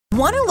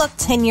Want to look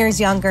 10 years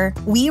younger?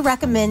 We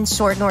recommend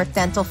Short North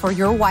Dental for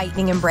your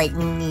whitening and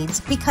brightening needs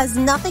because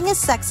nothing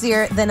is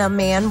sexier than a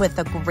man with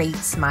a great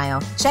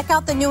smile. Check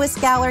out the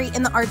newest gallery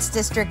in the Arts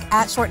District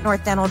at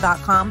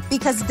shortnorthdental.com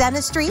because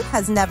dentistry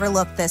has never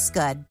looked this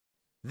good.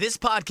 This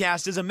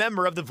podcast is a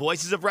member of the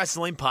Voices of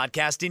Wrestling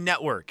Podcasting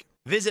Network.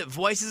 Visit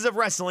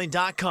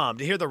voicesofwrestling.com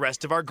to hear the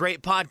rest of our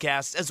great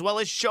podcasts, as well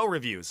as show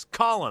reviews,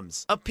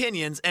 columns,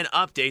 opinions, and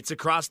updates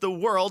across the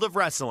world of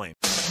wrestling.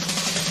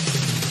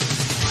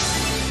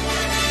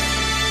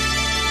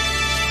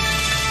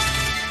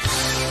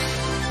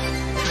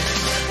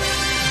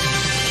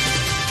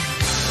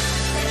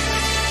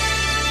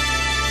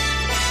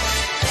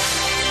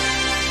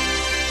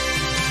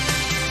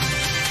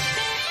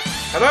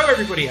 Hello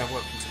everybody and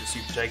welcome to the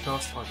Super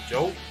J-Cast. I'm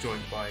Joel,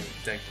 joined by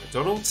Damon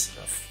McDonald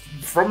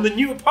from the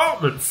new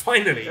apartment,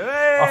 finally.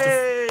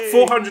 Hey! After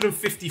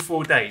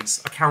 454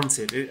 days, I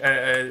counted.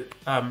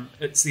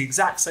 It's the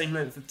exact same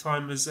length of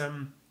time as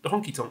the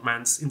Honky Tonk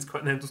Man's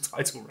Intercontinental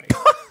title reign.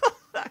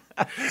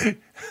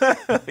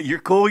 You're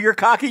cool, you're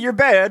cocky, you're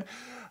bad.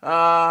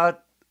 Gosh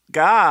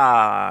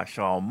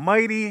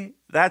almighty.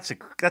 That's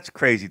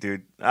crazy,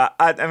 dude.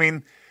 I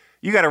mean,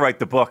 you got to write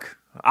the book.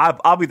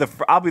 I'll be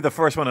the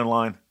first one in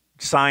line.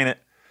 Sign it.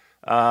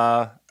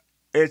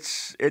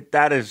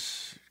 That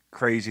is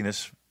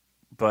craziness.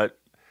 But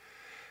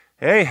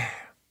hey,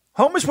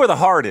 home is where the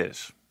heart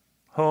is.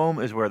 Home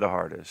is where the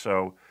heart is.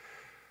 So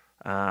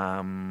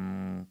I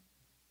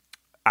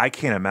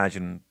can't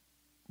imagine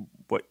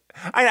what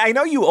I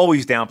know you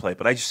always downplay,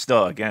 but I just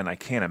still, again, I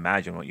can't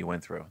imagine what you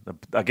went through.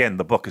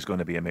 The book is going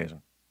to be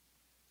amazing.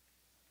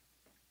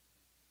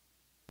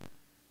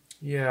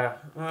 Yeah.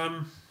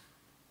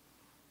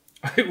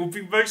 It will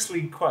be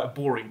mostly quite a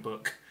boring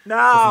book.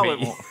 No, it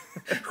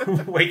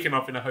won't. Waking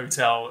up in a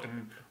hotel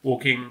and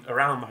walking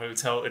around the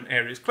hotel in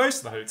areas close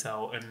to the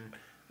hotel and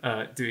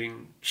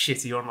doing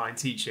shitty online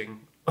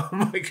teaching on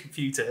my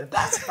computer.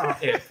 That's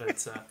about it.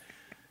 But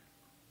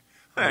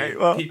right,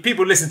 well,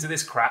 people listen to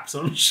this crap,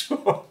 so I'm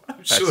sure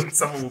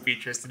someone will be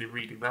interested in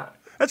reading that.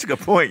 That's a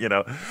good point. You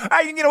know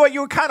what?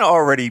 You were kind of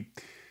already.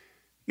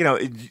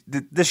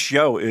 This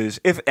show is,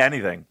 if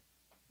anything,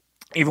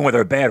 even with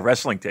our bad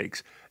wrestling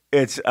takes,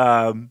 it's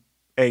a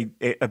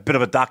bit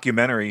of a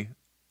documentary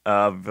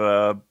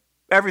of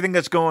everything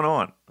that's going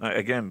on.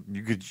 Again,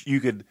 you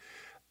could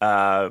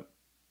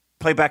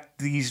play back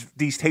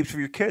these tapes for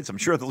your kids. I'm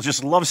sure they'll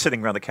just love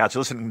sitting around the couch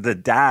listening to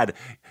Dad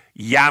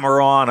yammer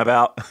on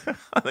about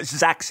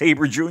Zack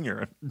Sabre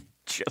Jr.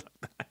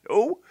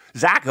 Oh,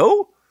 Zack,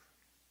 who?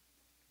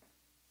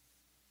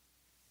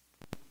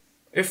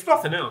 If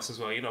nothing else, as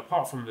well,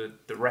 apart from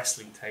the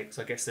wrestling takes,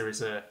 I guess there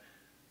is a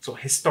sort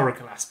of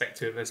historical aspect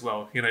to it as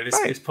well.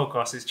 This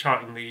podcast is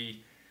charting the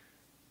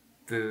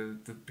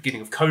beginning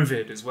of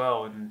COVID as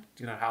well, and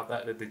how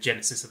the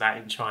genesis of that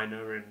in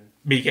China, and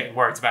me getting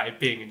worried about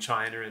it being in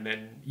China, and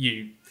then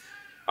you,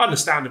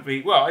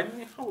 understandably, well, I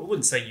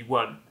wouldn't say you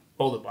weren't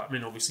bothered by it. I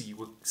mean, obviously you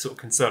were sort of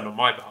concerned on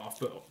my behalf,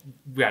 but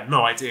we had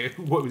no idea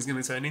what it was going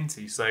to turn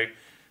into. So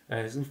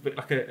it's a bit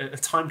like a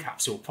time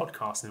capsule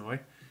podcast in a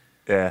way.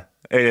 Yeah,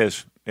 it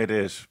is. It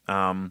is.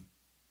 I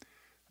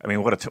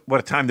mean, what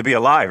a time to be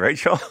alive, right,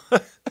 Joel?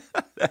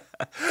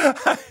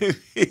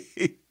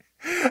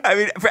 I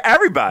mean, for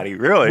everybody,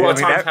 really. What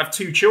a time to have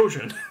two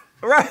children.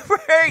 Right.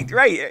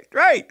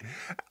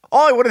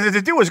 All I wanted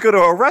to do was go to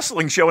a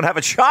wrestling show and have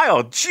a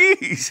child.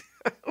 Jeez.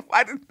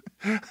 I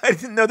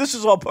didn't know this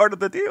was all part of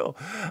the deal.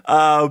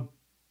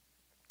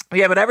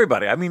 Yeah, but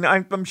everybody. I mean,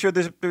 I'm sure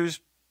there's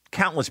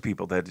countless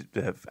people that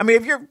have. I mean,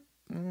 if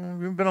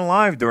you've been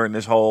alive during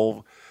this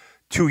whole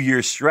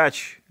 2-year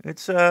stretch,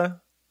 it's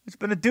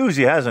been a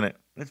doozy, hasn't it?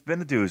 It's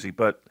been a doozy,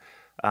 but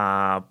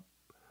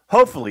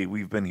hopefully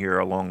we've been here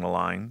along the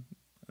line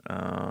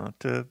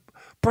to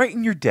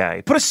brighten your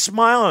day, put a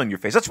smile on your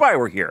face. That's why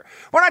we're here.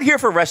 We're not here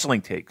for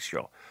wrestling takes,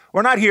 Joe.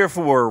 We're not here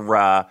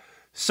for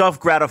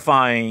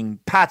self-gratifying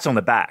pats on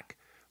the back.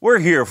 We're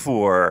here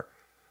for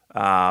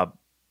the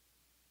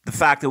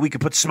fact that we can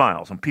put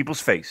smiles on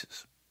people's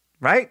faces,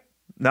 right?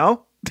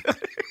 No?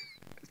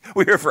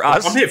 We're here for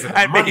us. I'm here for the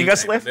and money, making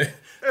us laugh.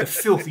 The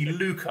filthy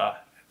lucre,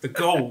 the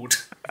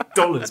gold,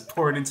 dollars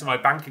pouring into my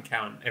bank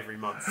account every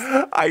month.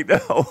 I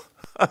know.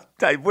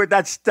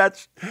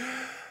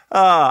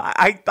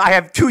 I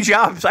have 2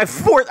 jobs. I have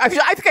 4. I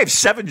think I have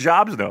 7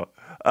 jobs now.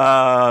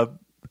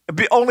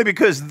 Only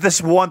because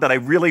this one that I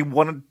really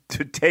wanted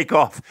to take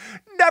off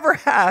never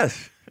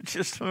has.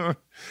 Just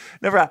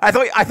never. I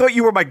thought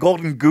you were my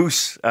golden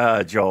goose,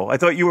 Joel. I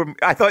thought you were going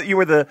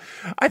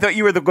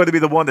to be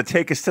the one to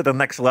take us to the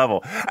next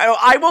level.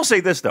 I will say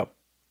this though,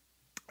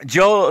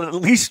 Joel. At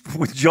least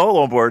with Joel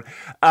on board,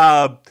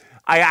 I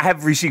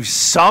have received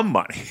some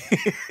money.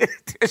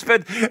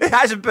 It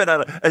hasn't been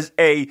I'm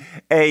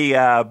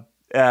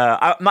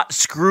not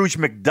Scrooge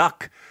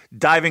McDuck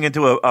diving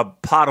into a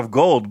pot of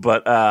gold,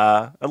 but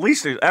at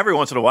least every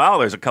once in a while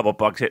there's a couple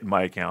bucks hitting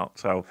my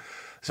account.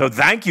 So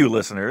thank you,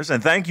 listeners,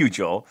 and thank you,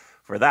 Joel,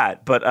 for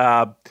that. But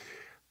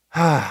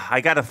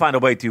I got to find a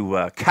way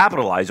to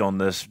capitalize on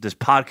this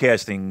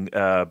podcasting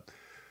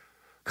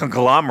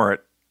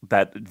conglomerate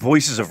that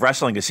Voices of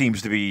Wrestling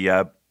seems to be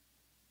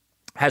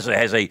has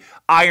a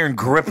iron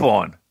grip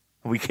on.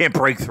 We can't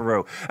break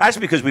through. That's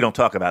because we don't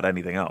talk about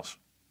anything else.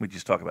 We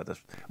just talk about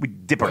this. We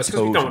dip our toes. It's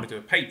because we don't want to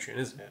do a Patreon,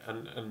 isn't it?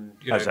 And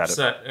you know,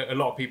 a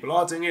lot of people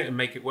are doing it and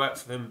make it work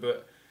for them.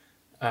 But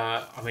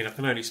I mean, I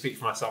can only speak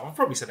for myself. I've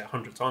probably said it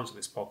 100 times on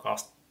this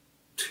podcast.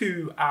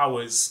 2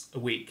 hours a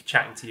week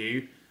chatting to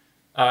you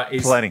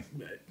is plenty.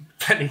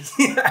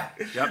 Yeah.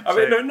 Yep, I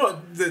mean, no,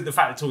 not the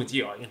fact of talking to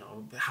you.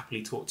 I'll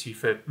happily talk to you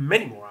for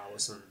many more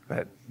hours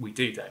than we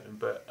do, Damon.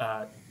 But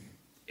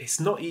it's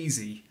not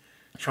easy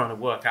trying to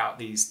work out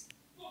these,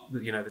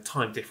 the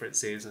time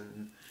differences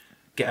and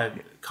get a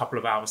couple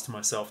of hours to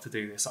myself to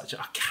do this.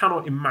 I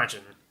cannot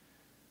imagine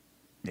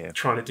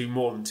trying to do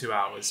more than 2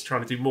 hours,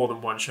 trying to do more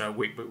than one show a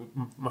week. But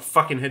my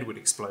fucking head would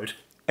explode.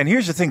 And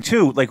here's the thing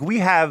too: like we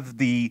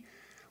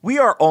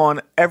are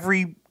on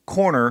every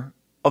corner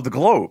of the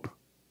globe.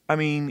 I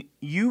mean,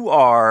 you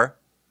are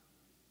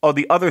on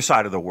the other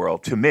side of the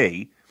world to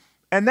me.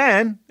 And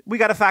then we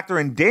got to factor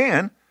in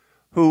Dan,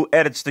 who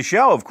edits the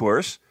show, of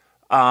course,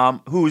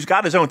 who's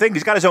got his own thing.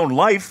 He's got his own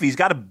life. He's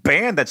got a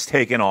band that's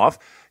taken off.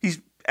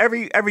 He's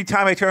every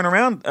time I turn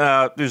around,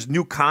 there's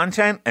new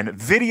content and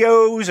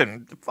videos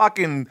and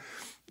fucking,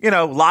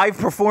 live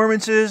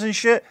performances and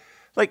shit.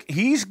 Like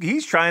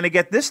he's trying to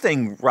get this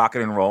thing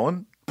rocking and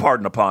rolling,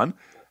 pardon the pun.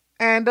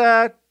 And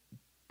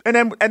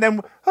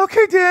then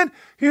okay, Dan,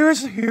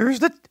 here's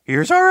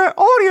our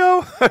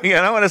audio,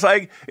 and it's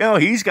like,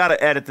 he's got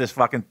to edit this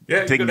fucking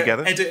thing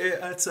together. Edit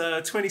it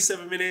at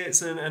 27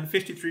 minutes and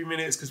 53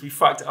 minutes because we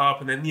fucked it up,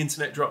 and then the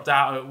internet dropped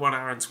out at 1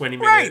 hour and 20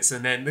 minutes,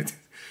 and then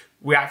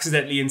we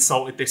accidentally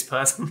insulted this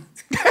person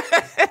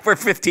for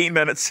 15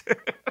 minutes.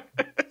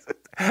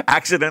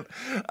 Accident.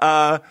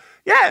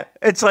 Yeah,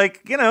 it's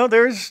like,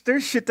 there's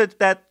shit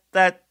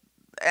that,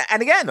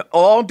 and again,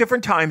 all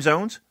different time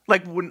zones.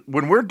 Like when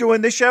we're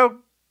doing this show,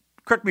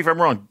 correct me if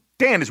I'm wrong,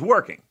 Dan is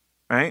working,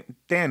 right?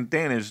 Dan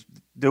is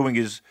doing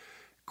his,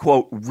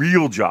 quote,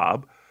 real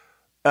job.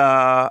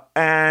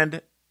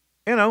 And,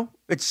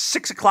 it's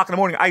 6 o'clock in the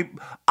morning.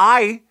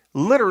 I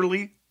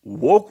literally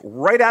woke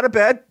right out of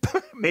bed,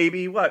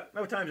 maybe what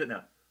time is it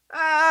now?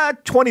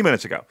 20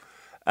 minutes ago.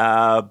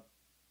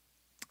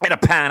 In a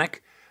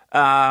panic. It's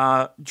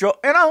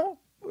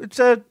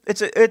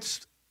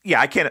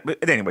I can't.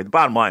 But anyway, the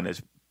bottom line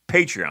is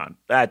Patreon.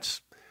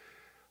 That's,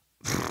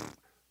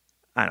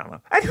 I don't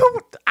know.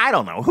 I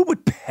don't know who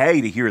would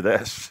pay to hear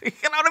this. You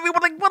know what I mean?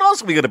 Like, what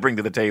else are we going to bring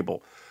to the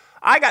table?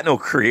 I got no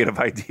creative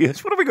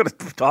ideas. What are we going to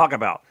talk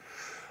about?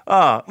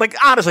 Like,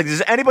 honestly,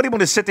 does anybody want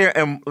to sit there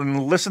and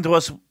listen to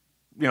us?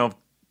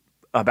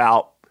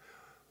 About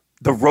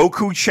the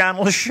Roku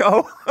channel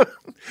show.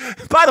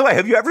 By the way,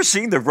 have you ever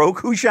seen the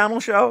Roku channel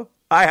show?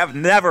 I have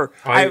never.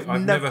 I've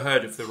never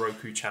heard of the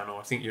Roku channel.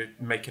 I think you're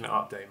making it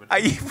up, Damon.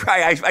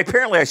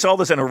 Apparently, I saw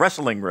this in a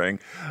wrestling ring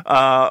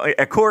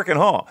at Cork and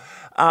Hall.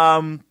 You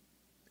know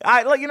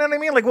what I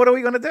mean? Like, what are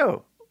we going to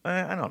do?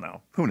 I don't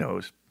know. Who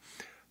knows?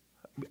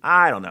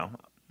 I don't know.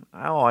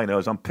 All I know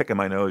is I'm picking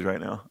my nose right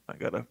now. I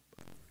gotta.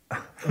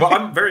 Well,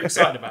 I'm very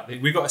excited about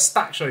it. We've got a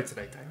stacked show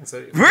today, Damon.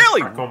 So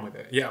really? Crack on with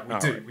it. Yeah, we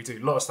do. Right. We do.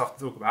 A lot of stuff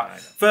to talk about.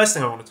 First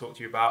thing I want to talk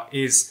to you about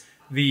is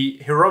the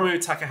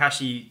Hiromu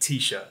Takahashi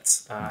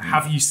T-shirt.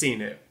 Have you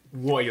seen it?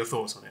 What are your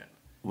thoughts on it?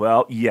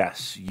 Well,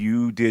 yes,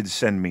 you did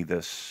send me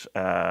this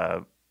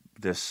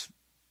this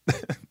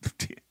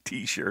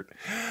T-shirt.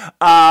 You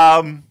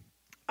know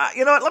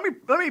what?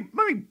 Let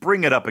me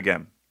bring it up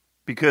again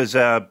because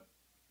I'm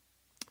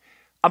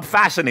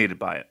fascinated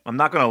by it. I'm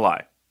not going to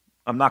lie.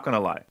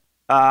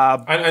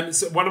 And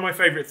so one of my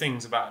favourite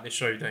things about this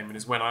show, Damon,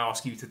 is when I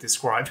ask you to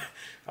describe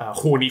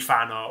horny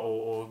fan art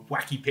or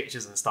wacky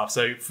pictures and stuff.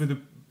 So for the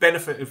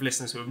benefit of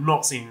listeners who have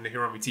not seen the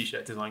Hiromu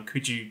T-shirt design,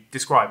 could you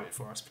describe it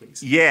for us,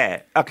 please?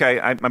 Yeah. Okay.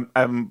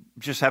 I'm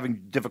just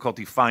having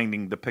difficulty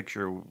finding the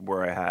picture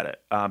where I had it.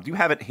 Do you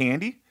have it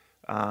handy?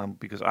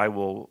 Because I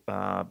will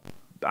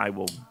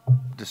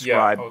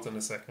describe. Yeah. Hold on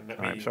a second. Let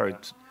me. I'm sorry.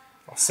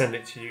 I'll send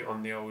it to you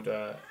on the old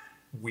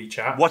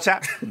WeChat.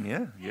 WhatsApp?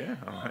 Yeah.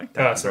 All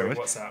right. Sorry,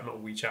 WhatsApp, not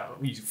WeChat.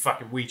 I'm using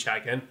fucking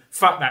WeChat again.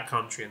 Fuck that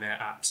country and their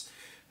apps.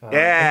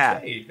 Yeah.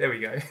 Okay, there we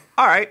go.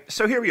 All right.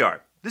 So here we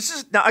are. This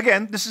is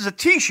a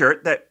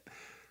T-shirt that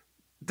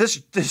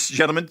this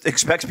gentleman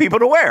expects people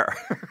to wear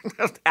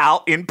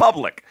out in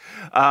public.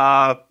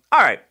 All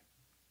right.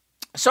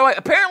 So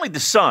apparently the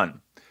sun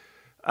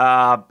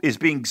is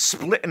being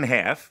split in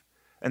half,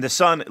 and the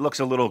sun looks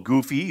a little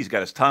goofy. He's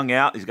got his tongue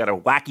out. He's got a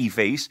wacky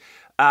face.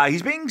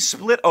 He's being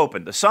split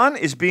open. The sun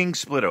is being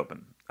split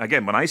open.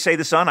 Again, when I say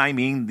the sun, I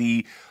mean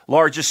the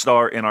largest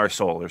star in our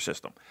solar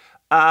system.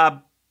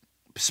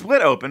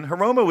 Split open.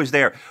 Hiromu is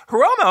there.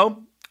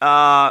 Hiromu,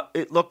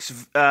 it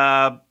looks...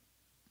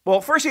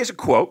 well, first he has a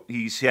quote.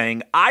 He's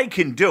saying, "I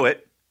can do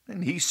it."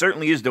 And he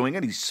certainly is doing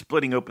it. He's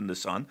splitting open the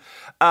sun.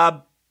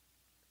 Hiromu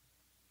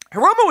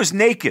is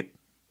naked.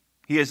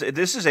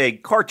 This is a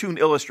cartoon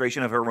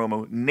illustration of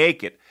Hiromu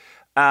naked.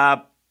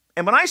 And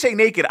when I say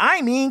naked,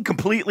 I mean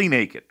completely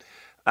naked.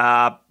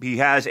 He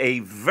has a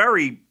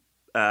very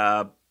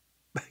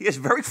he has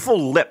very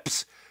full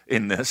lips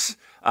in this.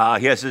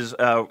 He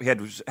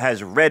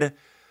has red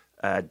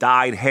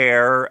dyed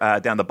hair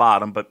down the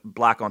bottom, but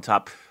black on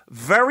top.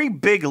 Very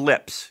big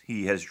lips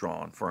he has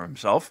drawn for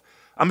himself.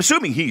 I'm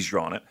assuming he's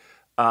drawn it.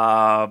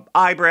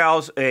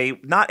 Eyebrows,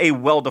 not a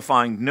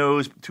well-defined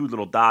nose, 2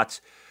 little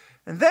dots.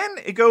 And then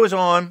it goes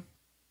on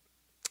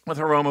with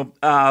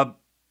Hiromu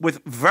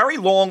with very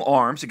long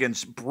arms,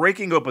 against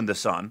breaking open the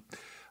sun.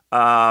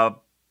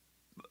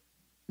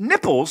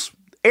 Nipples,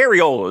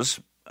 areolas,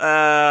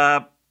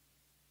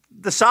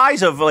 the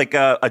size of like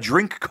a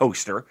drink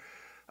coaster.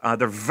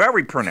 They're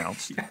very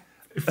pronounced.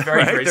 Very,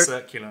 right? Very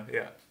circular,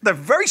 yeah. They're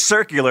very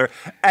circular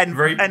and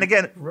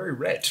again... Very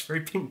red, very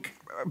pink.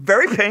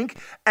 Very pink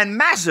and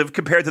massive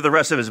compared to the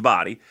rest of his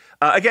body.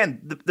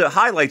 Again, the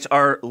highlights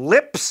are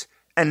lips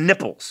and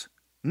nipples.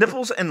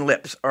 Nipples and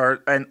lips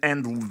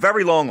and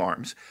very long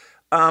arms.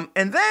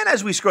 And then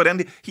as we scroll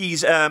down,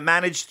 he's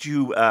managed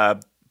to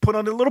put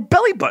on a little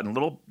belly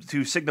button,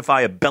 to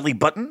signify a belly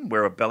button,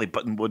 where a belly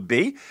button would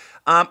be.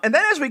 And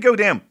then as we go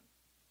down,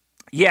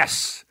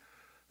 yes,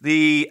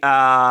 the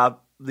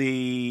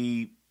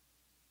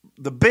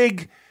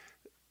big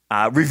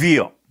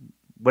reveal,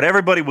 what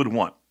everybody would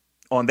want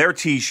on their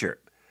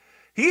T-shirt.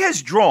 He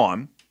has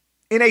drawn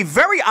in a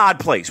very odd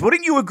place.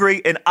 Wouldn't you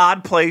agree? An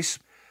odd place,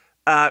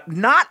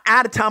 not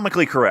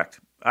anatomically correct,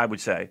 I would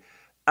say.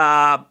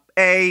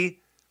 A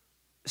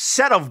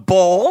set of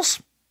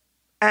balls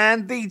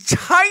and the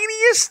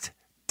tiniest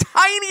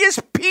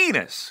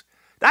penis.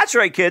 That's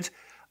right, kids.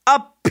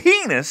 A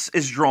penis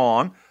is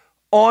drawn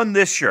on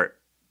this shirt.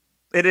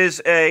 It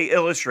is a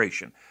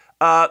illustration.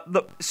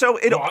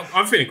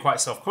 I'm feeling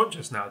quite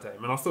self-conscious now,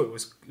 Damon. I thought it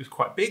was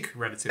quite big,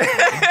 relatively.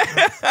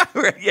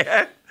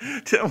 Yeah.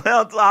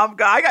 Well,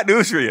 I got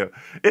news for you.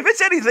 If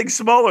it's anything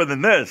smaller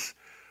than this,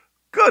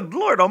 good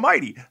Lord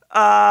Almighty,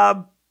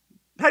 how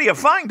do you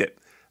find it?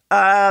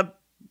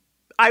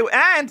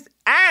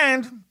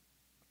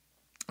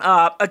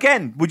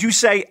 Again, would you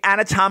say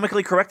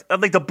anatomically correct?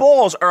 Like the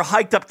balls are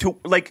hiked up to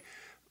like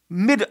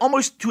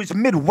almost to his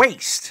mid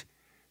waist.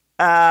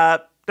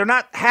 They're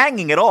not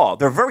hanging at all.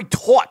 They're very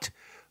taut.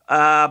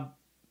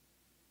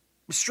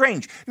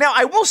 Strange. Now,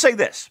 I will say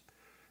this.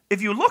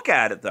 If you look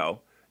at it,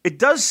 though, it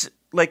does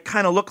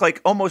kind of look like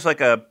almost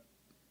like a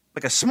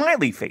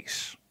smiley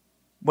face.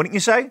 Wouldn't you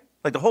say?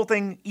 Like the whole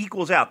thing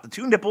equals out. The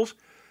 2 nipples,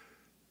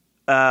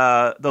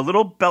 the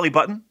little belly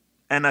button,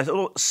 and a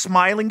little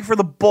smiling for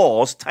the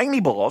balls, tiny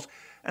balls,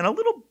 and a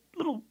little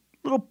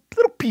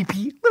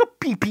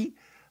pee-pee,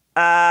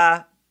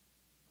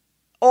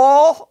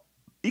 all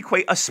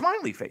equate a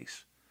smiley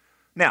face.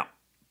 Now,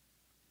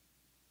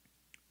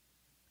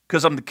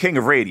 because I'm the king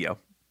of radio,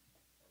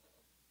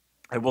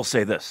 I will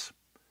say this.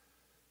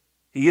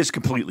 He is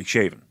completely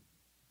shaven.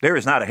 There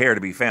is not a hair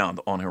to be found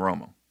on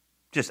Hiromu.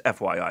 Just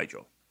FYI,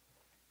 Joe.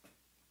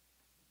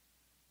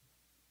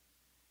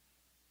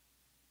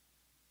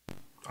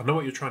 I know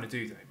what you're trying to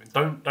do,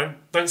 Damon.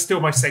 Don't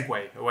steal my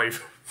segue away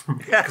from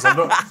me, because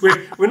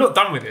we're not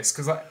done with this,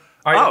 because I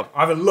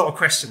have a lot of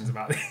questions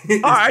about this.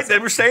 All right,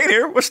 then we're staying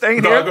here. I've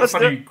got a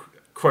funny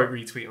quote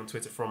retweet on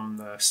Twitter from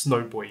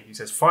Snowboy, who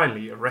says,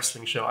 "Finally, a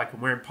wrestling shirt I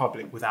can wear in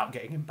public without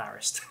getting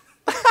embarrassed."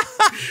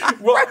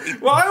 What I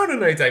want to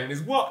know, Damon,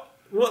 is what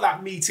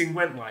that meeting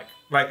went like.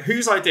 Like,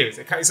 whose idea is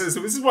it? Okay, so this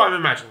is what I'm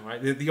imagining,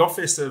 right? The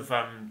office of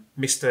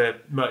Mr.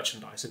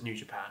 Merchandise at New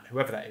Japan,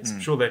 whoever that is. I'm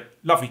sure they're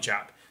lovely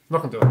chap.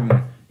 Knock on the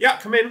door. Yeah,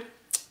 come in.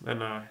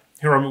 And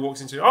Hiromu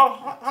walks into.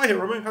 Oh, hi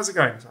Hiromu, how's it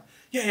going? Like,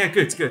 yeah,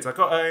 good. I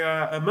got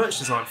a merch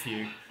design for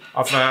you.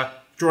 I've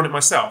drawn it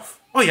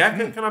myself. Oh yeah,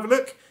 can I have a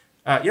look?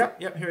 Yeah,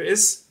 here it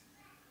is.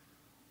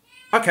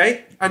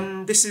 Okay,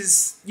 and this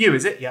is you,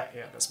 is it? Yeah,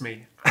 that's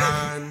me.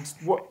 And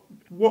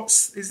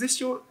what's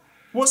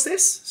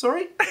this?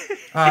 Sorry.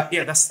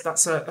 Yeah,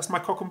 that's my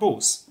cock and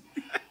balls.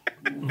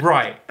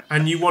 Right,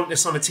 and you want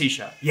this on a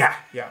T-shirt? Yeah.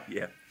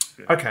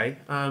 Okay.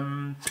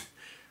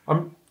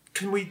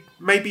 Can we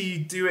maybe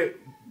do it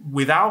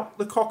without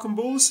the cock and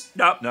balls?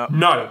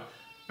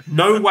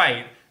 No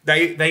way.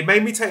 They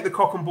made me take the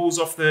cock and balls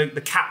off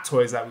the cat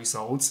toys that we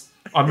sold.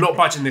 I'm not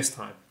budging this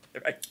time.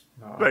 Right.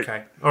 Oh,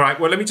 okay. All right.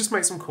 Well, let me just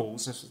make some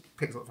calls. Just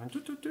pick up the phone.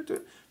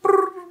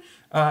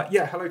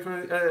 Yeah. Hello.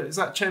 Is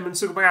that Chairman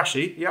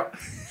Sugabayashi? Yep.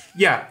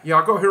 Yeah. I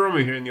got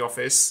Hiromu here in the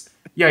office.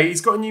 Yeah.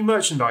 He's got a new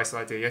merchandise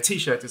idea. A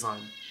T-shirt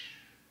design.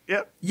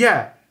 Yep.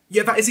 Yeah.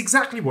 That is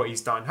exactly what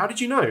he's done. How did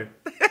you know?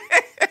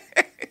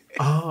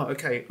 Oh,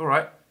 okay. All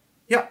right.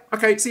 Yeah.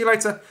 Okay. See you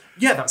later.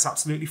 Yeah, that's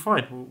absolutely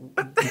fine.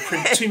 We'll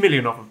print 2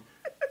 million of them.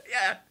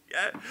 Yeah.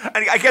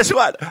 And I guess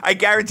what? I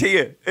guarantee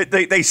you,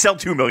 they sell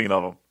 2 million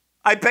of them.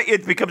 I bet you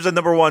it becomes the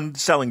 #1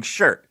 selling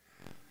shirt.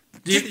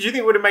 Do you think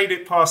it would have made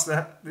it past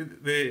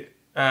the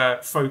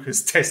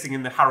focus testing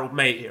in the Harold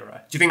May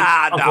era? Do you think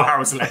Uncle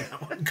Harold's letting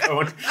that one go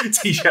on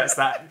T-shirts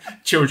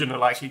that children are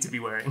likely to be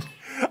wearing?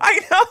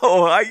 I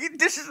know.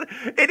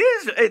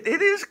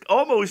 It is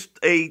almost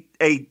a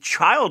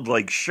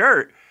childlike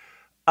shirt.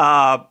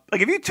 Like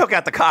if you took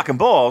out the cock and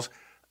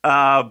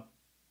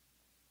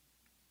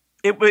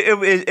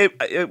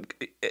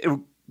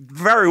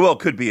very well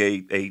could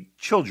be a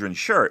children's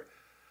shirt.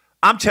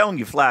 I'm telling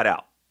you flat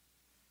out,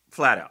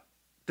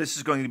 this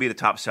is going to be the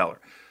top seller.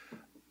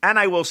 And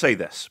I will say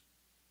this.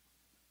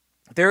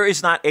 There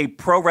is not a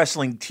pro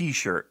wrestling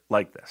T-shirt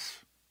like this,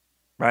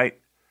 right?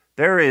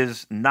 There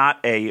is not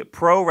a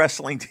pro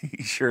wrestling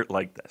T-shirt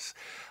like this.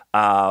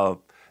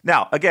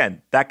 Now,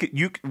 again,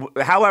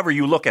 however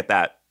you look at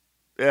that,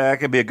 that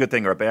could be a good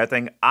thing or a bad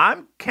thing.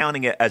 I'm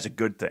counting it as a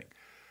good thing.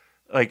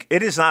 Like,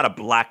 it is not a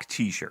black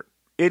T-shirt.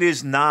 It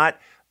is not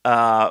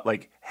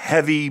like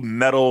heavy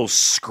metal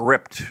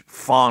script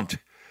font.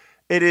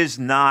 It is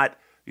not,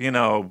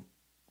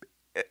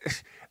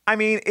 I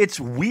mean, it's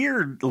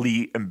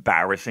weirdly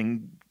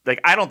embarrassing.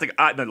 Like, I don't think,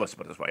 let's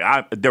put it this way,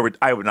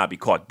 I would not be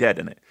caught dead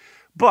in it.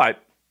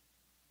 But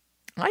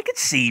I could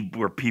see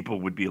where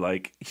people would be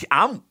like,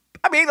 of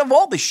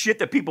all the shit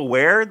that people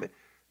wear,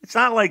 it's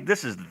not like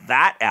this is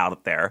that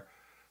out there.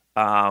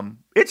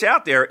 It's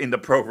out there in the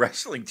pro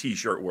wrestling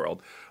T-shirt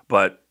world.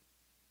 But,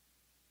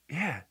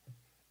 yeah,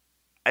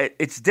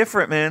 it's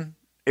different, man.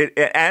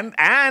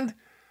 And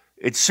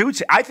it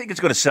suits. I think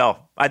it's going to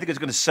sell. I think it's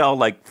going to sell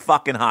like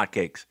fucking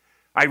hotcakes.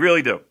 I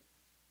really do.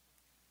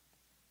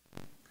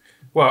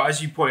 Well,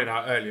 as you pointed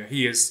out earlier,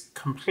 he is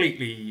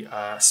completely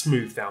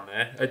smooth down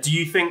there. Do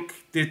you think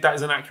that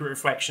is an accurate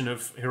reflection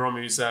of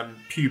Hiromu's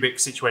pubic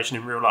situation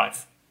in real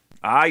life?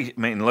 I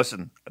mean,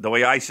 listen, the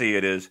way I see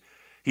it is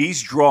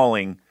he's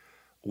drawing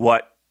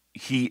what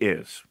he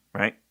is,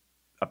 right?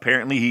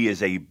 Apparently he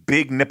is a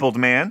big-nippled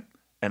man,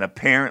 and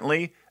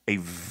apparently a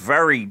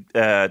very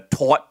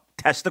taut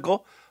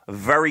testicle,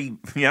 very,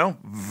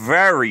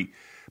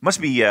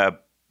 must be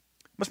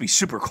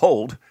super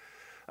cold.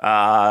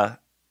 Taut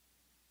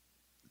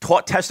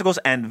testicles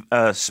and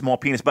small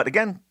penis, but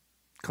again,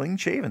 clean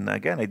shaven.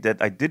 Again,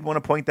 I did want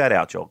to point that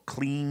out, Joel.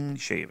 Clean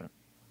shaven.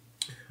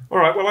 All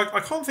right. Well,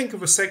 I can't think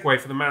of a segue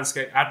for the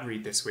Manscaped ad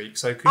read this week.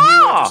 So can you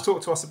just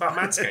talk to us about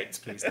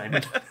Manscaped, please,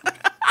 Damon?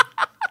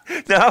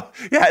 No,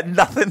 yeah,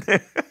 nothing.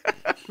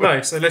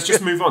 No. So let's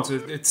just move on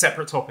to a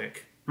separate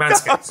topic.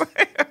 Manscaped.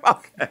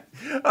 Okay.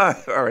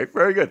 All right.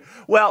 Very good.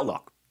 Well,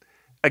 look.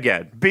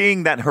 Again,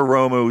 being that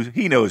Hiromu,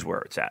 he knows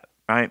where it's at,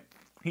 right?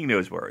 He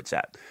knows where it's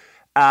at.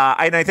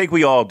 And I think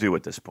we all do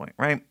at this point,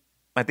 right?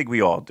 I think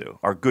we all do.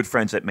 Our good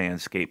friends at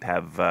Manscaped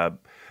have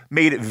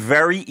made it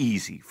very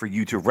easy for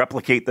you to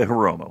replicate the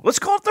Hiromu. Let's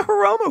call it the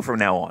Hiromu from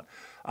now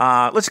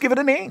on. Let's give it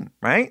a name,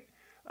 right?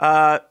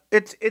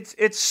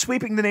 It's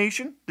sweeping the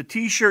nation. The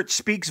T-shirt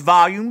speaks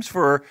volumes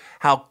for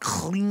how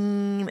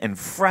clean and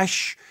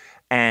fresh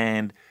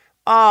and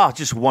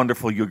just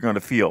wonderful you're going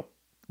to feel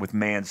with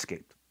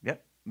Manscaped.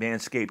 Yep,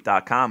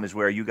 Manscaped.com is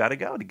where you got to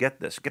go to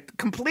get this.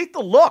 Complete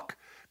the look.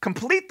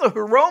 Complete the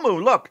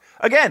Hiromu look.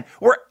 Again,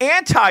 we're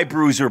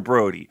anti-Bruiser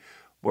Brody.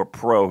 We're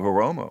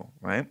pro-Hiromu,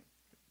 right?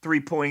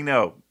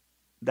 3.0,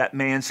 that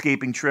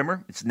manscaping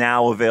trimmer, it's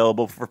now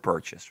available for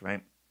purchase,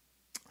 right?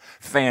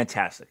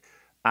 Fantastic.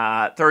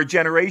 Third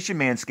generation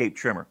Manscaped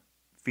trimmer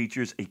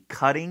features a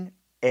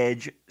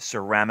cutting-edge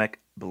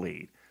ceramic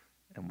blade.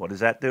 And what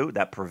does that do?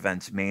 That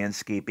prevents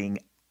manscaping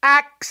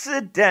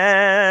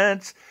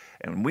accidents.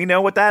 And we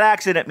know what that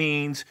accident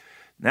means.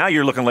 Now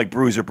you're looking like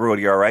Bruiser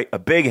Brody, all right? A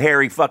big,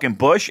 hairy fucking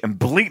bush and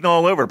bleating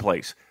all over the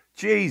place.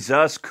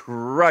 Jesus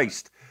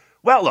Christ.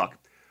 Well, look.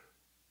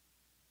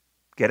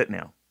 Get it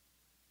now.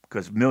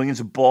 Because millions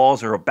of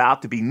balls are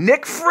about to be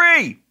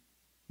Nick-free.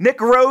 Nick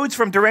Rhodes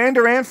from Duran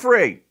Duran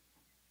free.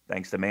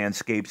 Thanks to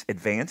Manscaped's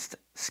advanced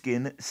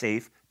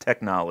skin-safe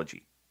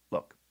technology.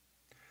 Look.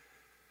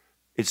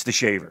 It's the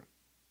shaver.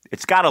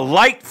 It's got a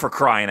light, for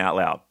crying out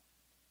loud.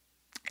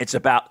 It's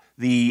about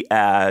the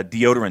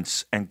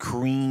deodorants and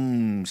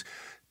creams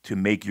to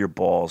make your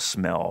balls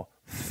smell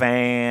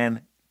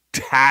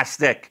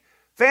fantastic.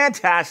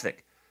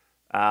 Fantastic.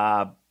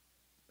 And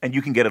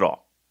you can get it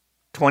all.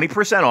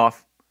 20%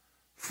 off,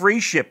 free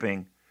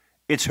shipping.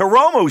 It's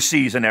Hiromu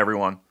season,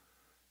 everyone,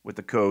 with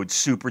the code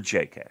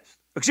SUPERJCast.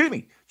 Excuse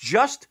me, is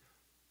it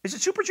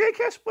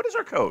SuperJCast? What is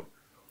our code?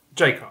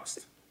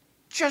 JCast.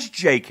 Just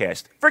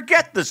JCast.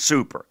 Forget the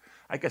super.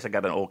 I guess I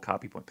got an old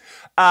copy point.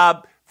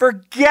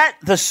 Forget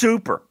the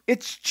super.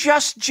 It's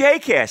just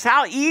JCast.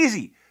 How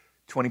easy.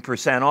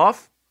 20%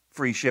 off,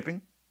 free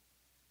shipping.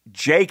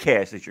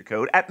 JCast is your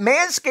code at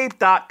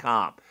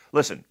manscaped.com.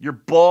 Listen, your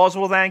balls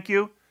will thank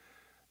you.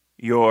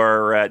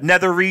 Your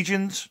nether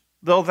regions,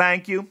 they'll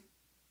thank you.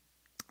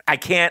 I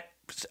can't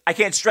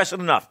stress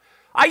it enough.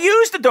 I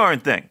used the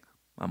darn thing.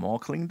 I'm all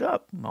cleaned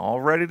up. I'm all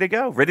ready to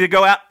go. Ready to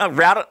go out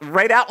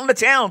right out in the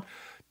town.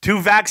 2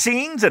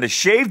 vaccines and a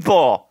shaved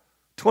ball.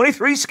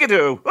 23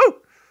 skidoo.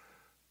 Woo!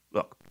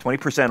 Look,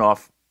 20%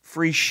 off,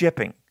 free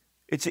shipping.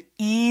 It's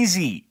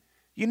easy.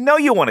 You know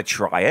you want to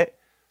try it.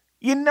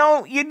 You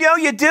know you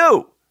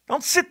do.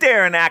 Don't sit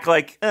there and act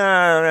like,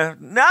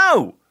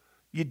 no.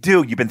 You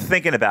do. You've been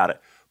thinking about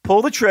it.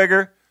 Pull the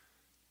trigger.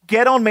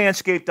 Get on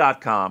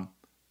manscaped.com.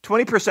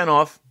 20%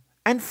 off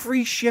and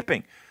free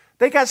shipping.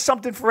 They got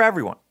something for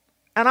everyone.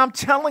 And I'm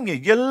telling you,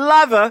 your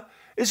lover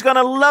is going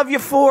to love you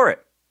for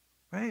it.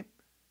 Right?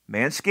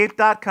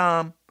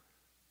 Manscaped.com.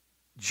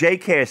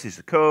 JCast is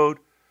the code.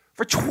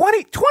 for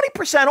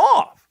 20%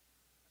 off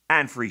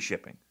and free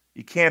shipping.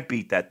 You can't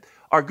beat that.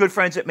 Our good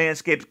friends at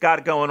Manscaped got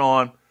it going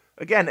on.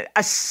 Again,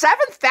 a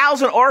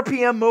 7,000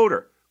 RPM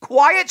motor.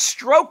 Quiet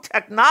stroke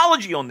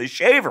technology on this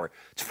shaver.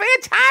 It's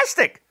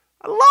fantastic.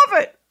 I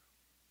love it.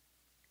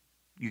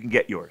 You can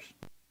get yours.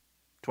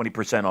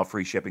 20% off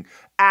free shipping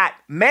at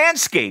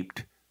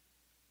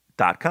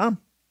manscaped.com.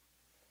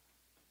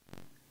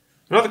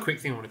 Another quick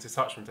thing I wanted to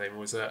touch on, Damon,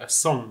 was a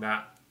song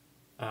that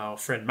our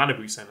friend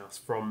Malibu sent us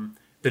from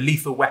the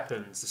Lethal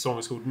Weapons. The song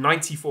is called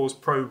 94's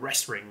Pro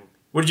Wrestling.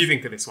 What did you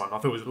think of this one? I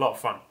thought it was a lot of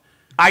fun.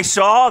 I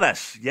saw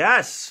this,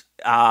 yes.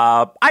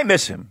 I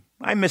miss him.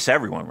 I miss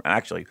everyone,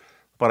 actually.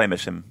 But I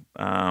miss him.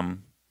 We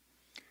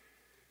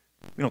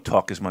don't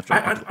talk as much.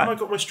 I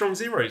got my Strong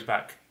Zeros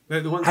back.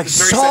 The very I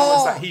same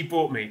ones that he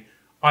bought me.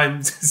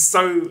 I'm just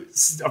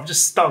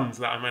stunned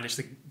that I managed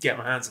to get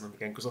my hands on them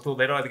again, because I thought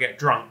they'd either get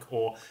drunk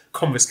or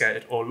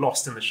confiscated or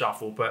lost in the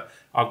shuffle. But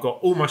I've got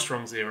all my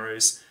Strong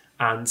Zeros,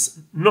 and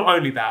not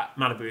only that,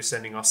 Malibu is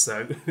sending us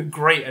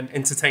great and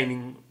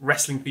entertaining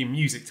wrestling-themed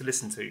music to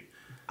listen to.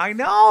 I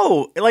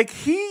know.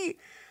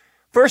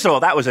 First of all,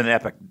 that was an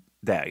epic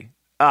day.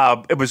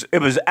 It was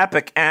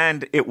epic,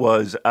 and it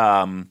was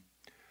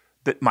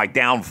my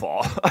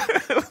downfall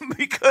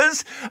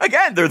because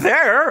again, they're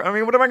there. I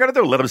mean, what am I going to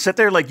do? Let them sit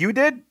there like you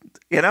did?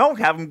 You know,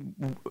 have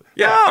them.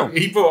 Yeah, no.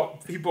 He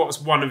bought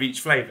us one of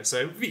each flavor, so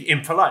it would be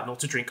impolite not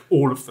to drink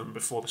all of them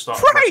before the start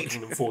of Wrestle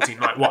Kingdom 14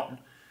 Night 1.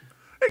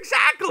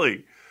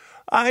 Exactly.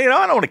 I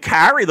don't want to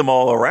carry them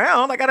all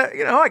around. I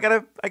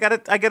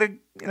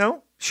gotta,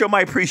 show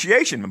my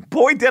appreciation. And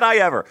boy, did I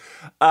ever.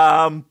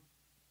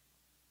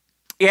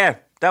 Yeah,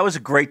 that was a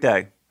great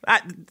day.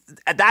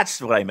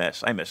 That's what I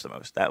miss. I miss the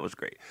most. That was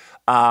great.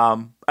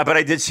 But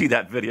I did see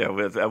that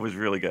video. That was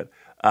really good.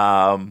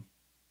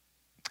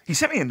 He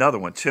sent me another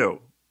one too.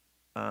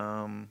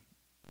 Let me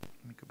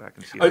go back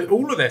and see.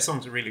 All of their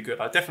songs are really good.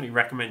 I definitely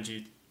recommend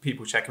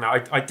people checking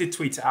out. I did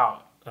tweet it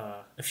out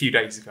a few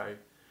days ago.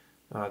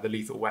 The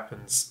Lethal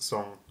Weapons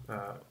song,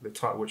 the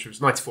title, which was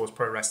 94's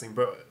Pro Wrestling.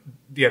 But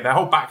yeah, their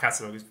whole back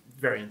catalogue is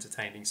very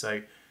entertaining.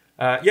 So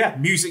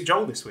Music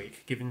Joel this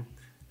week, giving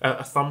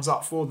a thumbs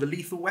up for the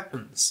Lethal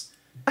Weapons.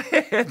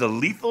 The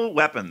Lethal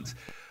Weapons.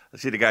 I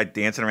see the guy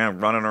dancing around,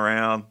 running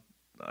around.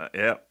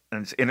 Yeah,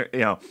 and and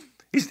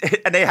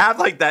they have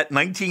like that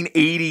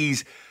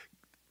 1980s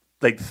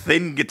like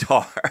thin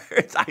guitar.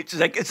 It's like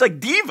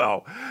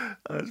Devo.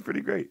 It's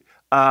pretty great.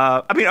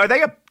 I mean,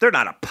 they're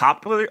not a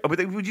popular.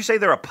 Would you say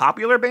they're a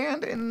popular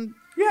band?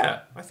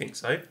 Yeah, I think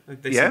so.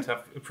 They seem to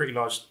have a pretty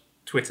large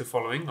Twitter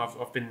following.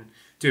 I've been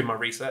doing my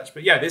research,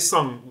 but yeah, this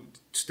song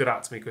stood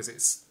out to me because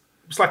it's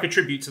like a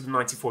tribute to the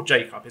 '94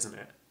 J Cup, isn't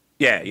it?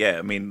 Yeah.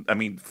 I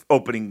mean,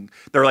 opening.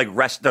 They're like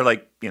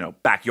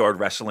backyard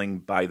wrestling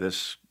by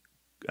this.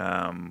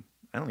 I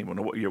don't even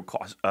know what you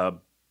call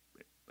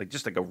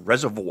just like a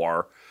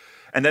reservoir.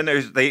 And then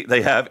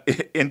they have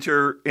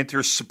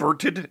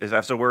interspurted, is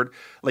that the word?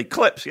 Like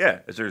clips, yeah.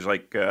 There's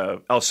like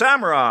El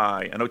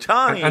Samurai and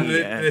Otani. And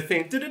the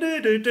thing.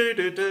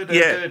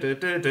 Yeah.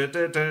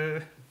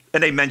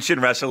 And they mention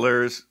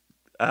wrestlers.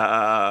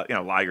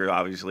 Liger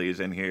obviously is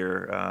in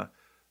here.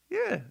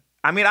 Yeah.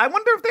 I mean, I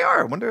wonder if they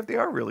are. I wonder if they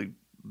are really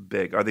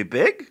big. Are they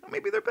big?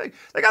 Maybe they're big.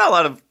 They got a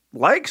lot of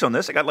likes on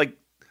this. They got like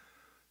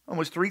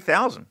almost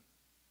 3,000.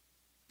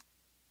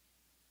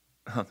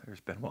 Oh,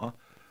 there's Benoit.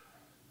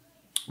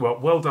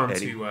 Well done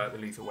Eddie. To the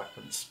Lethal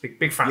Weapons.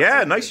 Big fan.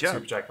 Yeah, nice job.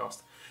 Super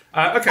J-Cast.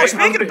 Okay.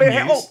 Speaking of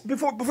band,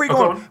 before you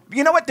go on,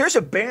 you know what? There's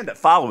a band that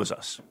follows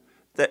us.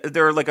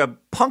 They're like a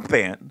punk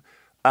band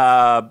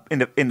in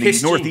the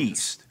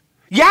Northeast.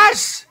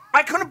 Yes,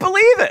 I couldn't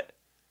believe it.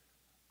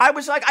 I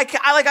was like,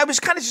 I was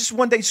kind of just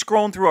one day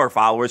scrolling through our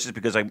followers just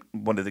because I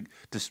wanted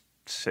to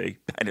see.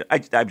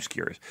 I was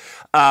curious,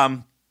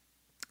 and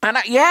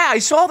I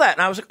saw that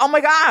and I was like, oh my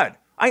god,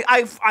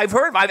 I've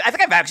heard. I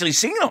think I've actually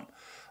seen them.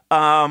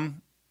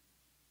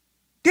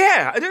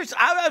 Yeah, I'm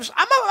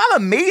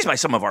amazed by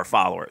some of our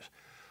followers.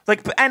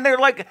 And they're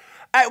like,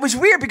 it was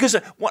weird because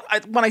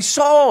when I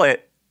saw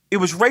it, it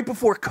was right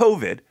before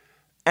COVID,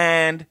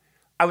 and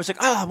I was like,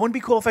 oh, wouldn't it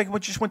be cool if I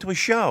just went to a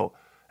show?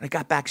 And I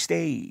got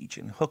backstage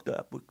and hooked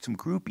up with some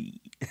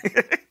groupie.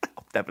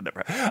 Never.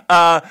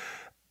 But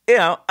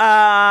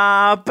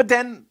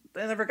then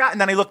I never got. And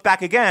then I looked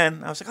back again.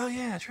 And I was like, oh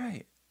yeah, that's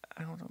right.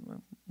 I don't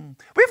know.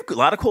 We have a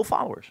lot of cool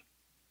followers.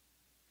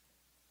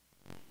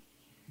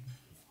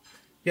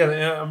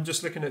 Yeah, I'm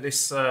just looking at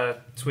this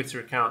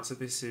Twitter account. So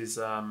this is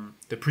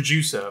the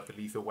producer of the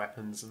Lethal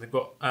Weapons, and they've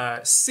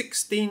got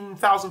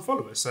 16,000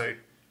 followers. So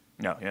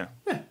yeah,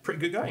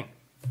 pretty good going.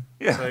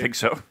 Yeah, I think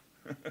so.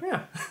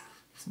 Yeah.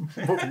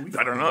 I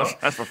don't know.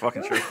 That's for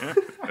fucking sure. Yeah.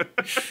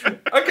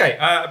 Okay,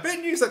 a bit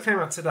of news that came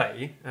out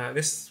today.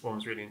 This one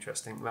was really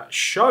interesting. That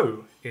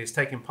Show is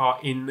taking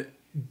part in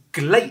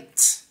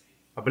GLEAT.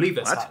 I believe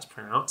that's how it's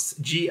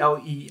pronounced.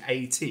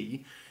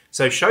 GLEAT.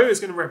 So Show is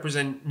going to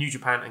represent New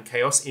Japan and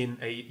Chaos in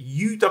a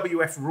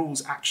UWF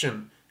rules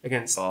action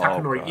against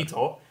Takanori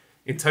Ito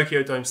in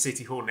Tokyo Dome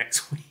City Hall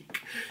next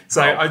week.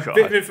 So a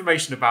bit of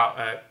information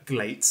about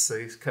GLATE,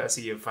 so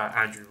courtesy of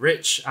Andrew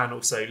Rich and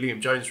also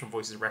Liam Jones from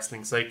Voices of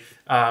Wrestling. So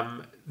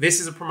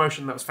this is a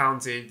promotion that was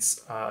founded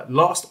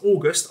last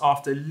August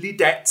after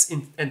Lidette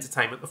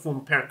Entertainment, the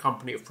former parent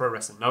company of Pro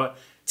Wrestling Noah,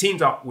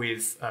 teamed up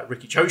with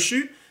Riki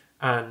Choshu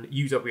and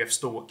UWF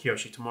stalwart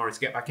Kiyoshi Tamori to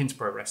get back into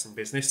pro wrestling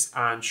business.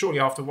 And shortly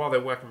after, while they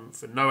were working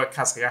for Noah,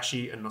 Kaz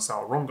Hayashi and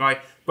Nosawa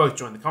Rongai both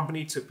joined the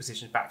company, took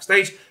positions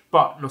backstage,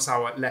 but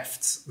Nosawa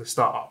left the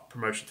startup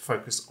promotion to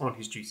focus on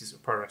his duties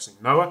at Pro Wrestling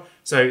Noah.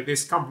 So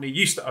this company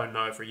used to own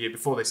Noah for a year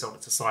before they sold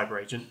it to Cyber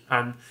Agent.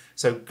 And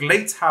so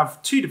GLATE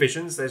have two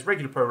divisions. There's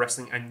regular pro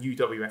wrestling and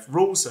UWF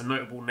rules. So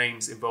notable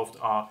names involved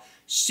are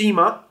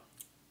Shima?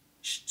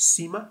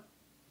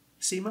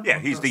 Yeah,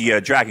 he's the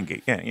Dragon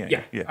Gate.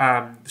 Yeah.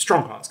 The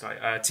Strong Parts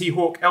guy.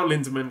 T-Hawk, El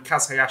Lindemann,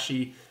 Kaz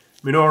Hayashi,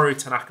 Minoru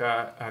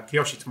Tanaka,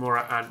 Kiyoshi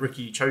Tamura, and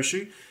Riki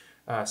Choshu.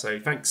 So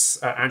thanks,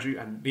 Andrew.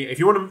 And if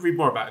you want to read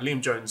more about Liam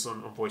Jones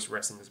on Voice of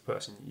Wrestling as a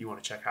person, you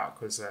want to check out,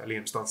 because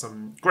Liam's done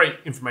some great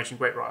information,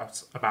 great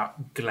write-ups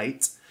about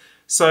GLATE.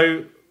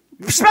 So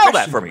spell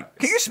that for me.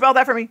 Can you spell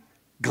that for me?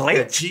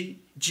 GLATE?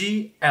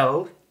 G-L-E-A-T.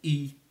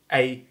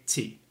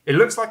 It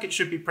looks like it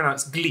should be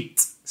pronounced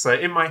GLEAT. So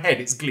in my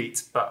head, it's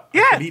GLEAT, but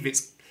I believe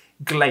it's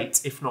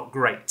GLATE, if not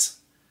great.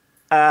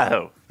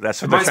 Oh,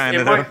 that's what they're trying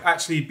to do. It might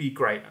actually be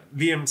great.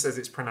 Liam says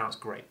it's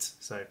pronounced great.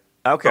 So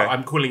okay,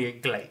 I'm calling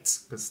it GLATE.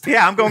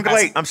 Yeah, I'm going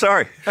GLATE. I'm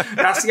sorry.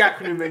 That's the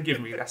acronym they give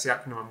me. That's the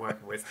acronym I'm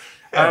working with.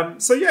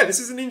 So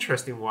this is an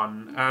interesting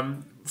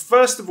one.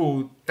 First of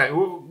all,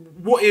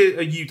 what is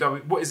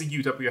a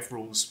UWF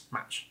rules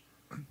match?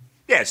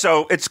 Yeah,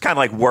 so it's kind of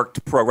like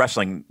worked pro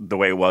wrestling the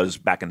way it was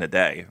back in the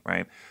day,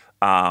 right?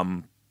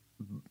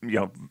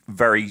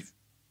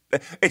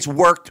 It's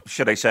worked,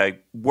 should I say,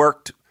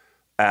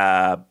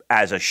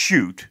 as a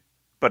shoot,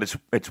 but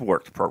it's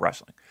worked pro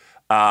wrestling.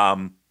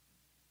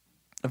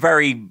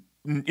 Very,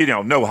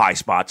 no high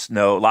spots,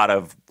 a lot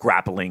of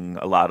grappling,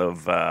 a lot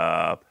of,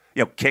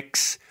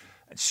 kicks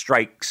and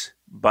strikes.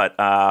 But,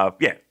 Well,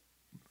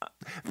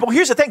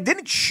 here's the thing.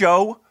 Didn't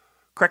Show,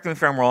 correct me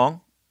if I'm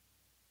wrong,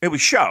 it was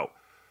Show.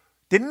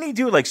 Didn't he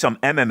do like some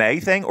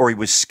MMA thing, or he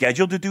was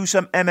scheduled to do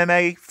some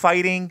MMA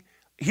fighting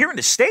here in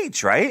the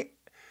States, right?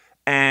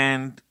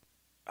 And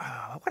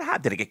what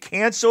happened? Did it get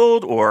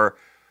canceled? Or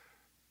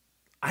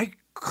I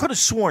could have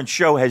sworn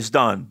Show has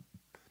done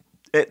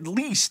at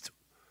least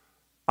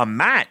a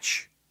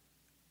match,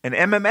 an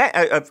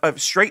MMA, a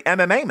straight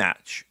MMA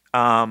match.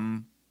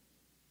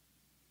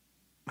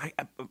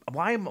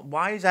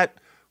 Why is that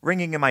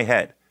ringing in my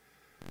head?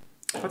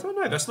 I don't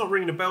know. That's not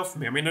ringing a bell for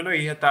me. I mean, I know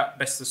he had that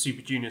Best of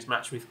Super Juniors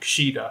match with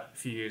Kushida a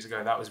few years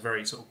ago. That was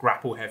very sort of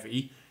grapple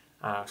heavy.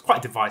 It's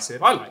quite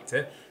divisive. I liked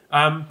it.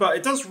 But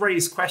it does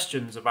raise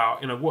questions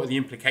about, what are the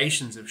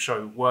implications of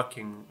Show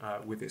working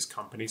with this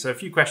company. So a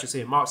few questions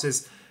here. Mark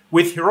says,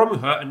 with Hiromu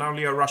hurt and now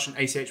Leo Rush and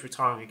ACH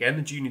retiring again,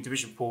 the junior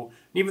division pool,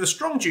 and even the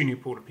strong junior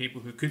pool of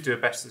people who could do a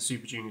Best of the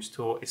Super Juniors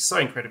tour is so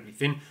incredibly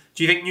thin.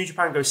 Do you think New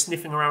Japan goes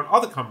sniffing around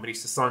other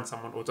companies to sign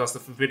someone, or does the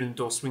forbidden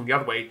door swing the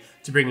other way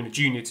to bring in a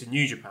junior to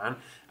New Japan?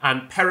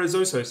 And Perez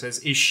also says,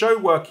 is Show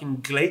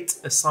working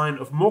GLATE a sign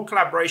of more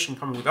collaboration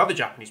coming with other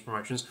Japanese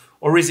promotions,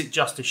 or is it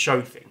just a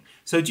Show thing?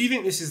 So do you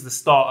think this is the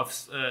start of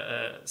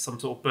some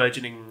sort of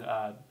burgeoning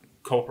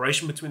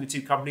cooperation between the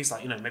two companies?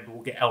 Like, maybe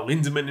we'll get El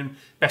Lindemann in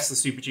Best of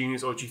the Super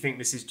Juniors, or do you think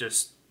this is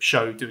just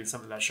Show doing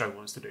something that Show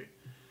wants to do?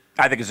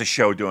 I think it's a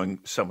Show doing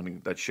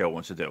something that Show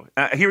wants to do.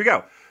 Here we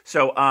go.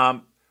 So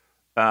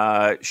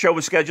Show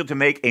was scheduled to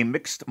make a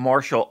mixed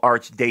martial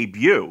arts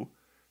debut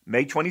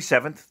May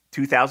 27th,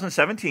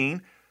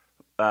 2017,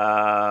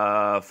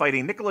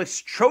 fighting Nicholas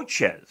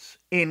Trochez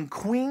in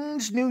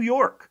Queens, New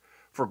York,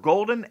 for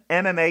Golden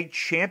MMA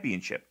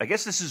Championship. I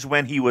guess this is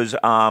when he was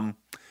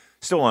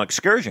still on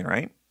excursion,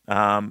 right?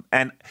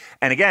 And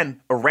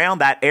again, around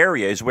that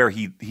area is where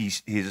he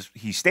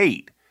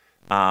stayed.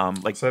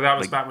 So that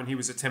was back when he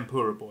was a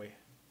Tempura boy.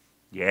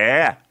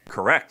 Yeah,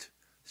 correct.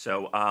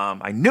 So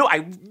I knew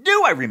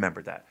I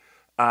remembered that.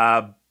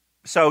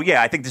 So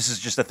yeah, I think this is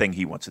just a thing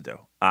he wants to do.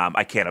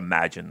 I can't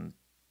imagine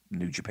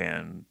New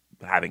Japan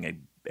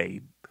having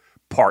a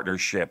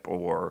partnership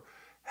or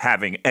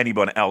having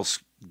anyone else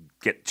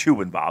get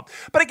too involved.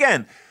 But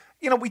again,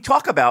 we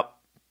talk about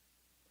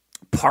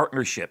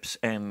partnerships,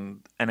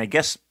 and I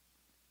guess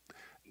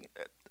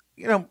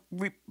Yuji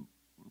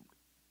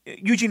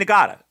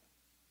Nagata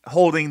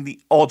holding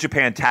the All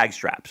Japan tag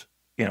straps,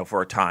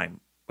 for a time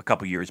a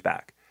couple years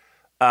back.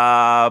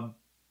 El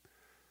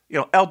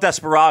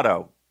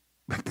Desperado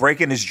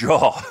breaking his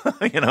jaw,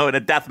 in a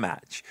death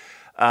match.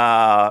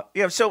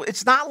 So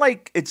it's not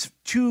like it's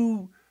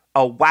too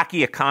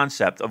wacky a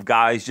concept of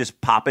guys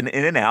just popping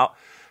in and out.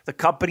 The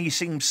company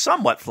seems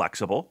somewhat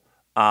flexible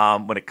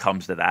when it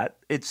comes to that.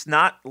 It's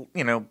not,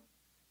 I know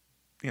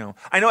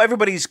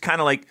everybody's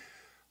kind of like,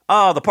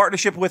 oh, the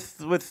partnership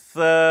with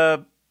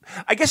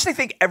I guess they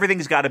think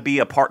everything's got to be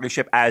a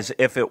partnership as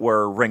if it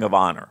were Ring of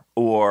Honor,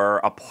 or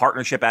a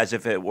partnership as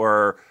if it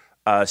were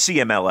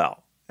CMLL.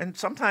 And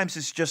sometimes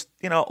it's just,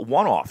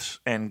 one-offs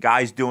and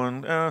guys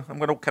doing,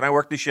 can I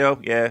work the show?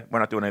 Yeah, we're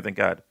not doing anything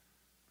good.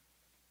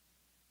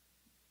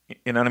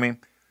 You know what I mean?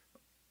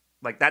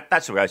 Like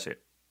that's the way I see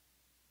it.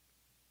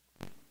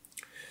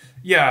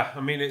 Yeah, I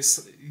mean,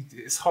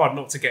 it's hard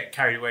not to get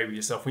carried away with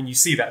yourself. When you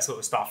see that sort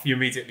of stuff, you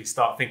immediately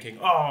start thinking,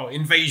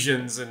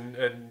 invasions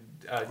and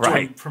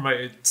joint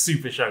promoted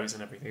super shows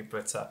and everything.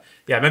 But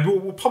maybe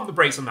we'll pump the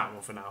brakes on that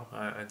one for now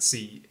and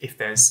see if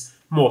there's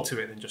more to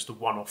it than just a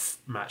one-off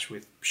match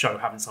with Show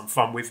having some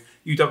fun with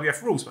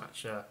UWF rules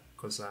match.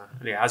 Because,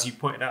 as you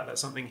pointed out,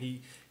 that's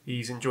something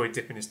he's enjoyed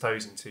dipping his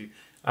toes into.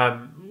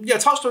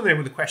 Touched on there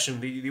with the question,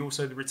 the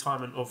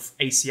retirement of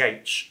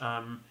ACH.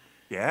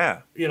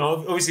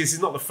 Obviously this is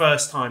not the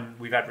first time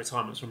we've had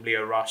retirements from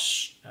Lio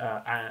Rush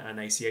and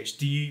ACH.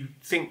 Do you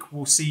think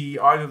we'll see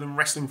either of them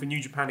wrestling for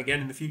New Japan again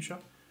in the future?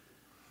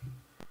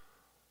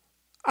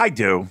 I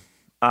do.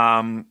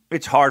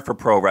 It's hard for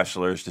pro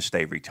wrestlers to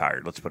stay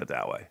retired. Let's put it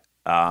that way.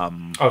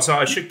 So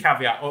I should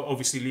caveat,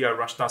 obviously Lio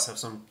Rush does have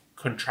some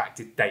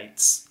contracted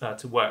dates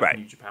to work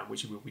in New Japan,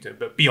 which he will be doing,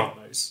 but beyond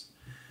those.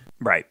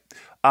 Right.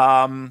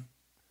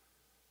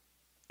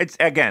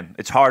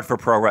 It's hard for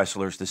pro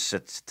wrestlers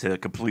to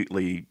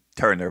completely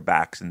turn their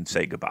backs and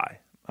say goodbye.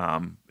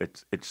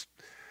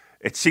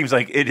 It seems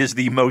like it is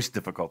the most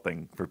difficult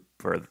thing for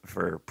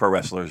pro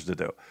wrestlers to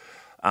do.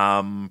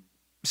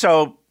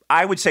 So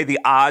I would say the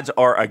odds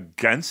are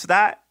against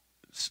that,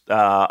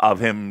 of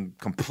him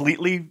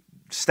completely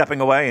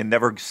stepping away and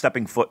never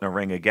stepping foot in a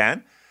ring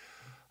again,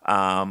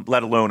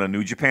 let alone a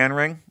New Japan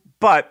ring.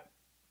 But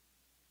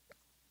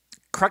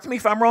correct me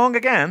if I'm wrong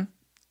again.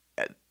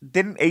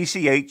 Didn't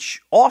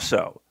ACH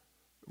also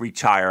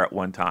retire at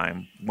one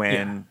time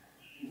when?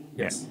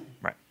 Yeah. Yes.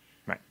 Yeah,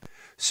 right.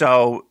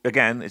 So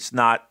again, it's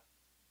not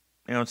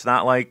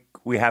like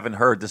we haven't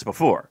heard this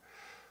before,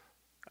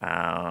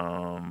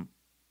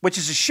 which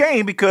is a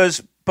shame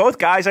because both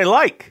guys I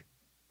like,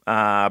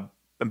 and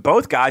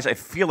both guys I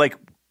feel like,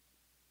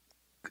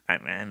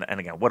 and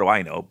again, what do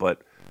I know?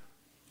 But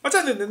I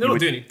don't think they're not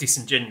doing it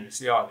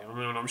disingenuously, are they? I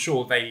mean, I'm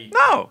sure they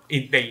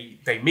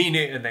mean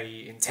it and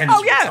they intend to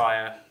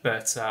retire.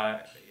 But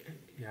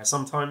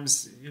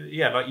sometimes,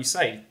 like you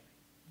say,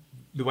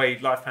 the way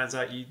life pans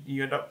out,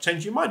 you end up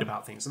changing your mind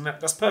about things, and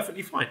that's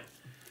perfectly fine.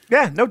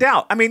 Yeah, no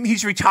doubt. I mean,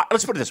 he's retired.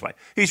 Let's put it this way: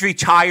 he's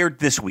retired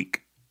this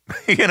week.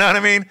 You know what I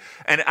mean?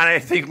 And I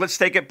think let's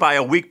take it by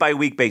a week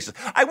basis.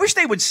 I wish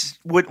they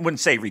wouldn't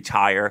say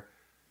retire.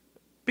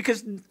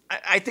 Because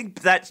I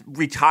think that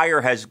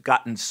retire has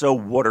gotten so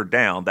watered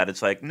down that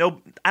it's like,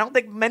 no, I don't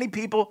think many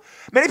people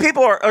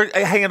are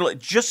hanging it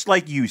just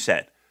like you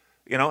said.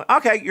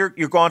 Okay,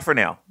 you're gone for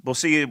now. We'll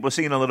see you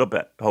in a little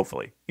bit,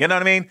 hopefully. You know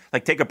what I mean?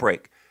 Like take a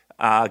break.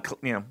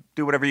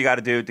 Do whatever you got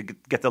to do to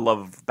get the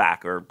love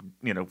back, or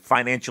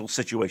financial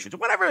situations,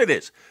 whatever it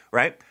is,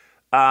 right?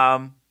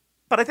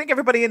 But I think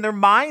everybody in their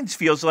minds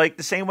feels like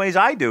the same way as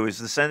I do, is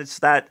the sense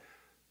that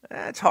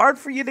it's hard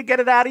for you to get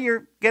it out of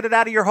your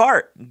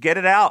heart, get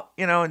it out,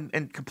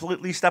 and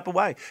completely step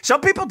away. Some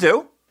people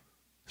do.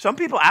 Some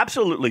people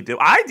absolutely do.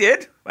 I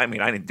did. I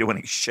mean, I didn't do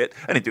any shit.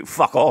 I didn't do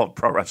fuck all of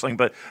pro wrestling,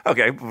 but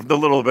okay, the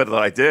little bit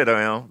that I did,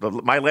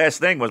 my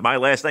last thing was my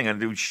last thing. I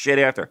didn't do shit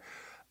after.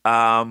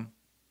 And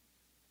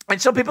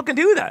some people can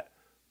do that.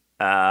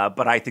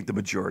 But I think the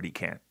majority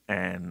can't.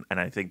 And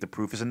I think the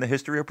proof is in the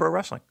history of pro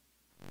wrestling.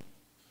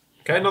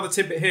 Okay, another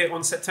tidbit here.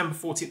 On September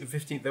 14th and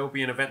 15th, there will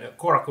be an event at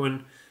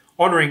Korakuen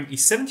honouring the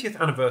 70th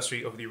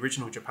anniversary of the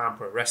original Japan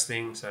Pro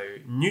Wrestling. So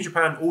New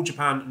Japan, All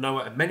Japan,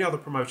 Noah, and many other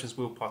promotions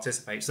will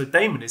participate. So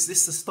Damon, is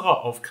this the start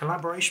of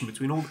collaboration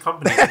between all the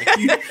companies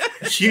in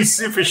a huge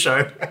super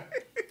show?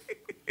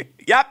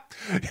 Yep.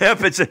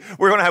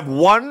 We're going to have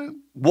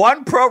one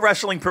pro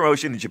wrestling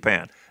promotion in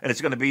Japan, and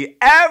it's going to be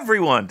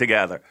everyone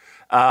together.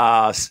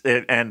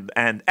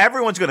 And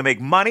everyone's going to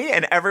make money,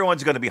 and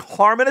everyone's going to be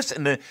harmonious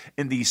in the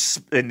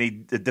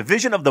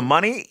division of the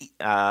money.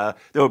 There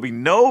will be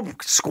no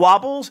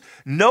squabbles.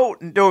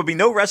 There will be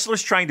no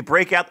wrestlers trying to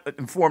break out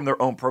and form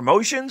their own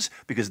promotions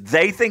because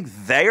they think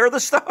they are the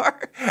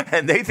star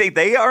and they think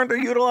they are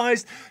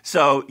underutilized.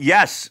 So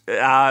yes,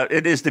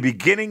 it is the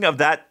beginning of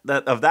that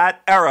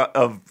era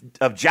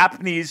of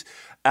Japanese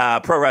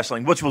pro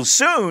wrestling, which will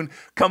soon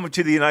come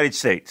to the United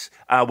States,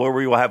 where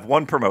we will have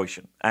one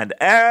promotion and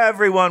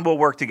everyone will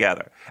work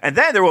together. And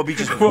then there will be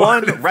just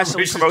one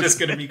wrestling promotion. It's just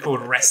going to be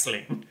called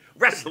wrestling.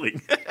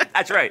 Wrestling.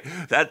 That's right.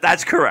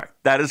 That's correct.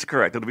 That is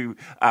correct. It'll be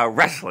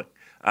wrestling.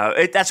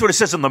 That's what it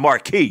says on the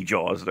marquee,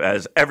 Jaws,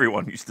 as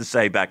everyone used to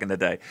say back in the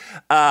day.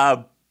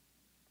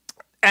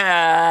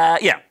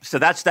 So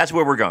that's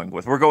where we're going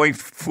with. We're going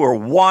for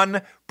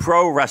one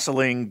pro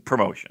wrestling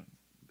promotion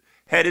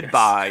headed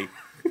by...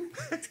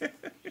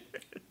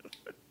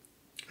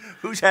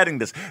 Who's heading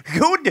this?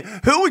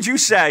 Who would you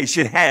say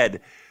should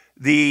head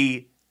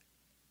the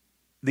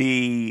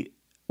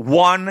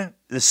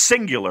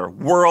singular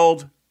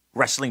world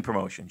wrestling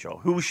promotion, Joel?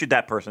 Who should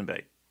that person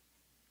be?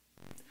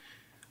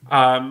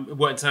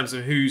 What in terms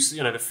of who's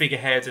the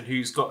figurehead and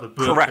who's got the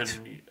book? Correct.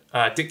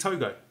 And Dick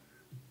Togo.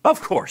 Of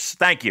course.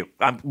 Thank you.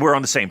 We're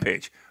on the same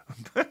page.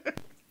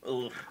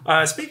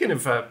 Speaking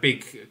of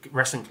big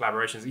wrestling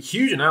collaborations, a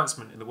huge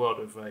announcement in the world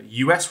of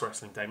US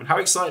wrestling, Damon. How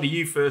excited are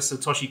you for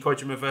Satoshi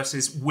Kojima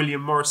versus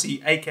William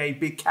Morrissey, aka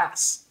Big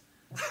Cass?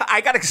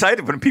 I got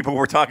excited when people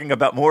were talking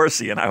about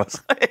Morrissey, and I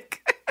was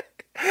like,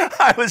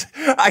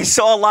 I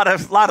saw a lot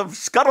of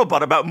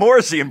scuttlebutt about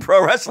Morrissey in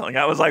pro wrestling.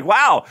 I was like,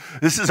 wow,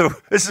 this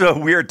is a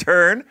weird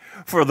turn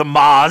for the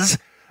Moz.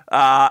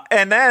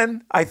 And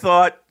then I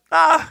thought,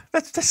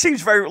 that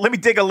seems very. Let me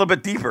dig a little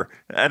bit deeper,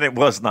 and it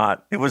was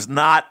not. It was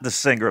not the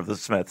singer of the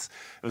Smiths.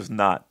 It was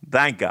not.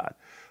 Thank God,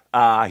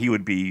 he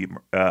would be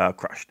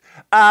crushed.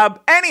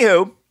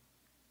 Anywho,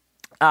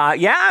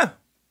 yeah,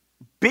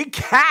 Big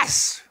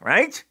Cass,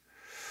 right?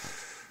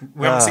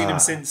 We haven't seen him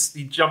since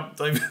he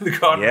jumped over the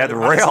garden. Yeah, the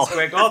rail.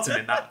 Square Garden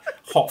in that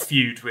hot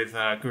feud with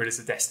Gorillas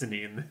of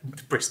Destiny and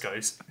the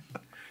Briscoes.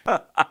 You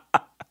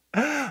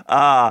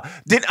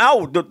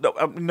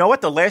know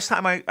what? The last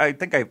time I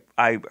think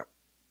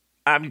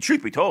I mean,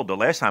 truth be told, the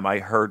last time I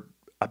heard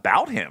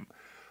about him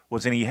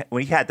was when he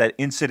had that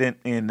incident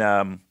in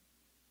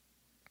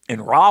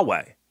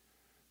Rahway,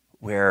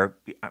 where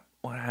I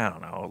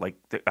don't know, like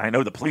I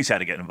know the police had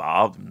to get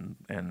involved,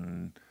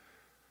 and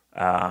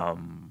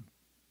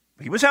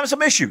he was having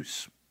some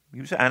issues.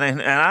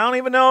 And I don't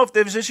even know if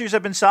those issues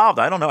have been solved.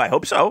 I don't know. I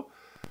hope so,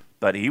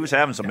 but he was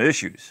having some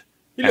issues.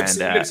 He looks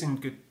in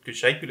good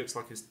shape. He looks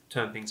like he's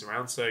turned things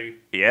around. So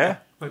yeah,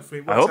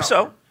 hopefully it I works hope out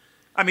so. for him.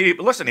 I mean,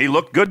 listen, he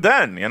looked good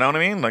then. You know what I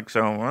mean? Like,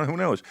 so who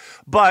knows?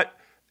 But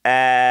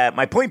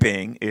my point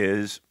being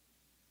is,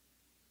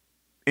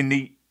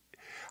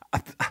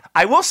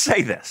 I will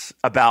say this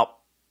about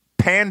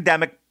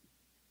pandemic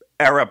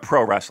era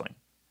pro wrestling.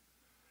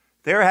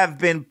 There have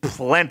been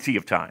plenty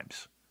of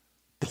times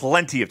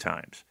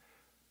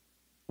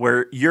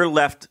where you're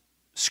left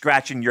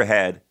scratching your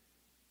head.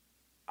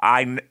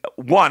 I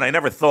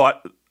never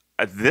thought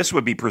this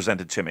would be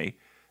presented to me,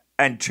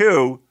 and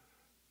two,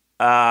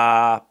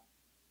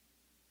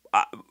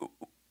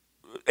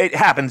 it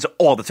happens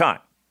all the time,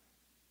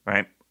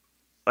 right?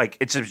 Like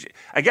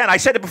again, I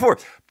said it before.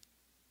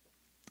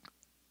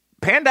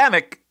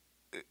 Pandemic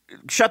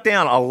shut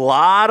down a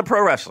lot of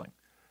pro wrestling,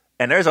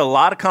 and there's a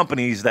lot of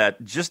companies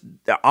that just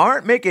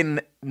aren't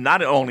making,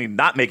 not only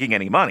not making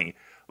any money,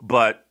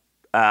 but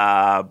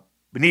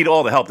need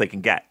all the help they can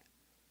get.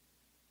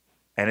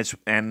 And it's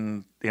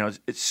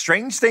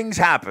strange things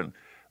happen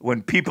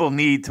when people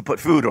need to put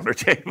food on their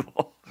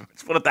table.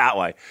 Let's put it that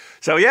way.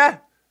 So yeah.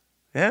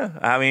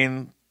 I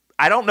mean,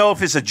 I don't know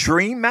if it's a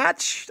dream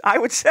match. I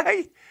would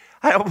say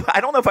I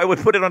don't know if I would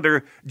put it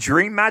under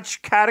dream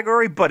match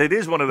category, but it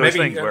is one of those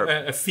things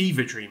where a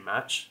fever dream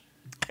match.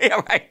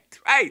 Yeah,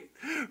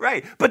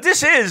 right. But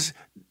this is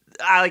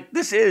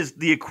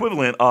the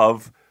equivalent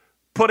of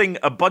putting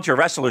a bunch of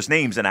wrestlers'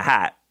 names in a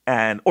hat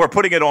or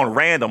putting it on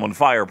random on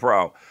Fire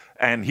Pro.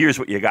 And here's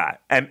what you got,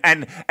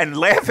 and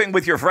laughing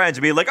with your friends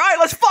and being like, all right,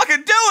 let's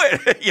fucking do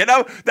it.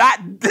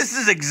 This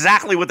is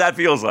exactly what that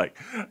feels like.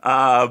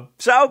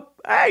 So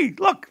hey,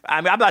 look,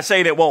 I mean, I'm not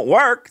saying it won't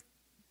work,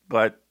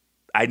 but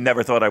I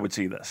never thought I would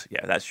see this.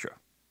 Yeah, that's true.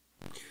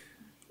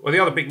 Well, the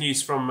other big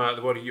news from the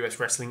world of US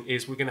wrestling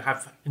is we're going to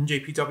have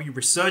NJPW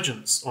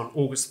Resurgence on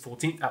August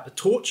 14th at the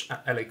Torch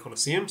at LA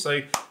Coliseum.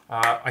 So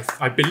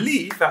I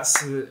believe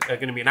that's going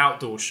to be an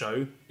outdoor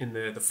show in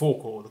the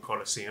forecourt of the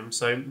Coliseum.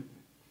 So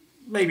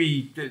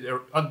maybe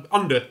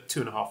under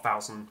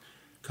 2,500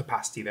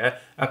 capacity there.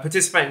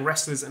 Participating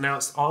wrestlers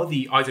announced are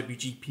the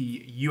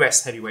IWGP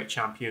US Heavyweight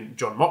Champion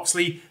Jon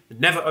Moxley, the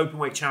Never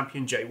Openweight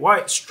Champion Jay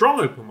White, Strong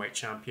Openweight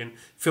Champion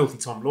Filthy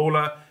Tom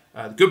Lawler,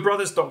 the Good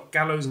Brothers, Doc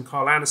Gallows and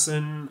Carl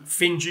Anderson,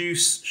 Finn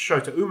Juice,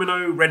 Shota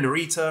Umino, Ren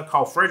Narita,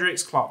 Carl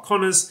Fredericks, Clark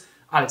Connors,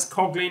 Alex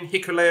Coughlin,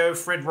 Hikuleo,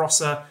 Fred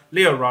Rosser,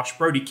 Leo Rush,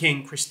 Brody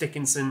King, Chris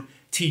Dickinson,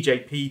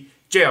 TJP,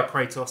 JR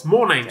Kratos.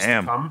 More names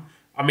to come.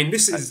 I mean,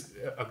 this is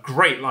a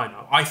great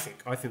lineup, I think.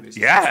 I think this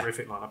is a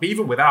terrific lineup,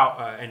 even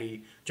without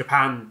any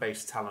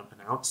Japan-based talent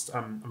announced.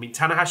 I mean,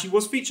 Tanahashi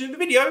was featured in the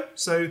video,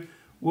 so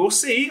we'll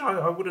see.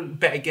 I wouldn't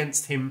bet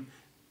against him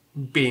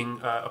being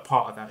a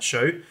part of that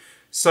show.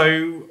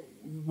 So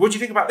what do you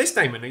think about this,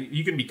 Damon? Are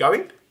you going to be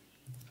going?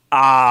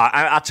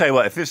 I'll tell you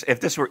what, if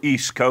this were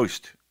East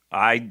Coast,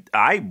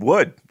 I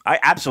would. I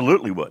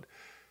absolutely would.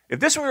 If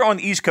this were on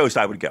the East Coast,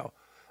 I would go.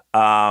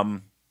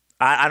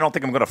 I don't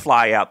think I'm going to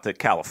fly out to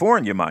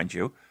California, mind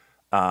you,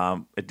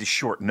 at this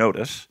short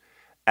notice.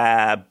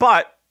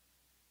 But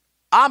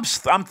I'm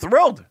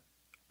thrilled.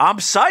 I'm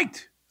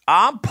psyched.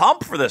 I'm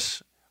pumped for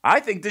this.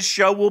 I think this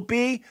show will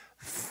be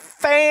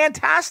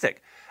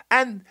fantastic.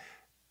 And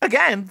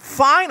again,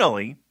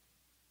 finally,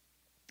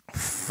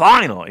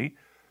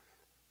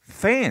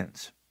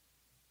 fans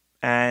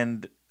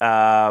and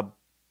a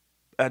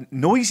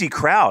noisy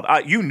crowd.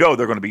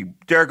 They're going to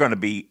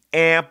be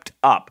amped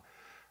up.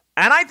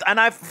 And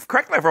I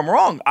correct me if I'm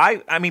wrong.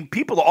 I mean,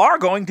 people are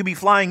going to be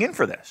flying in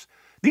for this.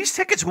 These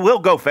tickets will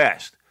go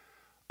fast.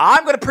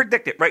 I'm going to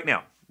predict it right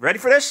now. Ready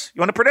for this?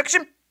 You want a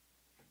prediction?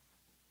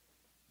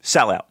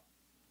 Sell out.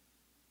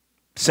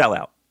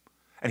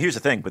 And here's the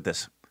thing with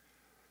this.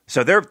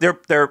 So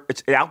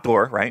it's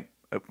outdoor, right?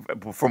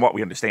 From what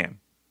we understand.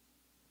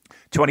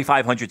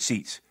 2,500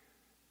 seats.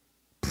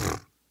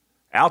 Pfft.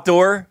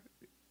 Outdoor,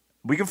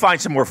 we can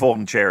find some more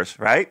folding chairs,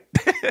 right?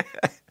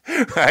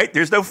 Right?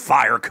 There's no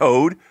fire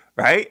code,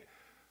 right?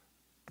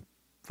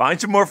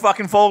 Find some more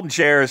fucking folding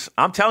chairs.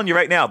 I'm telling you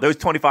right now, those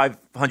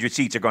 2,500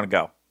 seats are going to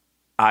go.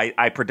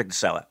 I predict a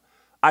sellout.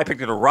 I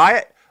predicted a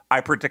riot.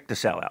 I predict a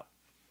sellout.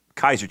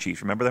 Kaiser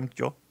Chiefs, remember them,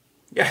 Joel?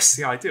 Yes,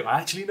 yeah, I do. I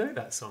actually know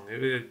that song.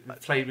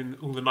 It played in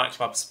all the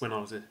nightclubs when I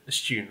was a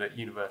student at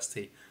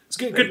university. It's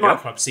a good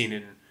nightclub scene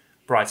in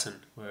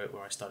Brighton, where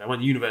I studied. I went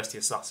to the University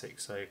of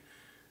Sussex, so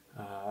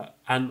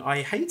and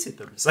I hated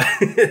them. So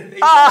it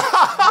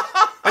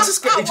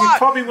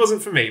probably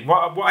wasn't for me.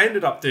 What I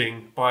ended up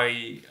doing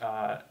by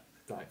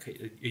like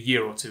a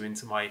year or two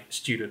into my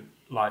student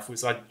life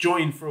was I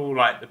joined for all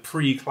like the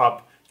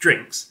pre-club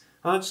drinks,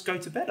 and I just go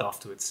to bed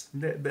afterwards.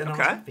 Then I was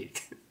happy.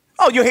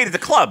 Oh, you hated the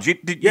clubs.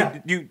 Yeah.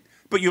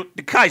 But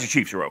the Kaiser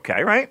Chiefs are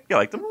okay, right? You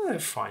like them? Oh, they're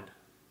fine.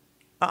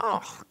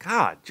 Oh,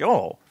 God,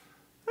 Joel.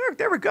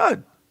 They were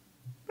good.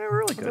 They were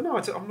really good. I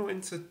don't know. I'm not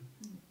into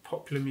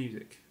popular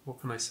music.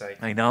 What can I say?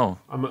 I know.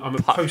 I'm a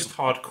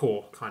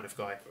post-hardcore kind of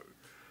guy.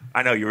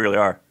 I know, you really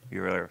are.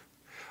 You really are.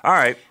 All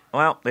right.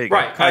 Well, there you go.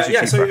 Right. Kaiser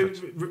Chiefs so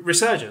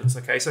Resurgence.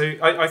 Okay. So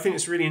I think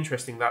it's really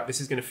interesting that this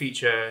is going to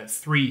feature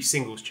 3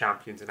 singles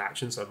champions in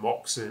action. So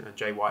Mox and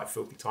Jay White,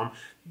 Filthy Tom.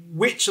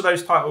 Which of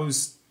those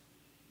titles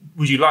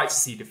would you like to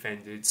see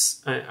defended,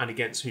 and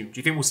against whom? Do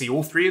you think we'll see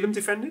all 3 of them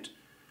defended?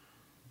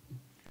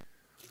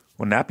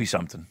 Wouldn't that be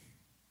something?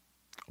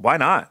 Why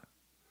not?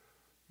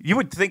 You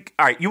would think.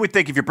 All right. You would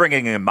think if you're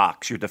bringing in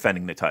Mox, you're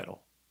defending the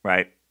title,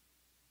 right?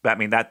 I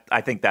mean,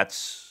 I think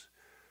that's.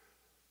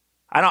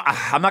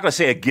 I'm not going to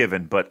say a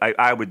given, but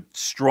I would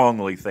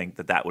strongly think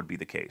that would be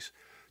the case.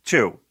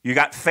 2, you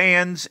got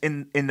fans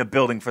in the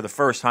building for the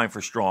first time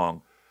for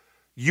Strong.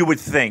 You would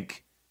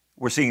think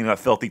we're seeing a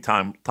Filthy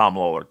Tom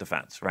Lawler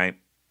defense, right?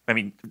 I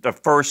mean, the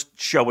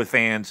first show with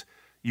fans,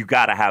 you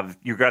got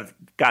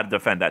to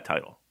defend that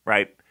title,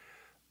 right?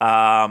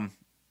 And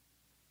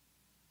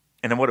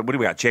then what do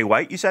we got? Jay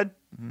White, you said?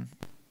 Mm-hmm.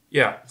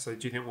 Yeah. So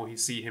do you think we'll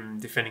see him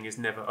defending his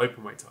never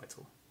openweight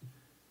title?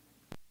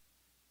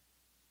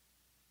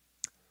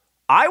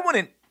 I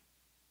wouldn't.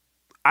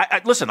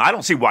 Listen. I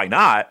don't see why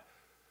not.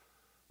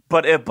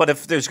 But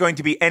if there's going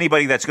to be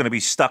anybody that's going to be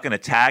stuck in a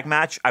tag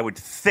match, I would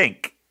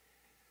think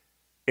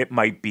it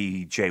might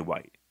be Jay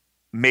White,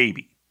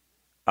 maybe.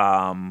 You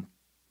know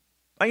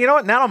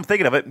what? Now I'm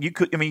thinking of it.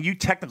 You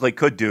technically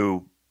could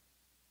do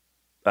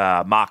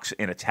Mox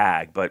in a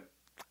tag, but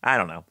I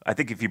don't know. I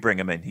think if you bring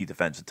him in, he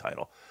defends the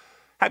title.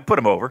 I'd put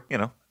him over. You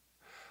know.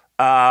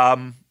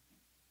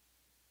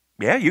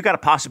 Yeah, you got a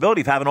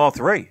possibility of having all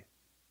 3.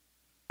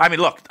 I mean,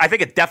 look, I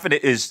think a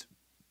definite is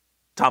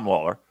Tom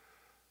Lawler.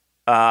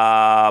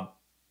 And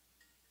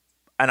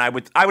I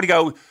would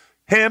go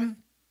him,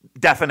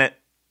 definite.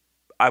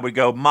 I would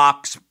go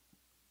Mox,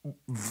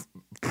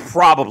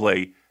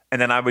 probably.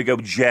 And then I would go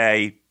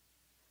Jay,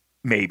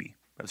 maybe.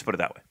 Let's put it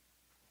that way.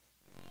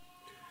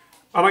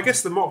 And I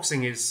guess the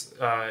Moxing is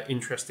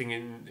interesting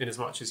in as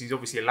much as he's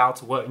obviously allowed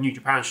to work New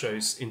Japan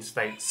shows in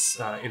States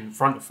in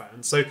front of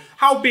fans. So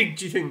how big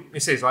do you think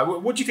this is? Like,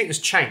 what do you think has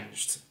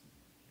changed?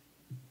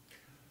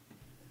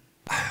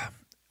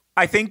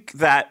 I think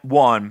that,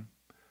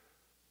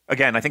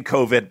 again, I think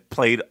COVID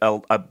played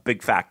a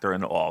big factor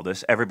in all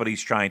this.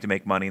 Everybody's trying to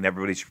make money and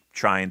everybody's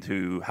trying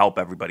to help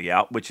everybody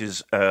out, which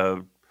is,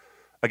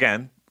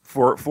 again,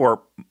 for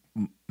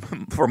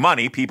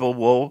money, people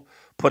will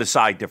put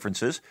aside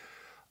differences.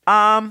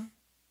 I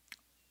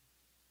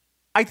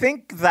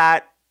think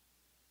there's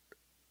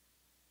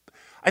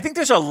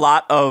a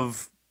lot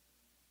of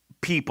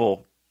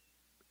people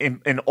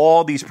in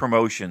all these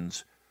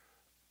promotions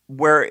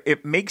where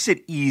it makes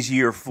it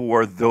easier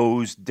for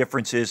those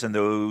differences and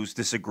those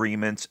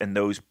disagreements and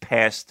those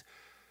past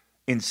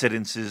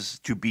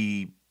incidences to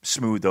be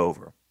smoothed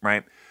over,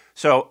 right?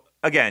 So,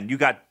 again, you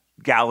got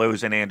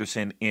Gallows and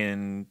Anderson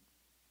in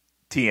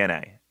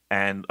TNA,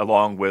 and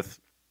along with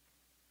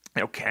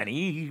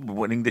Kenny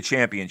winning the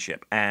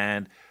championship,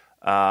 and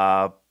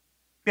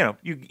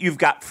you've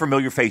got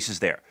familiar faces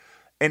there.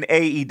 In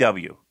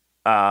AEW,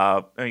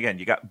 again,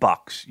 you got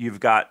Bucks,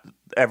 you've got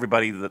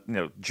everybody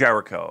that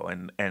Jericho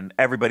and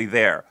everybody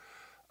there,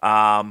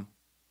 and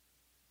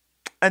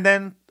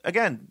then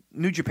again,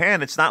 New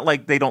Japan. It's not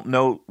like they don't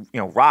know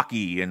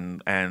Rocky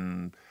and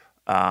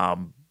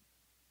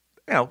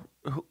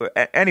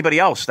anybody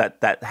else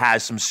that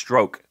has some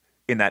stroke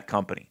in that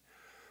company.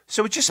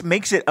 So it just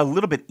makes it a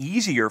little bit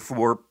easier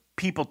for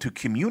people to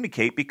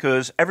communicate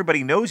because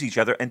everybody knows each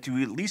other, and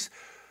to at least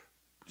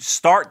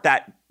start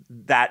that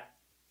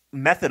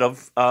method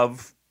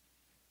of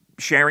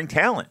sharing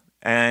talent.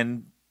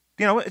 And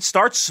it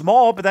starts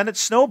small, but then it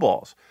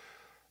snowballs.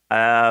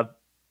 And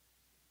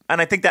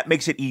I think that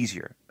makes it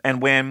easier.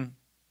 And when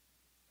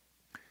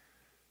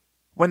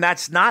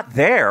that's not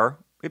there,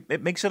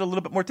 it makes it a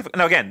little bit more difficult.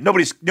 Now, again,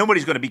 nobody's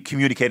going to be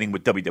communicating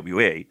with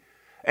WWE.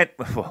 And,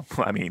 well,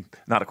 I mean,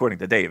 not according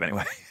to Dave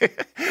anyway.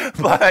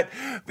 But,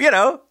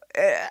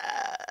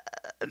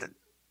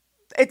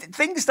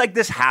 things like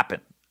this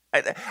happen.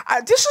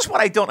 This is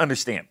what I don't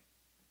understand.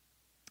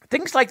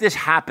 Things like this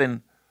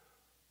happen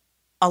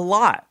a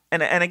lot.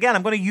 And again,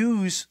 I'm going to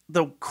use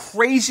the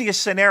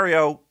craziest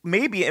scenario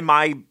maybe in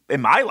my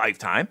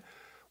lifetime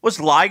was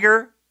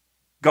Liger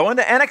going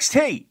to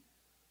NXT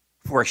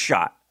for a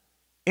shot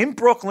in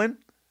Brooklyn,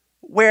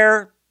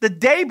 where the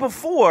day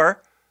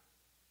before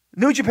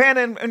New Japan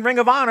and Ring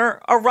of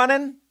Honor are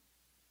running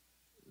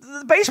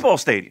the baseball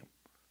stadium.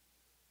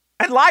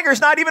 And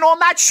Liger's not even on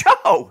that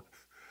show.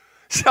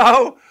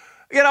 So,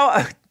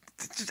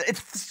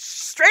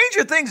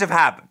 stranger things have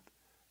happened.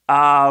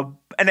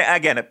 And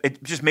again,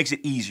 it just makes it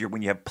easier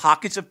when you have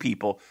pockets of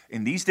people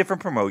in these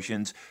different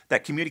promotions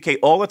that communicate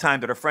all the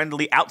time, that are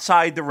friendly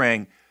outside the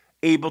ring,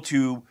 able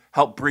to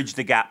help bridge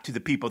the gap to the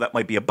people that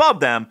might be above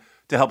them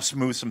to help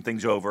smooth some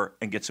things over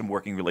and get some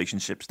working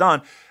relationships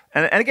done.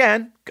 And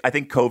again, I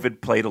think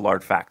COVID played a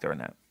large factor in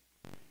that.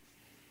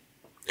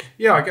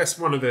 Yeah, I guess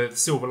one of the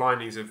silver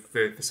linings of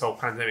this whole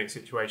pandemic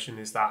situation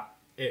is that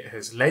it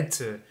has led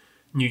to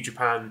New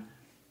Japan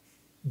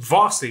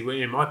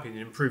vastly, in my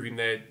opinion, improving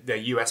their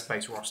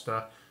US-based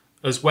roster,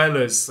 as well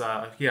as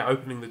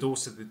opening the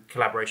doors to the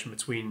collaboration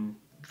between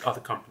other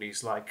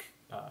companies like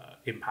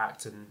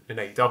Impact and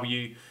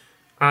AEW.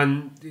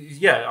 And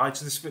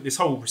this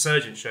whole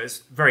resurgence show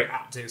is very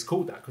apt. It's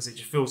called that because it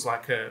just feels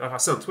like I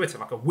said on Twitter,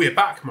 like a we're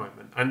back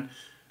moment. And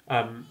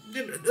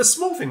a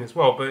small thing as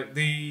well, but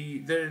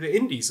the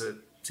indies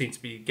seem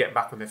to be getting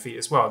back on their feet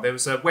as well. There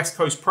was a West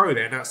Coast Pro.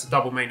 They announced a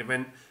double main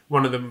event,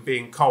 one of them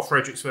being Carl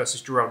Fredericks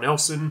versus Jarrell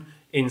Nelson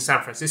in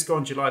San Francisco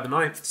on July the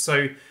 9th.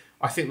 So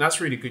I think that's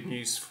really good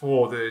news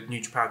for the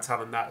New Japan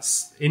talent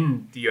that's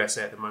in the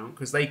USA at the moment,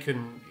 because they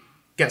can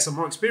get some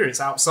more experience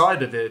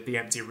outside of the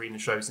empty arena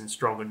shows in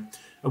Strong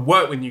and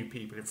work with new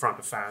people in front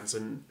of fans.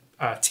 And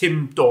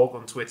Tim Dog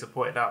on Twitter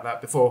pointed out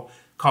that before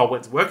Carl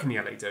went to work in the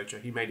LA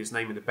dojo, he made his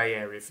name in the Bay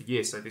Area for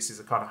years. So this is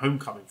a kind of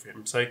homecoming for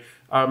him. So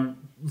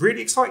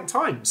really exciting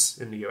times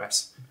in the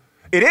US.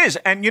 It is.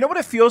 And you know what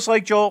it feels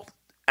like, Joel?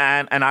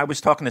 And I was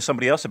talking to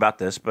somebody else about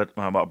this, but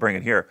I'll bring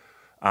it here.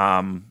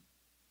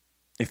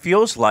 It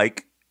feels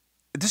like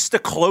this is the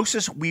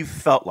closest we've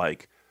felt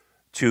like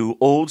to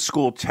old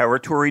school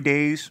territory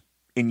days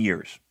in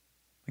years.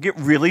 Like it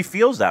really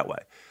feels that way,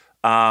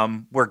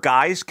 where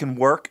guys can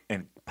work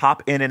and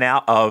pop in and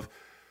out of,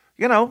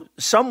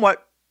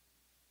 somewhat,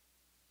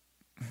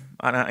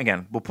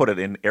 again, we'll put it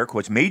in air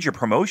quotes, major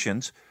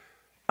promotions,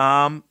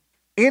 in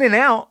and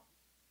out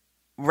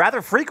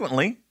rather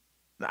frequently.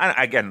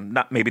 Again,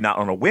 maybe not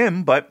on a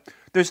whim, but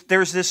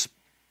there's this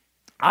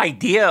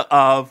idea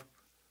of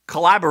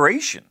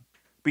collaboration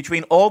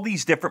between all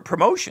these different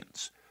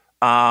promotions.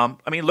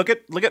 Look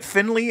at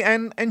Finlay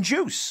and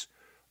Juice.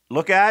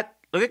 Look at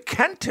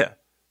Kenta.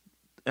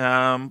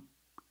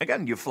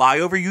 Again, you fly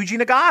over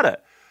Yuji Nagata.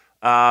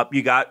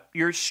 You got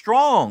your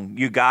Strong.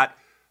 You got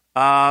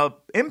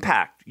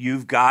Impact.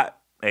 You've got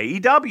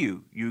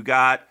AEW. You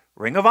got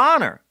Ring of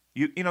Honor.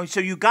 So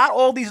you got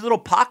all these little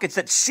pockets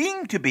that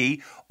seem to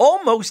be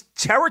almost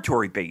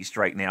territory based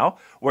right now,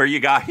 where you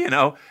got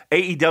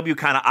AEW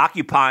kind of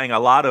occupying a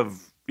lot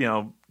of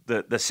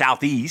the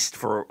Southeast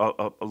for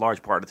a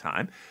large part of the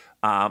time.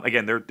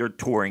 Again, they're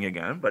touring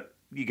again, but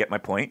you get my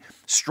point.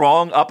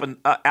 Strong up and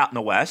out in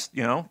the West,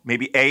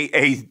 maybe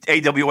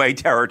AWA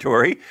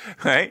territory,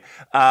 right?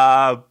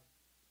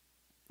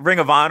 Ring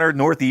of Honor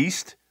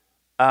Northeast.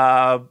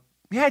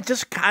 It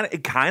just kind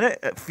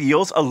of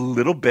feels a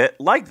little bit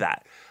like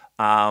that.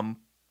 And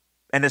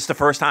it's the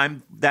first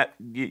time that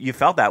you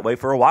felt that way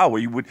for a while,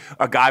 where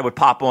a guy would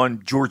pop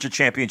on Georgia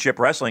Championship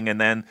Wrestling,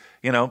 and then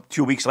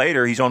 2 weeks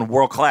later he's on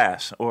World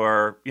Class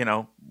or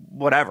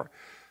whatever.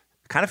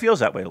 Kind of feels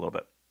that way a little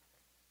bit.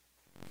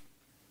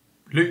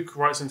 Luke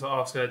writes in to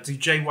ask, do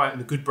Jay White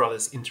and the Good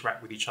Brothers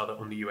interact with each other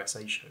on the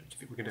USA show? Do you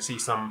think we're going to see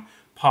some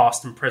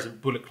past and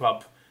present Bullet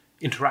Club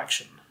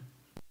interaction?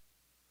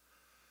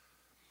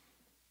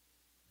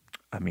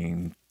 I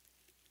mean,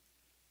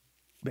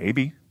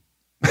 maybe.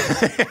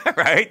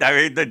 Right?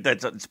 I mean,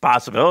 that's a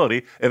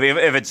possibility.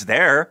 If it's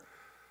there.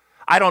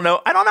 I don't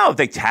know if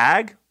they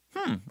tag.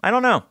 I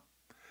don't know.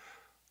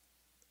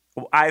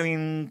 I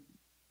mean,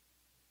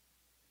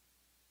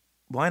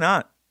 why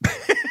not?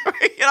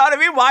 You know what I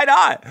mean? Why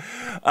not?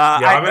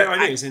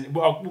 I think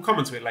we'll come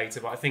into it later,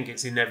 but I think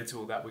it's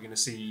inevitable that we're going to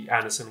see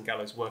Anderson and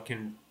Gallows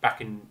working back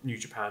in New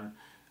Japan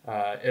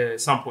at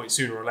some point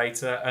sooner or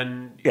later.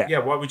 And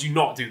why would you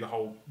not do the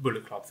whole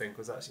Bullet Club thing?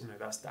 Because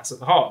that's at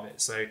the heart of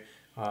it. So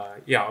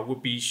I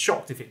would be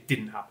shocked if it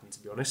didn't happen, to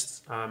be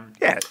honest.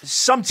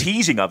 Some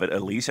teasing of it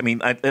at least. I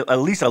mean, at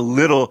least a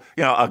little,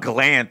 a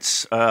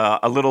glance,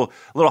 a little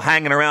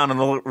hanging around in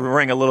the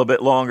ring a little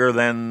bit longer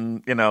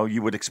than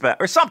you would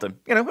expect, or something.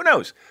 Who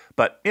knows?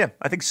 But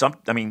I think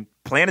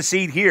plant a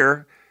seed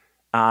here.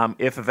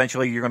 If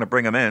eventually you're going to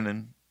bring them in,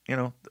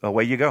 and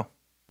away you go.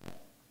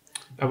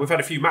 We've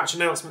had a few match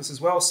announcements as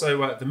well.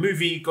 So the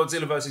movie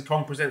Godzilla vs.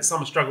 Kong presents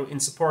Summer Struggle in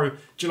Sapporo.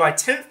 July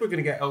 10th, we're going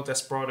to get El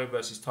Desperado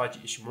versus Taiji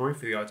Ishimori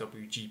for the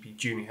IWGP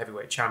Junior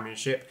Heavyweight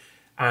Championship.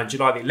 And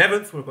July the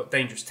 11th, we've got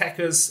Dangerous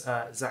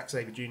Tekkers, Zack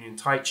Sabre Jr. and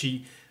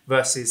Taichi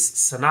versus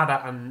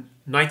Sanada and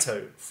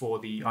Naito for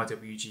the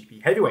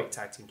IWGP Heavyweight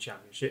Tag Team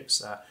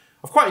Championships.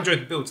 I've quite enjoyed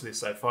the build to this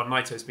so far.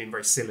 Naito's been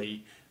very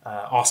silly,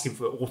 asking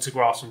for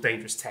autographs from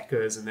Dangerous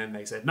Tekkers, and then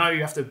they said, no,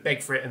 you have to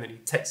beg for it, and then he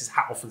takes his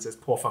hat off and says,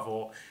 por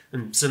favor,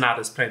 and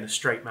Sanada's playing the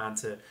straight man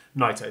to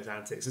Naito's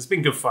antics. It's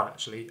been good fun,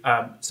 actually.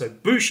 So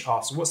Bush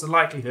asks, what's the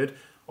likelihood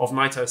of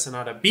Naito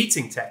Sanada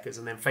beating Tekkers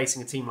and then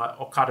facing a team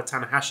like Okada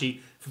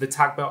Tanahashi for the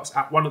tag belts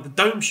at one of the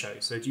Dome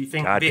shows? So do you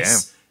think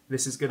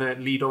this is going to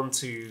lead on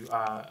to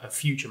a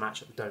future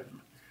match at the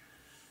Dome?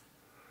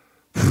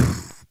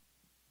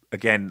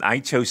 Again,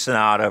 Naito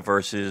Sanada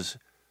versus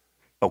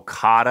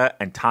Okada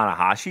and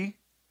Tanahashi.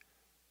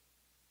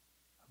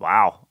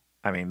 Wow.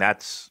 I mean,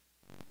 that's...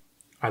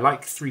 I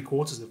like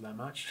 3/4 of that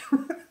match.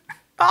 No,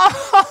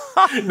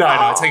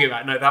 I take it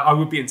back. No, I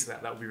would be into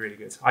that. That would be really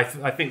good. I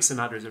think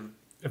Sanada is a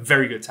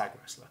very good tag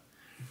wrestler.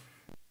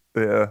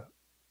 Yeah.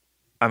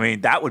 I mean,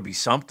 that would be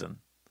something.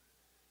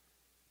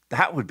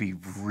 That would be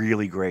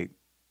really great.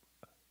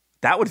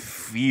 That would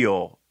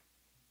feel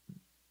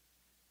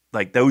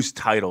like those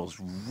titles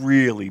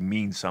really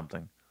mean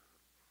something.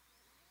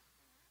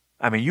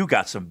 I mean, you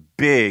got some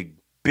big,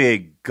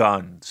 big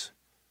guns.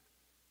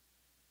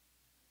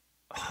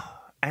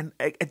 And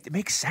it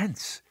makes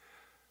sense.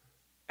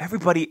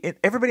 Everybody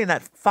in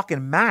that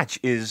fucking match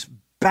is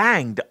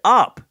banged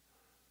up.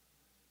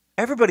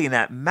 Everybody in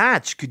that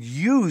match could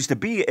use to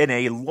be in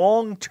a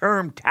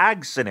long-term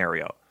tag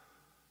scenario.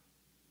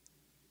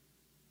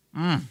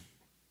 My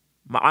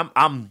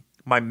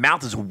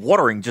mouth is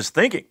watering just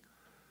thinking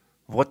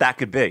of what that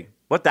could be,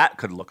 what that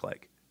could look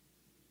like.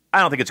 I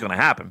don't think it's going to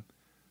happen.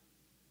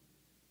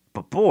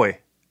 But boy,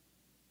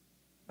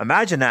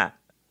 imagine that.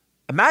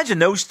 Imagine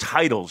those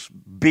titles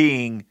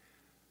being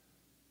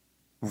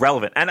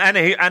relevant. And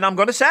I'm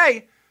going to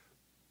say,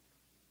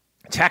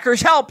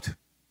 Tekkers helped.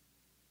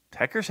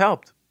 Tekkers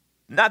helped.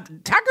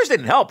 Tekkers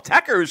didn't help.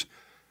 Tekkers,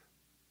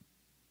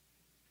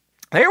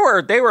 they were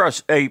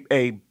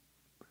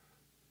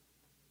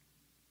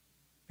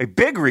a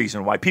big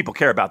reason why people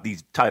care about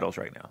these titles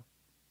right now.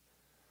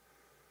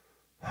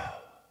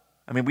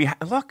 I mean,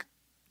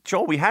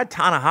 Joel, we had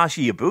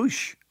Tanahashi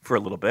Ibushi for a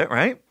little bit,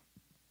 right?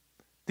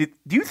 Do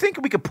you think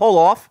we could pull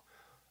off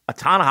a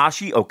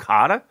Tanahashi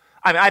Okada?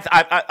 I mean,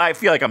 I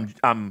feel like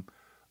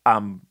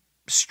I'm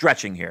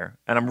stretching here,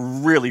 and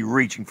I'm really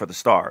reaching for the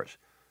stars.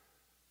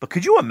 But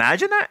could you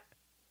imagine that?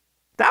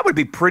 That would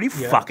be pretty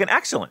fucking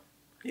excellent.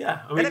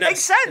 Yeah, I mean, and it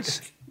makes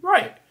sense,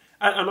 right?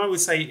 And I would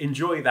say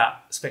enjoy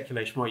that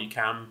speculation while you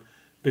can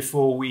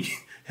before we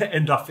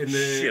end up in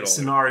the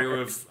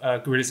scenario of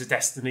Guerrillas of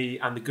Destiny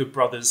and the Good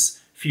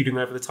Brothers feuding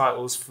over the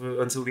titles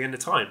until the end of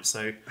time.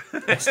 So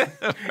yes,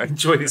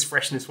 enjoy this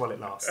freshness while it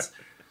lasts.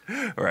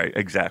 Right,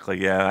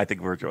 exactly. Yeah, I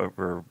think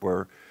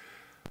we're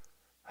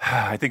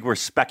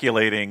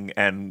speculating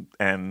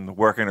and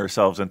working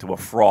ourselves into a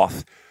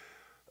froth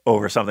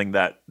over something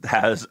that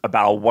has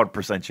about a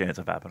 1% chance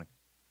of happening.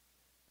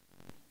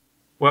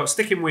 Well,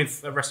 sticking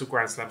with Wrestle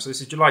Grand Slam. So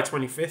this is July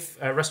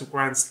 25th. Wrestle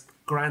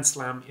Grand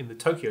Slam in the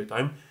Tokyo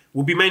Dome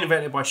will be main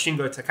evented by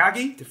Shingo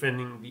Takagi,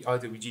 defending the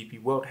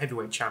IWGP World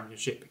Heavyweight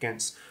Championship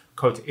against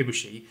Kota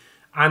Ibushi.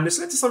 And this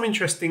led to some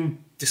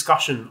interesting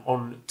discussion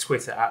on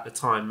Twitter at the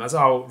time. As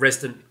our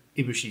resident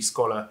Ibushi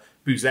scholar,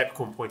 Booze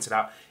Leprechaun, pointed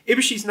out,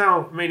 Ibushi's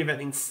now main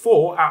eventing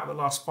 4 out of the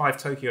last 5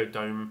 Tokyo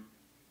Dome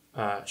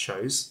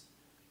shows.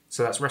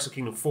 So that's Wrestle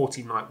Kingdom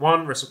 14 Night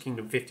 1, Wrestle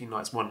Kingdom 15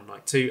 Nights 1 and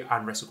Night 2,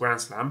 and Wrestle Grand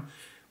Slam,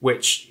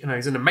 which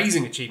is an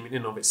amazing achievement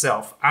in and of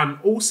itself. And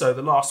also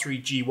the last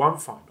 3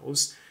 G1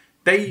 finals,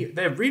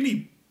 they're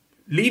really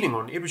leaning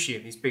on Ibushi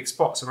in these big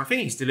spots. And I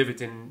think he's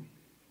delivered in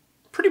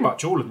pretty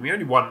much all of them. The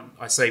only one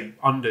I say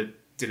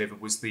under-delivered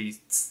was the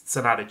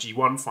Sanada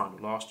G1 final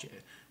last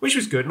year, which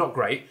was good, not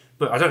great,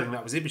 but I don't think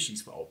that was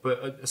Ibushi's fault.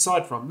 But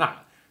aside from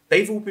that,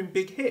 they've all been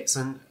big hits.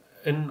 And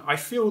I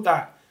feel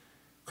that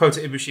Kota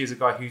Ibushi is a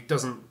guy who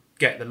doesn't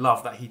get the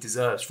love that he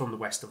deserves from the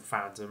Western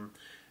fandom.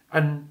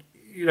 And,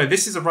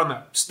 this is a run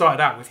that started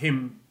out with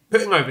him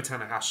putting over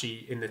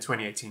Tanahashi in the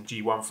 2018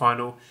 G1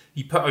 final.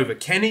 He put over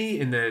Kenny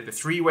in the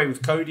three-way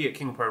with Cody at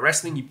King of Pro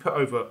Wrestling. He put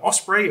over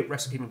Ospreay at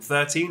Wrestle Kingdom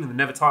 13 in the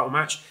Never title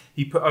match.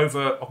 He put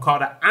over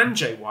Okada and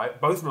Jay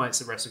White both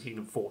nights at Wrestle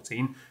Kingdom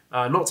 14.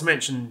 Not to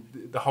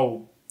mention the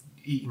whole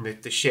eating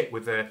the shit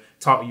with the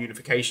title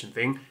unification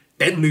thing.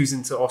 Then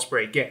losing to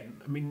Ospreay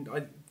again. I mean,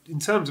 in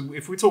terms of,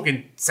 if we're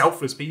talking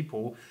selfless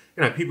people,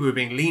 people who are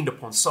being leaned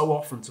upon so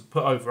often to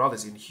put over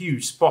others in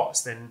huge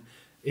spots, then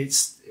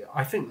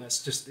I think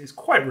it's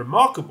quite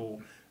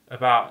remarkable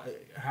about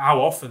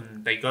how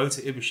often they go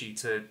to Ibushi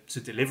to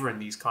deliver in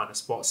these kind of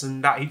spots,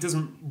 and that he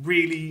doesn't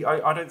really,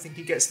 I don't think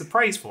he gets the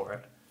praise for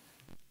it.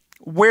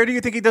 Where do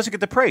you think he doesn't get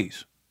the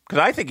praise? Because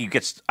I think he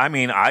gets,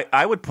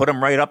 I would put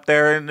him right up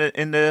there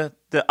in the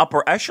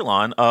upper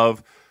echelon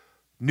of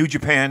New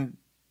Japan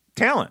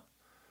talent.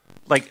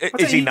 Like,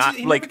 is he not?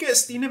 He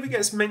never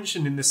gets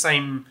mentioned in the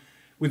same,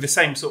 with the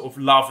same sort of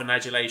love and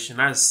adulation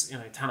as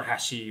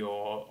Tanahashi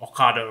or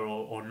Okada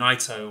or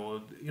Naito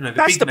or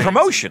That's big the names.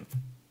 Promotion.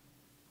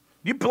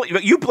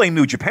 You blame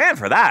New Japan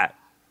for that.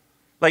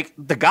 Like,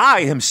 the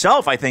guy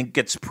himself, I think,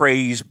 gets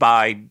praised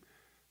by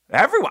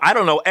everyone. I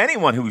don't know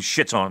anyone who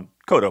shits on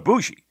Kota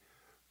Ibushi,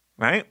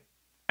 right?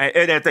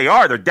 And if they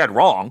are, they're dead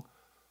wrong.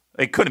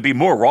 They couldn't be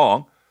more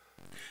wrong.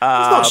 He's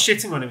not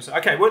shitting on himself.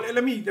 Okay, well,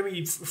 let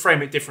me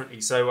frame it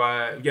differently. So,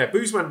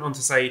 Booz went on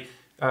to say,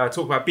 talk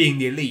about being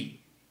the elite.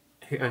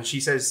 And she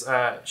says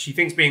she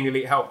thinks being the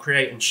elite helped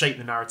create and shape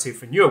the narrative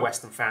for newer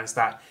Western fans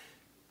that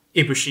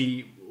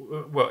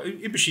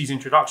Ibushi's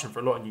introduction for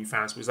a lot of new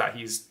fans was that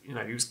he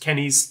was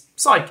Kenny's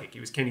sidekick, he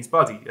was Kenny's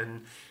buddy,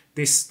 and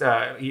this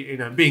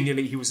being the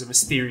elite, he was a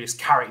mysterious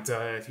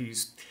character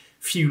whose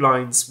few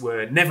lines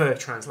were never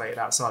translated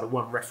outside of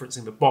one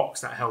referencing the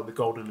box that held the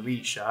Golden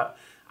Elite shirt.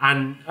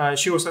 And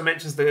she also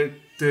mentions the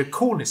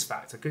coolness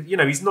factor, because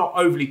he's not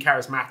overly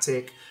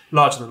charismatic,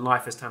 larger than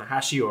life as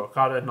Tanahashi or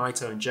Okada,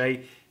 Naito, and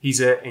Jay. He's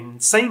an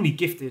insanely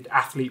gifted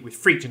athlete with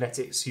freak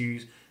genetics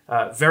who's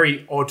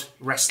very odd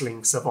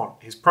wrestling savant.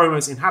 His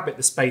promos inhabit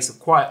the space of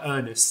quiet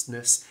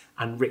earnestness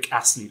and Rick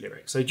Astley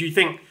lyrics. So do you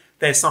think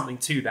there's something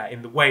to that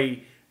in the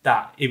way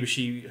that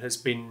Ibushi has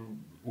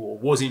been or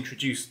was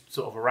introduced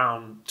sort of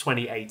around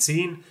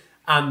 2018,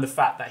 and the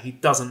fact that he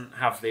doesn't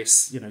have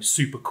this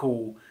super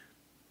cool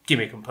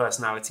gimmick and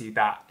personality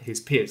that his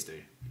peers do?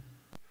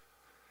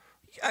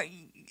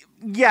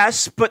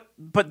 Yes, but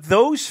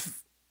those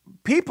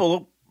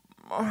people,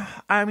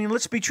 I mean,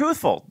 let's be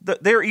truthful.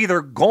 They're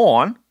either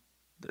gone,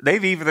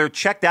 they've either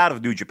checked out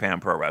of New Japan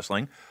Pro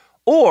Wrestling,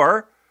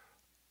 or,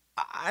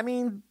 I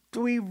mean,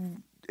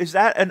 is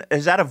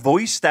that a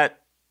voice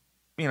that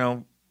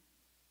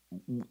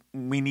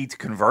we need to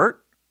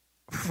convert,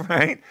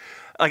 right?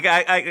 Like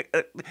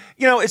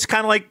it's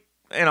kind of like,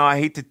 I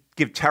hate to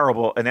give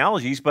terrible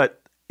analogies,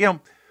 but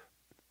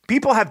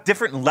people have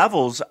different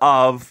levels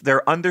of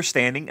their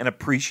understanding and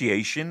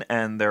appreciation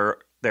and their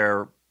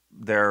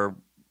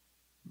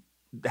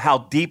how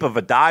deep of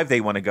a dive they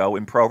want to go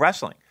in pro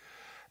wrestling.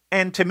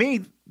 And to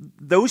me,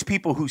 those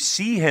people who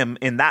see him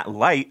in that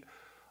light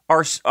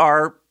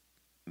are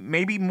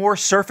maybe more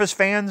surface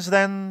fans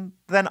than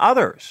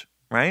others,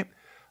 right?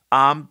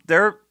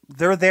 They're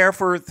there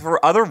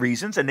for other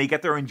reasons, and they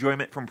get their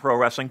enjoyment from pro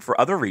wrestling for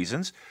other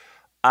reasons.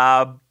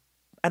 And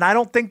I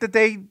don't think that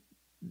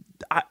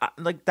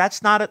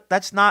that's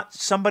not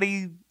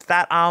somebody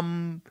that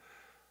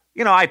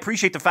I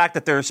appreciate the fact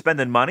that they're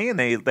spending money and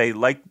they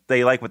like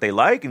what they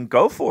like and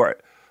go for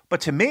it.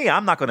 But to me,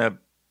 I'm not going to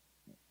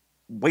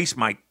waste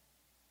my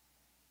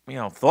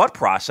thought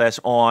process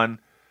on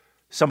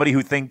somebody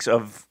who thinks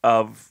of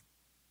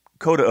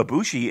Kota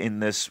Ibushi in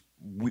this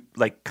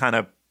like kind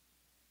of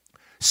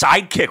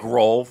sidekick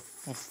role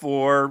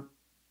for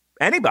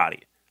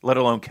anybody, let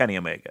alone Kenny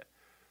Omega.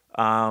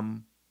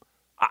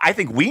 I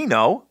think we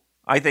know.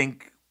 I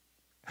think,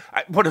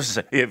 what does it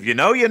say? If you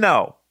know, you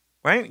know,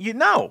 right? You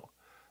know.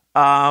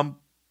 But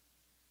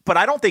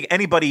I don't think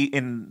anybody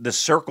in the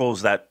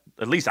circles that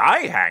at least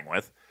I hang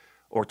with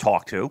or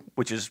talk to,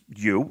 which is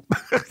you,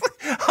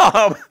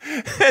 that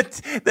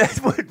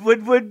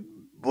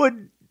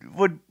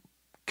would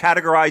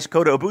categorize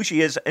Kota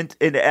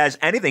Ibushi as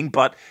anything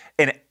but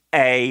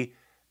a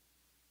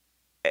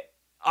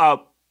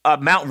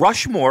Mount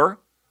Rushmore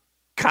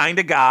kind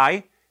of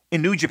guy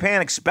in New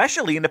Japan,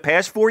 especially in the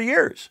past 4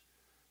 years.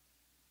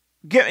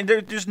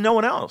 There's no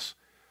one else.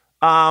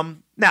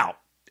 Now,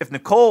 if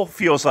Nicole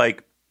feels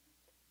like,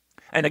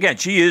 and again,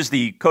 she is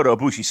the Kota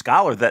Ibushi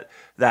scholar that,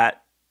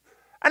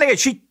 and again,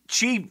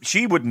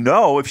 she would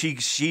know if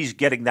she's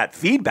getting that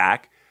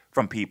feedback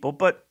from people.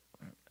 But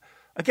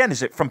again,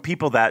 is it from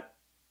people that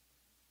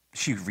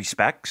she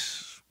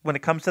respects when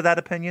it comes to that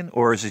opinion,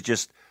 or is it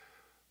just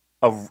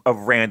a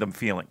random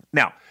feeling?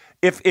 Now,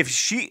 if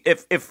she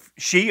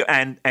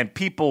and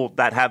people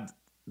that have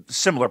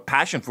similar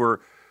passion for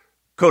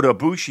Kota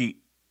Ibushi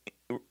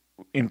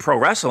in pro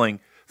wrestling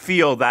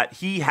feel that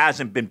he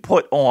hasn't been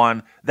put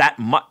on that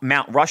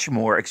Mount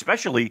Rushmore,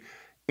 especially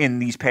in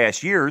these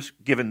past years,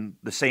 given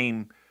the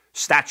same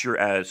stature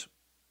as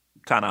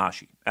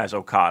Tanahashi, as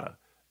Okada,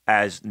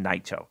 as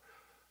Naito,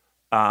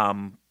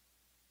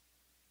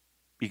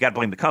 you got to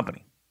blame the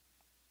company.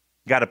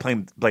 You got to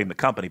blame the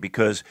company,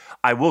 because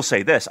I will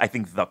say this: I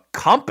think the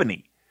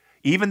company,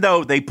 even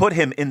though they put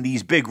him in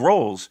these big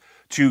roles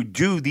to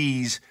do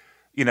these,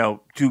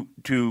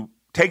 to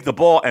take the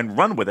ball and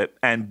run with it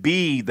and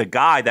be the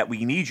guy that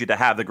we need you to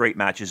have the great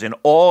matches in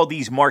all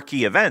these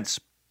marquee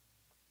events,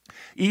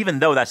 even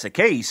though that's the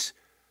case,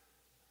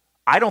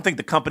 I don't think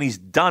the company's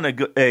done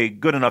a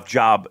good enough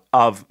job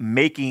of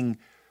making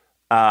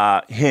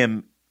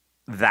him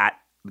that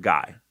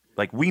guy.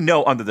 Like, we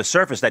know under the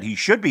surface that he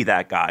should be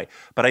that guy,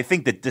 but I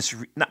think that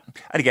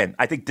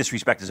I think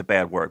disrespect is a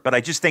bad word, but I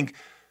just think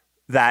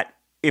that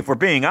if we're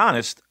being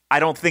honest,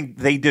 I don't think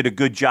they did a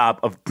good job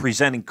of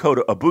presenting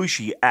Kota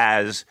Ibushi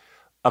as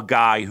a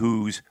guy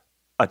who's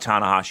a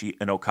Tanahashi,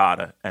 an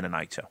Okada, and a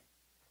Naito.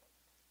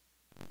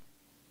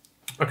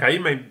 Okay,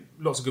 you made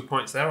lots of good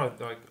points there.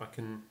 I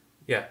can,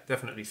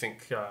 definitely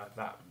think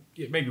that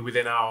maybe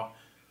within our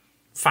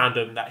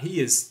fandom that he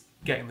is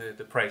getting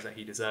the praise that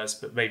he deserves,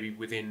 but maybe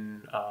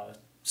within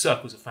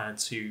circles of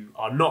fans who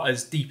are not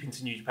as deep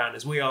into New Japan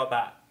as we are,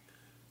 that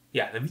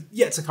they've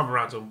yet to come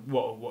around to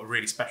what a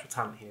really special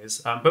talent he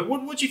is. But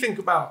what do you think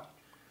about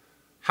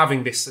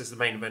having this as the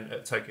main event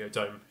at Tokyo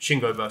Dome,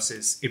 Shingo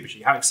versus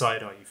Ibushi? How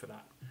excited are you for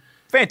that?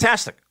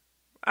 Fantastic.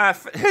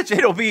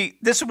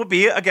 This will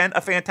be again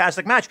a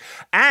fantastic match,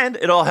 and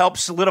it'll help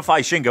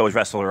solidify Shingo as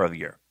Wrestler of the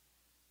Year,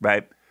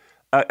 right?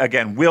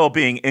 Again, Will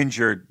being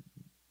injured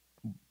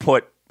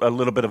put a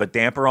little bit of a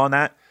damper on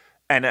that,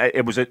 and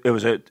it was a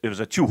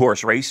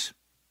 2-horse race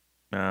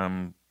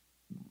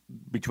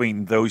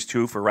between those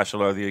two for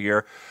Wrestler of the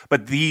Year.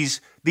 But these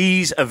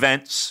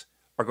events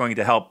are going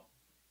to help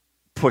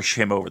push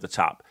him over the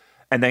top.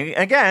 And then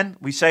again,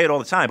 we say it all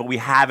the time, but we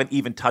haven't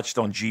even touched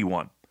on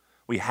G1.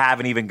 We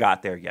haven't even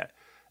got there yet.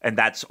 And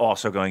that's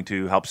also going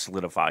to help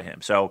solidify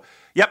him. So,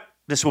 yep,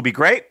 this will be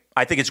great.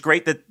 I think it's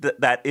great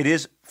that it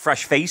is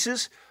fresh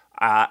faces.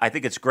 I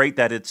think it's great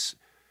that it's.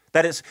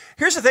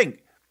 Here's the thing.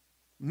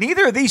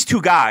 Neither of these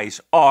two guys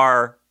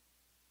are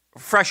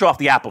fresh off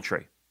the apple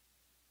tree,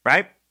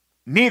 right?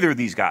 Neither of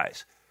these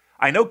guys.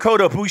 I know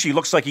Kota Ibushi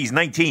looks like he's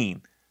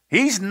 19.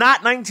 He's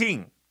not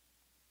 19.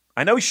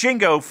 I know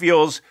Shingo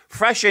feels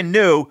fresh and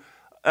new,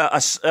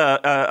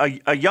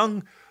 a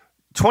young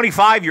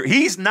 25-year.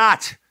 He's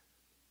not.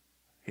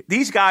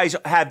 These guys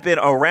have been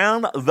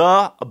around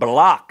the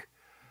block,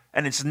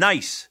 and it's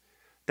nice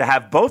to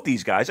have both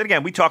these guys. And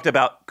again, we talked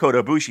about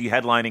Kota Ibushi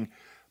headlining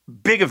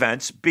big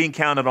events, being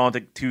counted on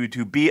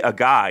to be a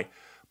guy.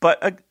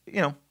 But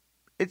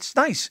it's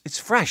nice. It's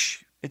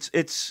fresh.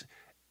 It's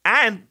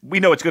and we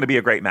know it's going to be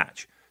a great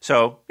match.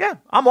 So yeah,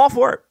 I'm all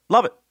for it.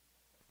 Love it.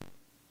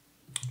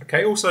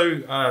 Okay,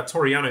 also,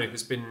 Toriano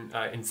has been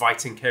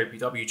inviting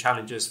KOPW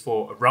challengers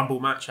for a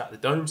Rumble match at the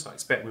Dome, so I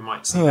expect we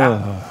might see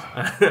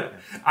that.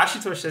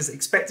 Ashutosh says,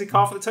 expected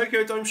car for the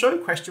Tokyo Dome show?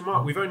 Question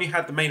mark. We've only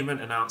had the main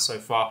event announced so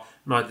far,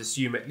 and I'd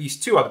assume at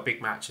least 2 other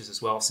big matches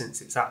as well,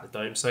 since it's at the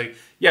Dome. So,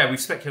 yeah,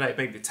 we've speculated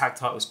maybe the tag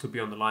titles could be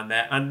on the line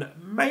there, and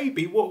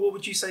maybe, what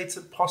would you say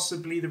to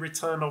possibly the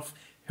return of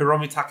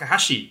Hiromu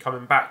Takahashi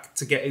coming back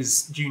to get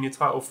his junior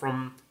title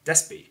from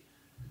Despy?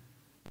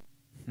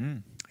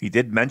 He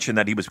did mention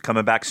that he was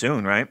coming back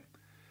soon, right?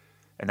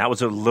 And that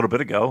was a little bit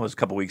ago. It was a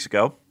couple weeks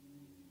ago.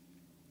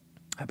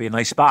 That'd be a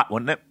nice spot,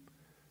 wouldn't it?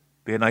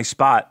 Be a nice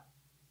spot.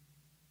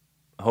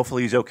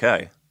 Hopefully he's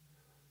okay.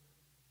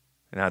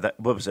 Now,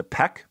 what was it?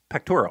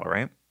 Pectoral,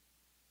 right?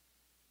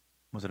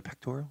 Was it a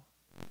pectoral?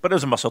 But it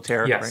was a muscle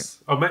tear,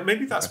 yes. right? Oh,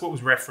 maybe that's what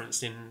was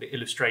referenced in the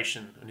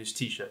illustration on his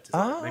T-shirt.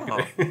 Oh.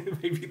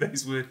 Maybe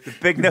those were... The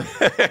big,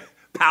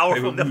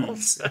 powerful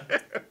nipples.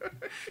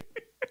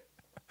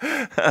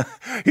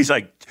 He's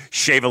like,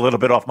 shave a little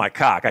bit off my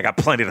cock. I got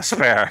plenty to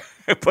spare.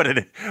 Put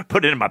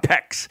it in my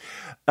pecs.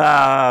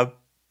 That'd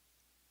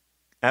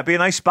be a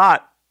nice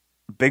spot.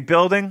 Big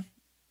building.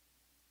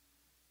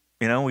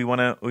 We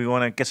want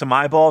to get some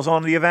eyeballs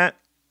on the event.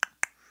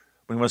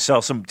 We want to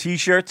sell some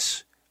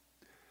T-shirts.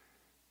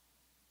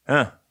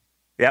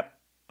 Yep.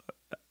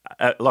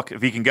 Look,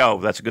 if he can go,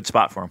 that's a good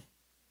spot for him.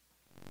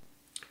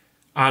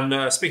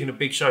 And speaking of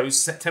big shows,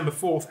 September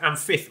 4th and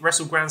 5th,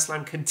 Wrestle Grand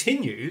Slam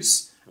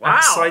continues. Wow.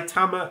 At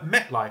Saitama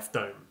MetLife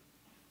Dome.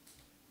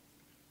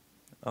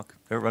 Look,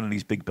 they're running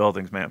these big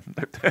buildings, man.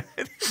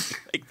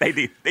 they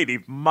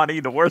need money.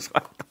 The worst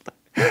one.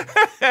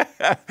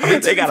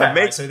 They gotta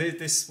make. Right? So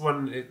this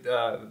one,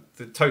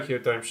 the Tokyo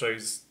Dome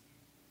shows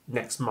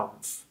next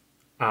month,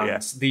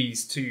 and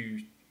these 2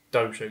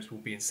 Dome shows will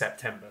be in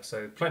September.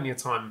 So plenty of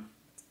time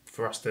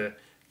for us to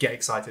get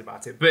excited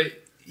about it.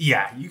 But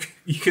yeah, you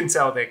can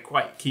tell they're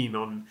quite keen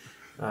on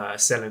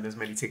selling as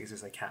many tickets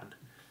as they can.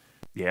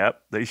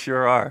 Yep, they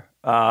sure are.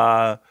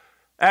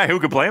 Who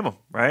can blame them,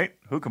 right?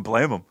 Who can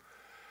blame them?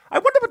 I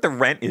wonder what the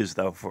rent is,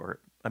 though. For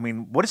I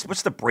mean,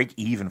 what's the break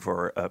even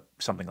for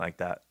something like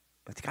that?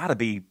 It's got to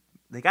be.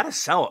 They got to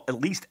sell at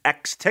least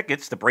X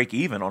tickets to break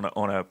even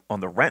on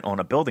the rent on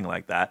a building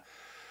like that.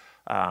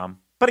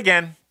 But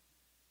again,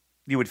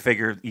 you would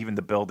figure even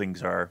the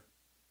buildings are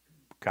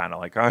kind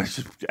of like, oh, it's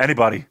just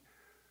anybody.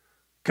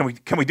 Can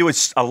we do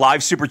a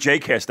live Super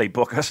J-Cast? They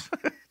book us.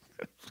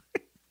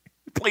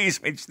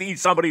 Please, we just need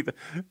somebody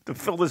to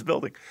fill this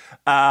building.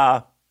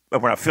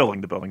 But we're not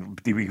filling the building.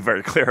 To be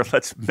very clear,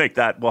 let's make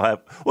that.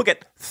 We'll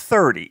get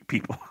 30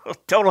 people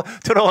total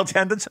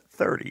attendance.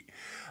 30.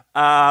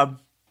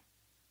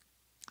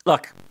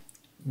 Look,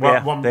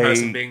 one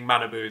person being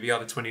Manabu, the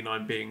other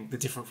 29 being the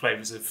different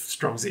flavors of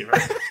Strong Zero.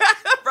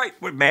 Right,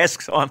 with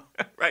masks on,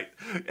 right,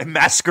 and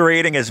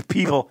masquerading as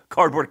people,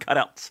 cardboard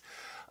cutouts.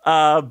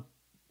 I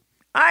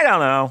don't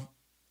know.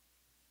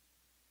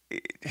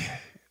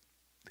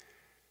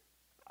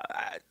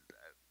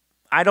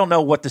 I don't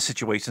know what the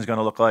situation is going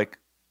to look like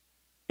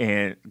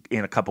in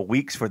a couple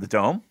weeks for the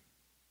Dome.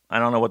 I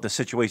don't know what the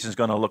situation is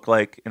going to look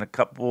like in a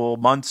couple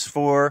months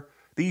for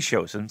these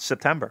shows in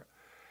September.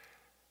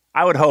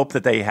 I would hope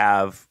that they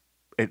have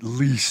at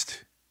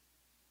least,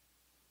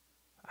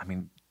 I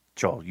mean,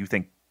 Joel, you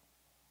think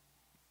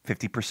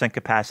 50%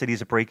 capacity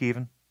is a break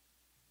even?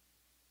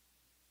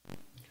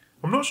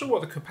 I'm not sure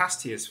what the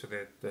capacity is for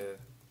the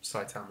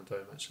Saitama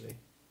Dome, actually.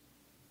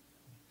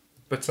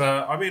 But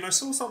I mean, I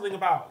saw something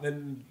about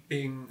them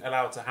being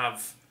allowed to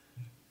have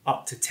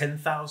up to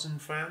 10,000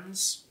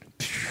 fans.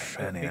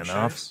 Funny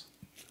enough.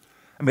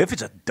 I mean, if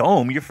it's a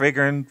dome, you're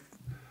figuring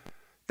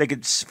they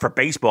could, for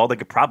baseball, they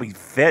could probably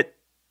fit.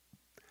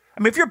 I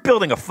mean, if you're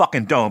building a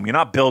fucking dome, you're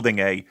not building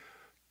a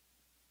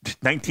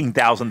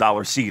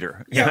 $19,000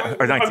 seater. Yeah,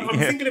 or I'm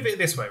thinking of it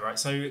this way, right?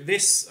 So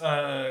this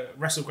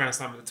Wrestle Grand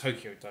Slam at the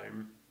Tokyo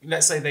Dome,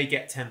 let's say they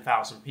get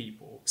 10,000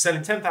 people.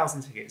 Selling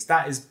 10,000 tickets,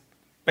 that is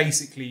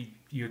basically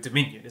your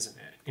Dominion, isn't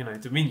it? You know,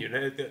 Dominion,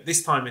 at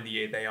this time of the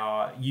year, they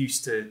are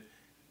used to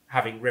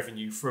having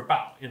revenue for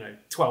about,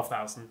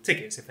 12,000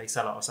 tickets if they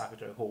sell out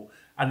Osaka-jo Hall.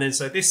 And then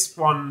so this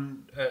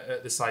one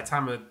at the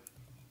Saitama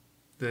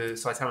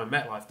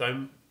MetLife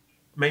Dome,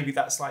 maybe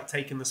that's like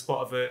taking the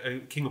spot of a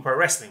King of Pro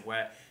Wrestling,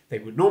 where they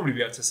would normally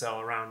be able to sell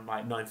around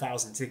like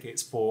 9,000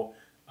 tickets for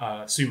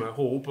Sumo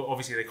Hall, but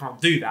obviously they can't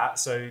do that,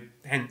 so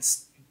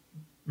hence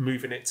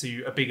moving it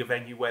to a bigger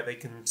venue where they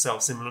can sell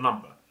a similar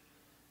number.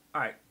 All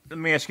right, let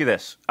me ask you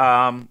this.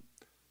 I'm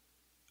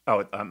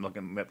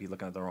might be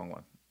looking at the wrong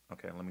one.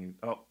 Okay,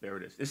 oh, there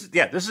it is. This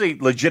is a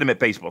legitimate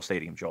baseball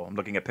stadium, Joel. I'm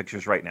looking at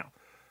pictures right now.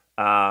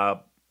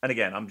 And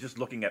again, I'm just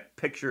looking at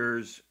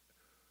pictures.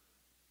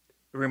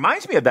 It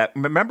reminds me of that.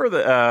 Remember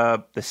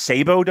the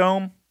Sabo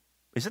Dome?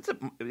 Is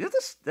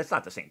this? That's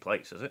not the same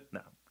place, is it?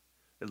 No.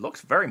 It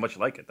looks very much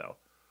like it, though.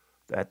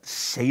 That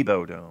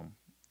Sabo Dome.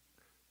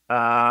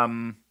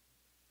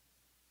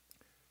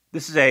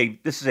 This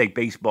is a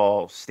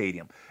baseball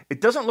stadium.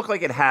 It doesn't look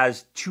like it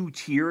has two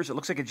tiers. It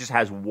looks like it just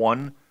has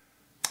one.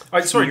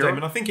 Sorry,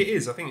 Damon. I think it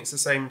is. I think it's the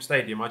same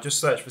stadium. I just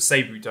searched for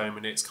Seibu Dome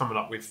and it's coming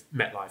up with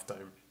MetLife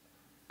Dome.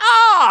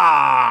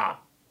 Ah!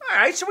 All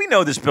right, so we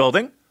know this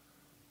building.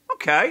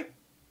 Okay.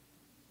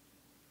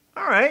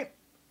 All right.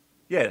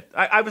 Yeah,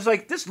 I was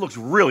like, this looks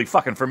really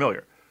fucking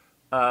familiar.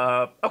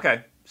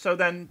 Okay, so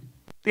then,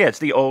 yeah, it's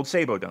the old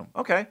Sabo Dome.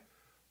 Okay.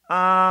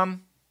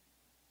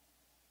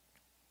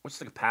 What's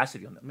the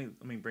capacity on that?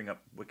 Let me bring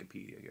up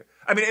Wikipedia here.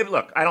 I mean,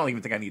 look, I don't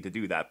even think I need to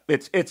do that.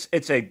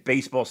 It's a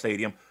baseball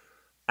stadium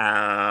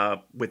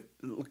with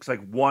looks like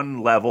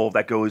one level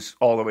that goes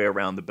all the way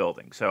around the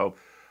building. So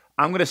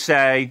I'm going to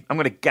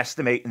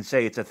guesstimate and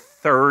say it's a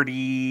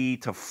 30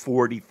 to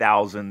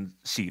 40,000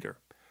 seater.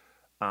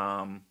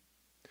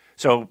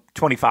 So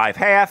 25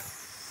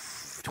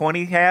 half,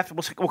 20 half.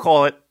 We'll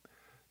call it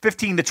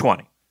 15 to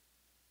 20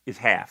 is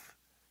half.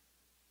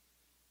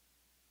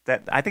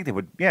 That I think they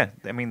would. Yeah,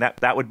 I mean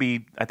that would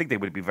be. I think they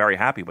would be very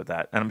happy with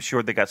that, and I'm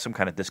sure they got some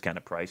kind of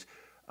discounted price,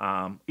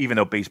 even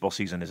though baseball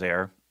season is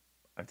there.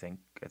 I think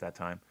at that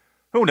time,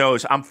 who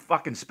knows? I'm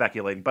fucking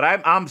speculating, but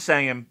I'm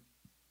saying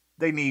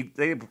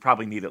they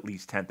probably need at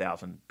least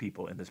 10,000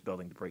 people in this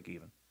building to break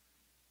even.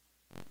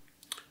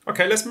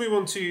 Okay, let's move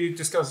on to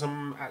discuss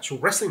some actual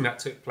wrestling that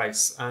took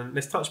place, and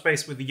let's touch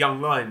base with the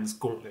Young Lions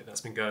gauntlet that's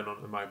been going on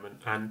at the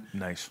moment. And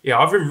nice, yeah,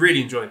 I've been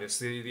really enjoying this.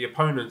 The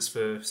opponents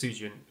for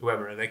Tsuji and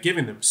whoever, they're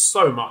giving them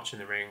so much in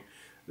the ring.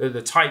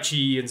 The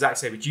Taichi and Zack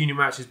Sabre Jr.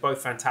 match is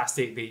both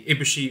fantastic. The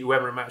Ibushi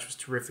Uemura match was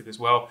terrific as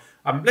well.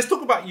 Let's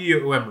talk about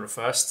Yuya Uemura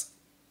first,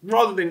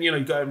 rather than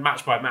going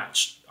match by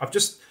match. I've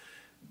just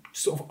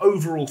sort of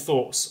overall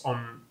thoughts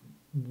on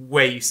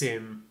where you see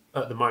him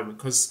at the moment,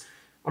 because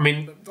I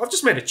mean, I've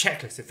just made a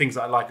checklist of things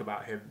that I like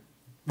about him.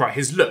 Right,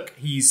 his look.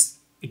 He's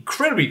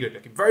incredibly good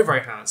looking, very,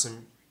 very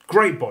handsome,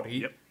 great body.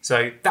 Yep.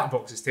 So that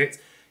box is ticked.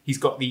 He's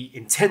got the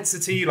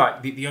intensity,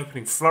 like the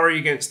opening flurry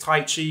against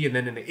Taichi, and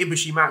then in the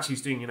Ibushi match,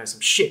 he's doing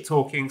some shit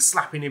talking,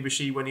 slapping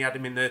Ibushi when he had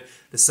him in the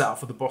setup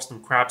for the Boston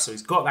Crab. So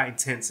he's got that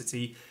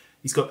intensity.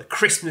 He's got the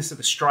crispness of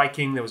the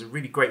striking. There was a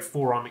really great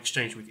forearm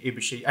exchange with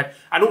Ibushi.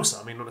 And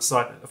also, I mean, on the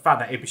side note, the fact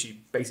that Ibushi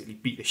basically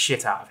beat the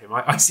shit out of him,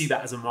 I see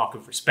that as a mark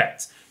of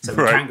respect. So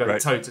we can go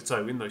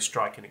toe-to-toe in those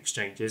striking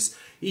exchanges.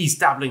 He's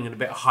dabbling in a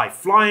bit of high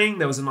flying.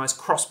 There was a nice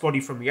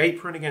crossbody from the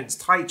apron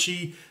against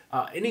Taichi.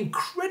 An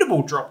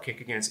incredible dropkick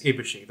against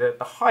Ibushi.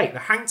 The height, the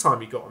hang time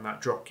he got on that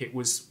dropkick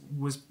was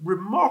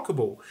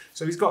remarkable.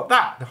 So he's got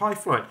that, the high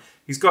flying.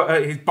 He's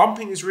got his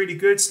bumping is really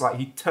good. It's like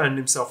he turned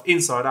himself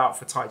inside out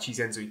for Taichi's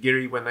Enzo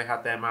Igiri when they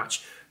had their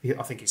match.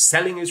 I think his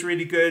selling is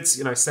really good.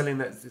 Selling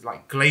that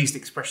like glazed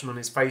expression on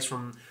his face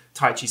from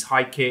Taichi's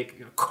high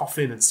kick,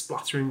 coughing and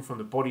spluttering from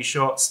the body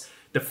shots.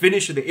 The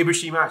finish of the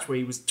Ibushi match where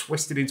he was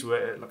twisted into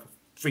a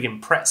friggin'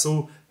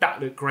 pretzel,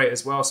 that looked great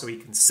as well. So he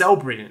can sell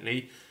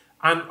brilliantly.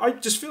 And I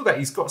just feel that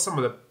he's got some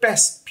of the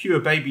best pure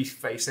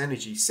babyface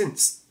energy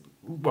since,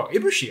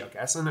 Ibushi, I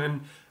guess.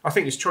 And I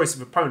think his choice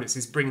of opponents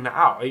is bringing that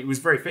out. It was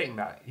very fitting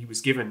that he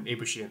was given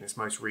Ibushi in this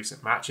most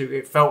recent match.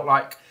 It felt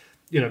like,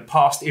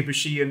 past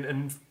Ibushi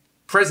and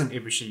present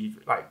Ibushi,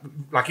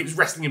 like he was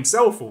wrestling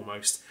himself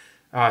almost.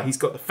 He's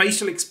got the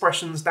facial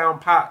expressions down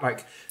pat.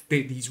 Like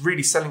he's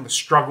really selling the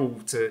struggle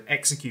to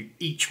execute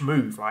each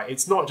move. Like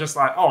it's not just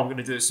like, oh, I'm going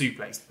to do a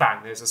suplex,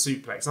 bang, there's a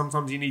suplex.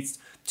 Sometimes you need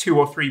 2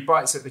 or 3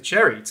 bites at the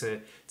cherry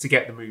to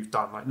get the move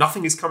done. Like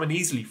nothing is coming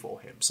easily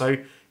for him. So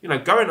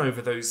going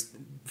over those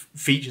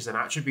features and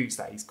attributes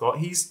that he's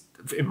got,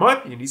 in my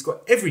opinion, he's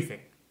got everything.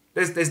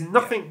 There's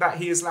nothing that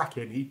he is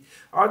lacking.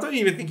 I don't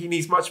even think he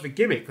needs much of a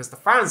gimmick because the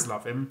fans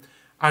love him.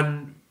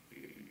 And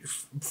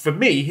for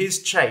me,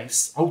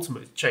 his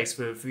ultimate chase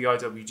for the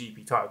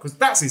IWGP title, because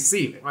that's his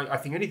ceiling. I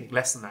think anything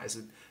less than that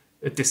is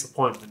a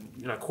disappointment.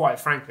 You know, quite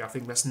frankly, I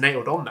think that's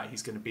nailed on that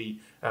he's going to be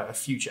a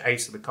future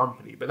ace of the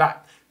company.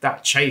 But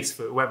that chase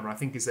for Uemura, I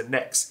think, is the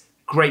next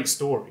great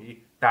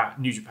story that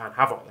New Japan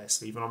have up their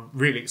sleeve, and I'm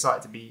really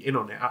excited to be in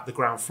on it at the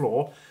ground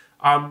floor.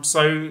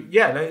 So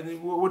yeah,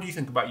 what do you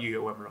think about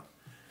Yuya Uemura?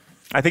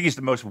 I think he's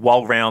the most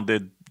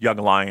well-rounded young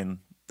lion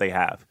they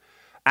have,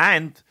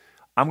 and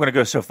I'm going to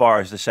go so far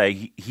as to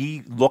say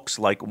he looks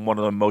like one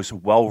of the most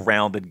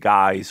well-rounded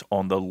guys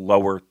on the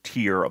lower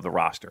tier of the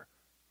roster,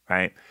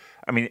 right?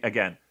 I mean,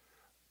 again,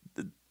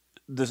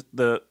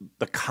 the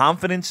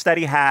confidence that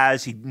he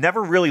has, he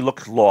never really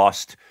looks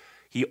lost.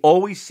 He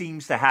always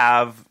seems to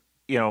have,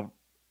 you know,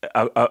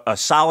 a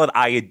solid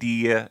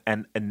idea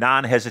and a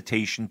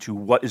non-hesitation to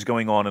what is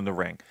going on in the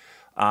ring.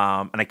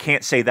 And I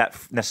can't say that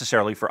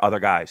necessarily for other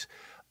guys.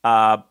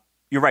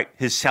 You're right.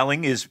 His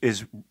selling is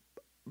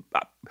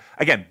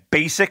again,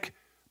 basic,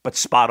 but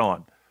spot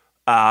on.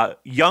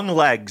 Young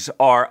legs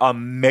are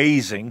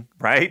amazing,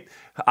 right?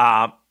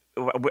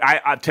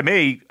 To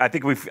me, I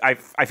think I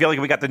feel like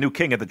we got the new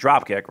king of the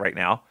dropkick right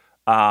now.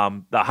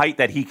 The height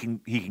that he can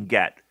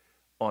get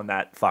on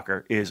that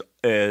fucker is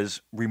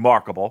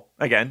remarkable.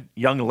 Again,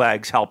 young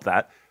legs help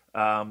that.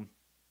 One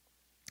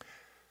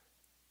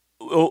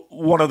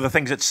of the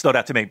things that stood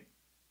out to me.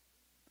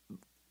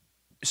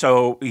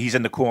 So he's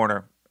in the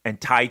corner,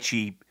 and Tai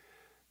Chi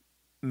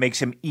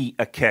makes him eat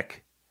a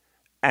kick,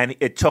 and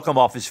it took him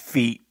off his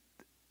feet.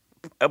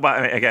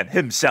 Again,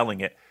 him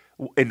selling it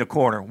in the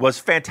corner was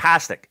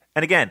fantastic.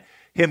 And again,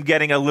 him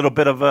getting a little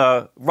bit of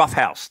a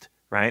roughhoused,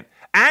 right?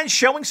 And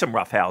showing some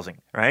roughhousing,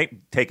 right?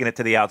 Taking it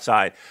to the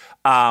outside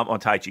on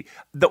Tai Chi.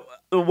 The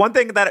one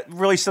thing that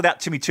really stood out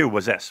to me, too,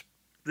 was this.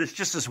 There's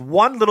just this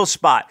one little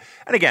spot.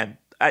 And again,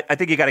 I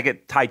think you got to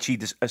get Tai Chi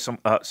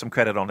some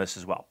credit on this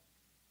as well.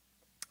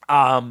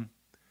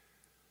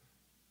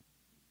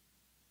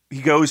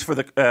 He goes for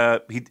the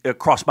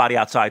crossbody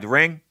outside the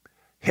ring,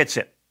 hits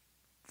it,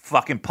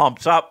 fucking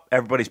pumps up.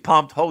 Everybody's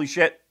pumped. Holy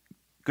shit.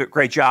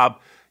 Great job.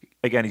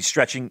 Again, he's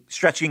stretching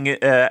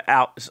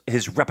out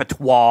his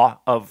repertoire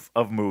of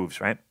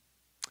moves, right?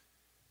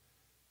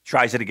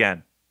 Tries it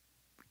again.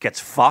 Gets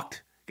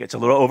fucked. Gets a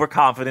little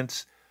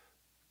overconfidence.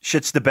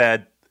 Shits the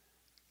bed.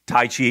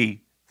 Tai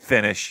Chi,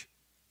 finish.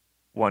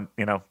 One,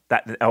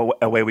 that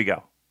away we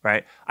go,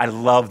 right? I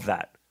love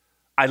that.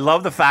 I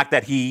love the fact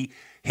that he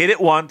hit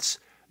it once,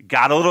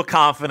 got a little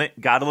confident,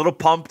 got a little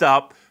pumped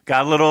up,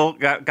 got a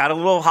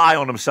little high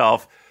on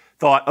himself.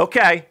 Thought,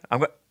 okay,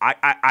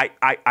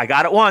 I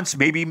got it once.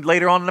 Maybe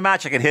later on in the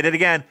match I can hit it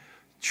again.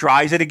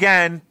 Tries it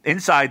again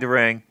inside the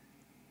ring.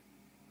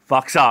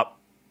 Fucks up.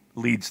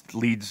 Leads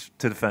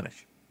to the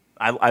finish.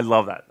 I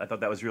love that. I thought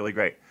that was really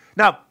great.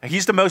 Now,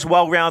 he's the most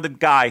well-rounded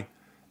guy,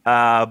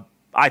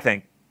 I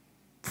think,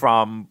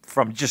 from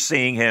just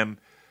seeing him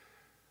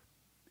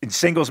in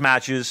singles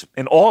matches,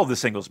 in all of the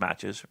singles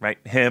matches, right?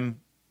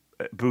 Him,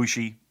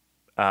 Bushi.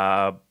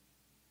 I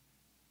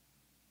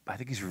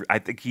think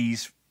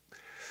he's.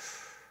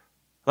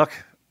 Look,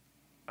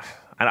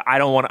 I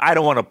don't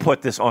want to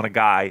put this on a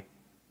guy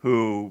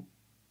who,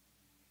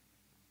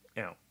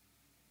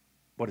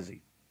 what is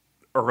he?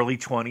 Early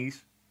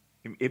 20s.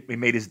 He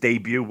made his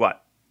debut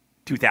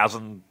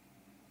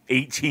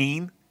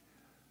 2018.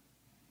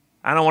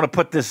 I don't want to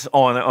put this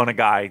on a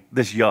guy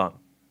this young.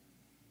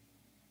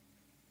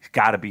 He's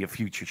got to be a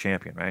future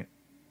champion, right?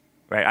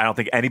 Right. I don't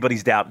think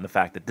anybody's doubting the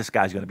fact that this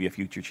guy's going to be a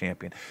future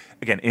champion.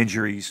 Again,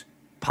 injuries,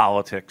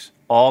 politics,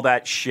 all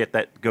that shit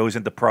that goes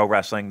into pro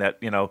wrestling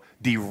that,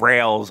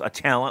 derails a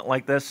talent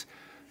like this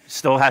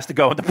still has to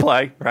go into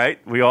play, right?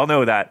 We all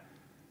know that.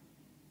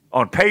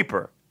 On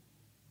paper,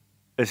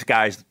 this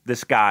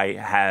guy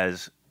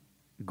has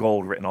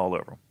gold written all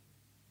over him.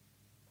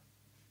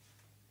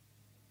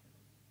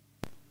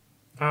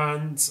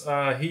 And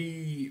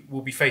he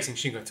will be facing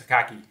Shingo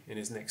Takagi in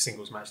his next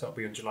singles match. That'll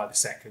be on July the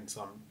 2nd,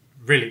 so I'm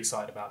really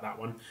excited about that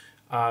one.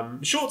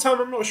 Short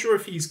term, I'm not sure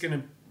if he's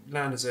going to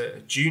land as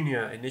a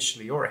junior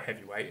initially or a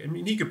heavyweight. I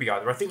mean, he could be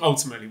either. I think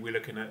ultimately we're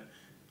looking at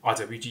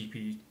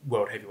IWGP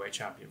World Heavyweight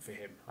Champion for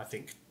him. I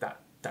think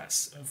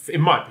that's,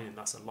 in my opinion,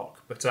 that's a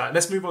lock. But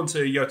let's move on to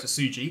Yota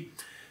Tsuji,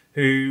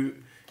 who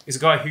is a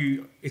guy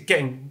who is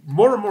getting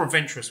more and more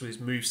adventurous with his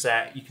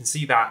moveset. You can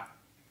see that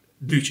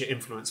lucha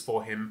influence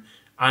for him.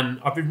 And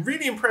I've been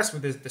really impressed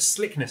with the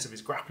slickness of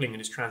his grappling and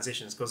his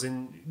transitions, because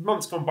in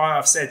months gone by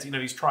I've said,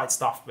 he's tried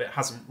stuff but it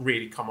hasn't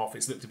really come off.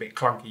 It's looked a bit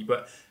clunky,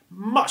 but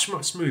much,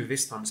 much smoother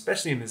this time,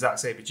 especially in the Zack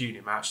Sabre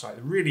Jr. match. Like,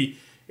 really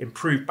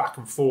improved back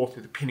and forth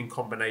with the pinning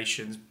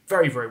combinations.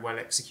 Very, very well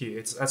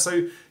executed.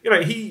 So,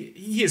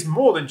 he is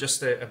more than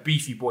just a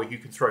beefy boy who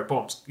can throw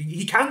bombs.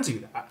 He can do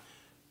that,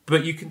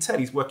 but you can tell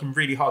he's working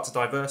really hard to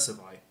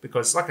diversify,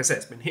 because, like I said,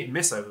 it's been hit and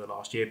miss over the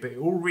last year, but it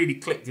all really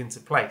clicked into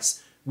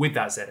place with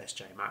that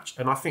ZSJ match.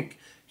 And I think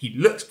he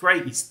looks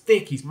great. He's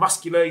thick, he's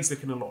muscular, he's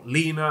looking a lot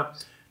leaner.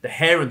 The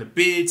hair and the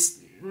beards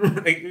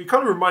it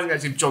kind of reminds me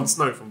actually of Jon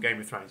Snow from Game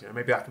of Thrones.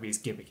 Maybe that could be his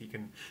gimmick. He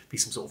can be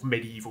some sort of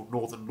medieval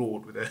northern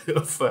lord with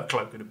a fur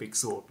cloak and a big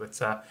sword. But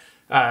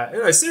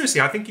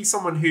seriously, I think he's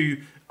someone who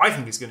I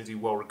think is going to do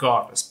well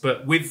regardless.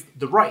 But with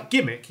the right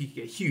gimmick, he could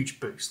get a huge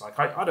boost. Like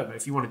I don't know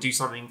if you want to do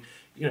something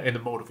in the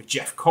mold of a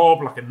Jeff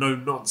Cobb, like a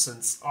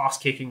no-nonsense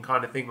ass-kicking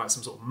kind of thing, like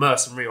some sort of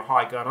mercenary or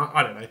high gun.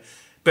 I don't know.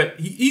 But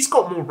he's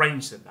got more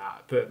range than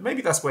that. But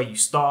maybe that's where you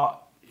start.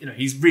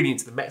 He's really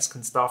into the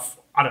Mexican stuff.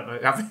 I don't know,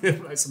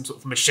 having like some sort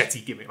of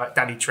machete gimmick, like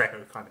Danny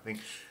Trejo kind of thing.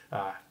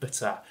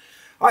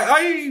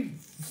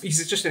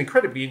 He's just an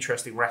incredibly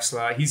interesting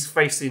wrestler. He's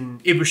facing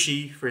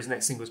Ibushi for his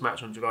next singles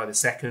match on July the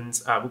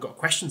 2nd. We've got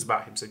questions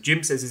about him. So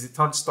Jim says, is it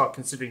time to start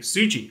considering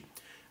Tsuji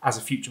as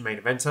a future main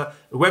eventer?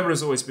 Uemura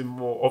has always been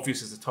more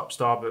obvious as a top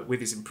star, but with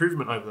his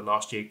improvement over the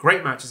last year,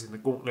 great matches in the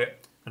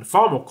gauntlet, and a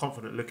far more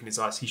confident look in his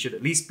eyes, he should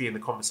at least be in the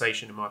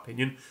conversation, in my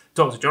opinion.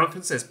 Dr.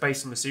 Jonathan says,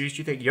 based on the series, do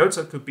you think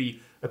Yota could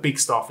be a big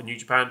star for New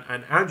Japan?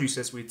 And Andrew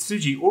says, with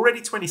Tsuji already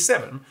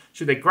 27,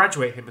 should they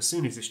graduate him as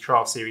soon as this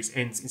trial series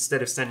ends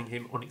instead of sending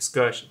him on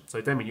excursion?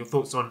 So, Damon, your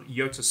thoughts on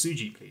Yota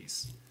Tsuji,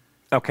 please.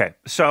 Okay,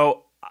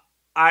 so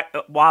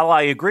while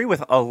I agree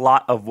with a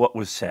lot of what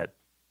was said,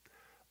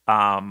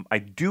 I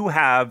do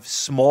have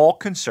small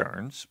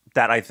concerns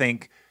that I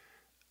think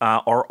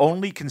are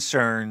only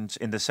concerns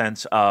in the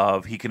sense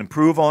of he can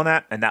improve on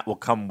that, and that will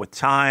come with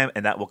time,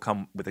 and that will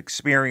come with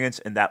experience,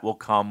 and that will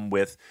come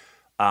with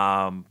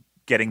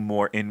getting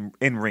more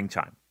in-ring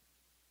time.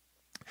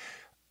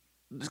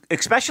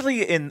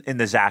 Especially in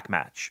the Zach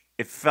match,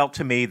 it felt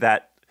to me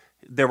that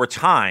there were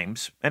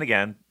times, and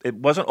again, it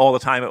wasn't all the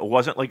time, it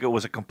wasn't like it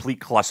was a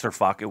complete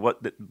clusterfuck, it was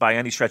by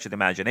any stretch of the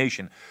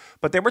imagination,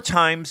 but there were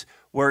times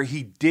where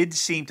he did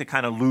seem to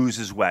kind of lose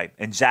his way,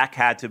 and Zach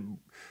had to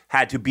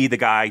be the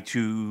guy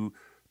to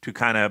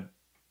kind of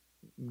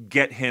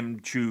get him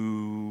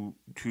to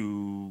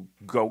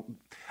go.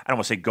 I don't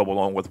want to say go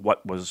along with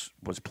what was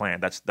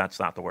planned. That's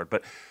not the word,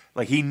 but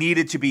like he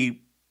needed to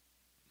be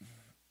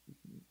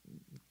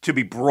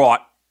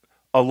brought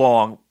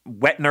along,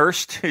 wet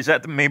nursed. Is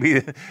that maybe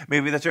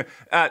that's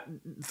right?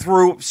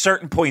 Through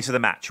certain points of the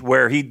match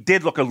where he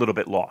did look a little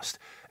bit lost,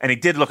 and he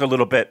did look a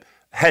little bit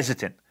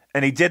hesitant,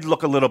 and he did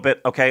look a little bit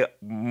okay.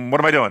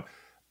 What am I doing?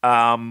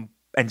 And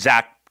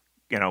Zach,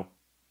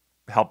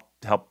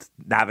 helped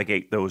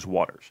navigate those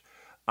waters.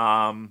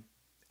 And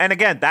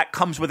again, that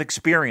comes with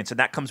experience and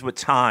that comes with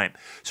time.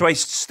 So I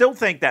still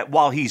think that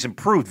while he's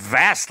improved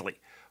vastly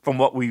from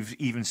what we've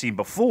even seen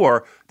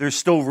before, there's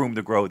still room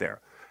to grow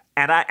there.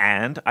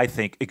 And I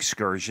think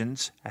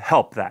excursions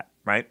help that,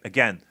 right?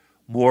 Again,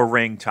 more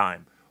ring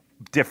time,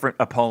 different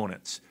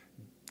opponents,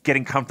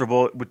 getting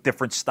comfortable with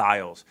different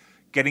styles,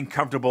 getting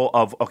comfortable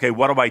of, okay,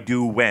 what do I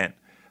do when?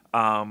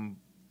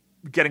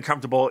 Getting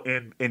comfortable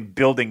in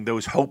building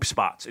those hope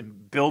spots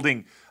and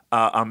building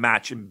a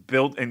match and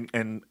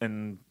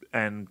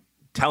and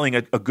telling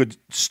a good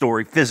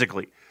story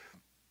physically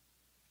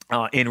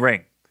in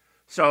ring.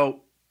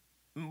 So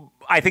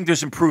I think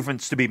there's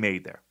improvements to be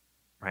made there,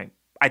 right?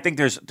 I think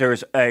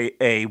there's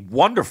a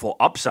wonderful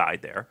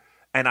upside there,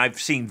 and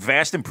I've seen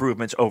vast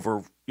improvements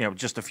over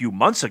just a few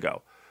months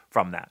ago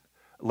from that,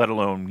 let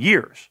alone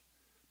years.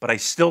 But I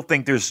still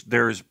think there's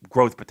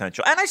growth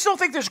potential, and I still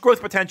think there's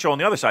growth potential on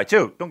the other side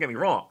too. Don't get me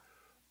wrong.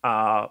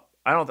 I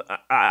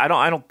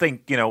don't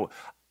think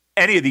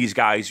any of these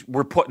guys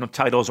we're putting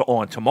titles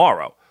on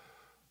tomorrow,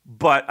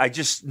 but I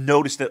just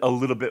noticed it a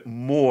little bit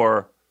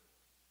more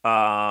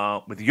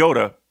with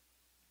Yota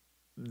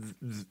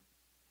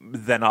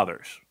than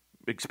others,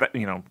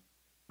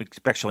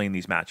 especially in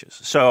these matches.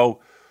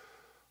 So.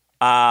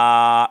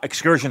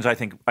 Excursions, I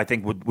think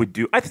would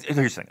do. Here's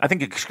the thing. I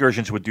think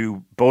excursions would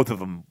do both of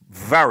them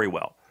very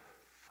well.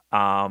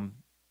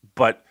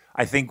 But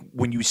I think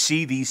when you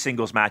see these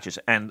singles matches,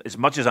 and as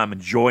much as I'm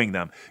enjoying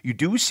them, you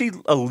do see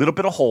a little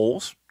bit of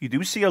holes. You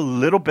do see a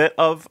little bit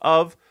of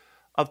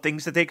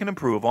things that they can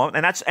improve on.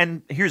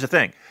 And here's the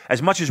thing: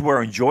 as much as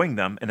we're enjoying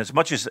them, and as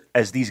much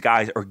as these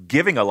guys are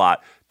giving a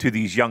lot to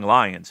these young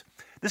lions,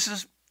 this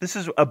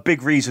is a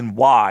big reason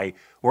why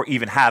we're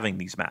even having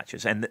these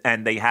matches.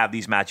 And they have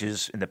these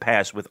matches in the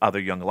past with other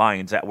young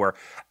lions that were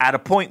at a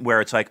point where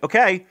it's like,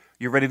 okay,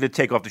 you're ready to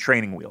take off the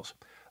training wheels.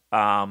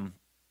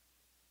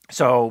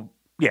 So,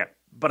 yeah.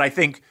 But I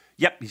think,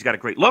 he's got a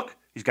great look.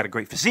 He's got a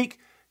great physique.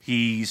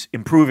 He's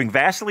improving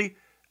vastly.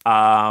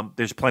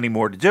 There's plenty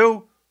more to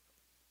do.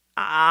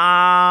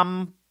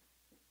 I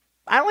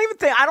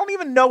don't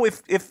even know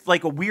if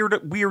like a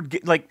weird,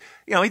 like,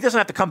 he doesn't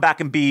have to come back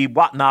and be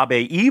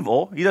Watanabe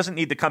evil. He doesn't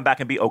need to come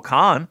back and be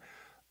Okan.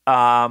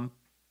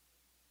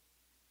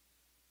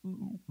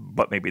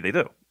 But maybe they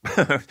do.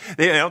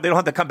 they don't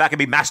have to come back and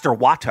be Master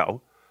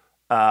Watto.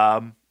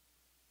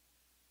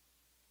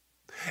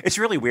 It's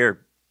really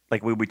weird.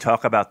 Like when we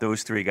talk about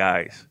those three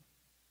guys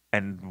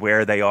and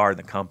where they are in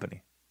the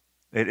company,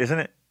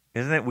 isn't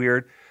it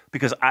weird?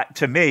 Because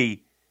to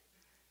me,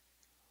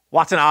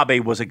 Watanabe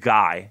was a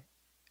guy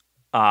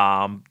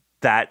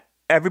that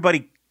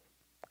everybody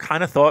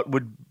kind of thought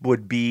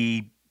would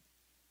be.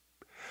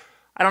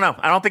 I don't know.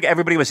 I don't think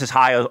everybody was as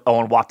high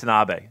on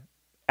Watanabe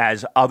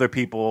as other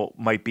people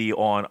might be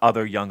on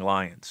other young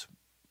lions.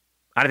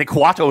 And I think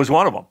Kawato is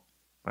one of them,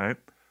 right?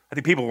 I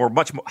think people were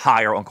much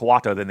higher on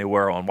Kawato than they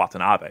were on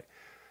Watanabe.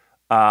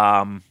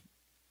 And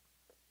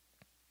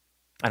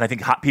I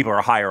think people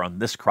are higher on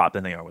this crop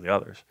than they are with the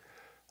others.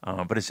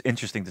 But it's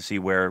interesting to see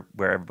where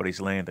everybody's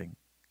landing.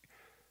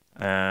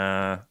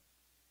 I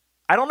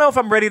don't know if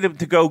I'm ready to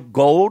go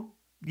gold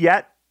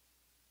yet.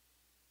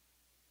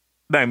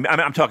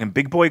 I'm talking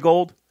big boy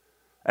gold,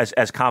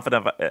 as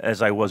confident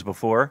as I was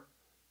before.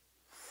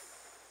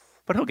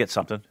 But he'll get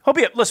something.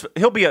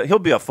 He'll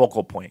be a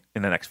focal point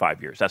in the next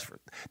 5 years.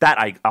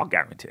 I'll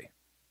guarantee.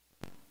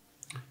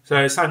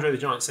 So Sandro the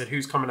Giant said,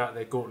 "Who's coming out of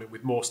their gauntlet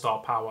with more star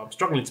power?" I'm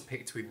struggling to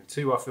pick between the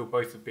two. I feel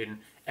both have been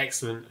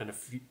excellent and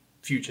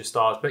future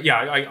stars. But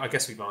yeah, I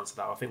guess we've answered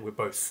that. I think we're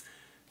both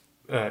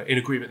in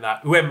agreement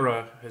that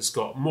Uemura has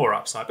got more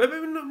upside, but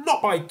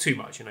not by too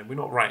much. You know, we're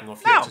not writing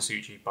off Yota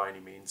Tsuji by any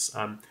means.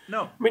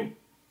 No, I mean,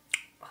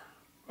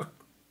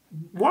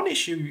 one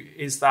issue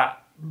is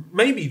that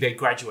maybe they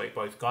graduate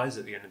both guys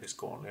at the end of this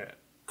gauntlet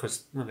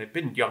because they've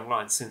been young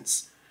lions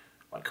since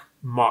like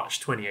March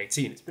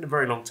 2018. It's been a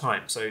very long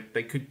time, so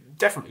they could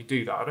definitely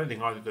do that. I don't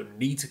think either of them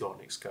need to go on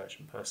an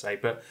excursion per se,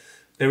 but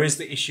there is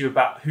the issue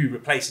about who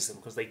replaces them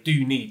because they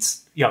do need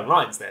young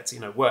lions there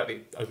to work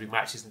the opening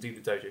matches and do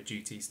the dojo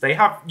duties. They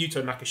have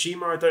Yuto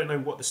Nakashima. I don't know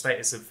what the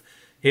status of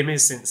him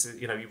is since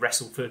he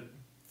wrestled for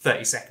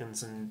 30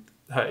 seconds and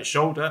hurt his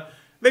shoulder.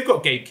 They've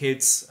got Gabe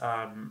Kids,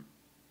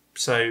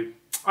 so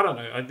I don't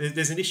know.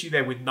 There's an issue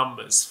there with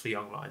numbers for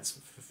young lions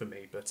for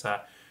me, but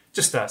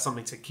just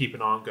something to keep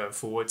an eye on going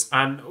forwards.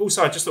 And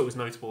also, I just thought it was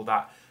notable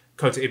that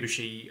Kota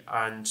Ibushi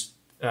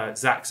and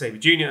Zack Sabre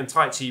Jr. and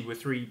Taichi were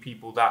three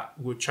people that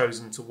were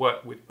chosen to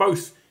work with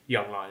both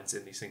young lions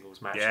in these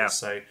singles matches. Yeah.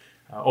 So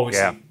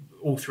obviously,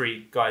 all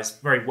three guys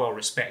very well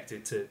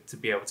respected to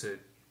be able to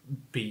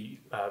be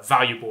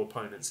valuable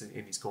opponents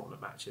in these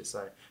gauntlet matches.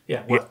 So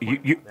yeah,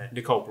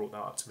 Nicole brought that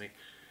up to me.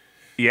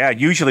 Yeah,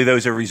 usually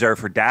those are reserved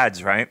for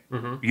dads, right?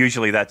 Mm-hmm.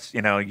 Usually that's,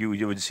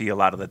 you would see a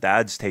lot of the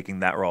dads taking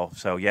that role.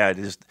 So yeah,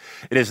 it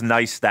is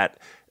nice that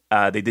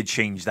they did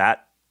change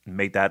that and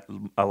made that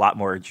a lot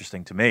more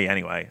interesting to me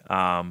anyway.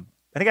 And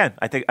again,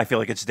 I feel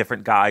like it's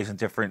different guys and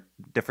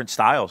different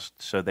styles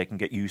so they can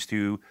get used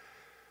to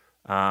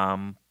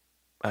a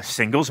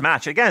singles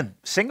match. Again,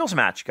 singles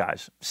match,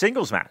 guys.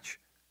 Singles match.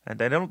 And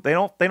they don't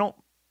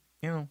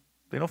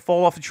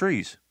fall off the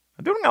trees.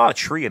 I'm doing a lot of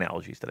tree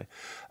analogies today.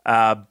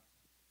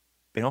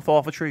 They don't fall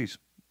off of trees.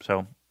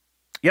 So,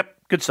 yep,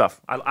 good stuff.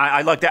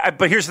 I like that.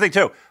 But here's the thing,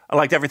 too. I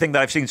liked everything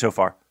that I've seen so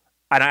far.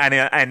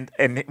 And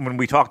when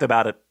we talked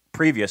about it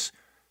previous,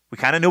 we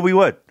kind of knew we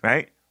would,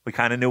 right? We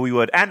kind of knew we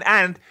would.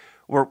 And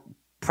we're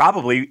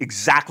probably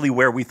exactly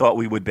where we thought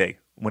we would be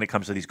when it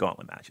comes to these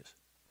gauntlet matches.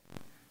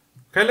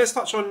 Okay, let's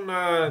touch on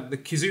the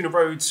Kizuna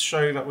Roads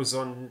show that was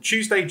on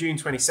Tuesday, June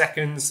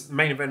 22nd. The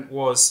main event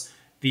was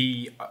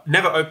the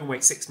Never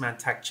Openweight Six-Man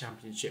Tag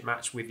Championship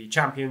match with the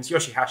champions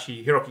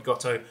Yoshihashi, Hiroki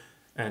Goto,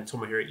 and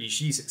Tomohiro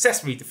Ishii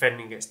successfully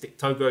defending against Dick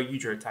Togo,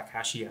 Yujiro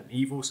Takahashi, and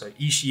Evil. So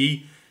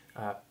Ishii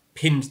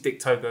pinned Dick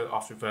Togo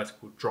after a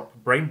vertical drop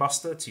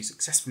brainbuster to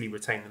successfully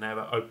retain the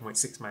Never Openweight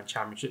Six-Man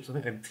Championships. I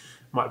think they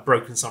might have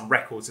broken some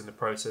records in the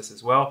process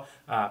as well.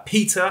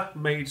 Peter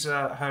made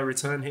her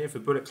return here for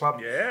Bullet Club.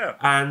 Yeah.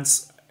 And,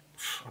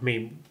 I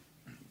mean,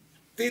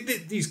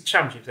 these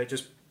championships, they're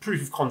just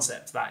proof of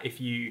concept that if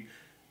you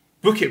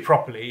book it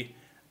properly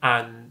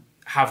and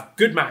have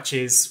good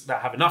matches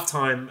that have enough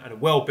time and are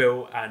well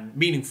built and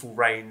meaningful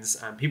reigns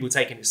and people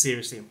taking it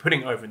seriously and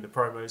putting it over in the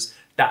promos,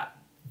 that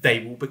they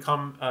will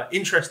become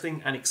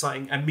interesting and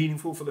exciting and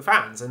meaningful for the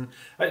fans. And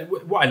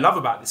what I love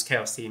about this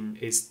Chaos team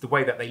is the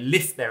way that they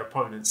lift their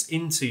opponents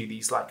into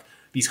these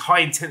high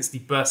intensity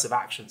bursts of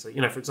action. So,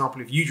 for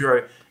example, if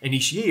Yujiro and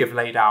Ishii have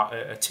laid out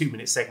a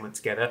 2-minute segment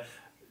together,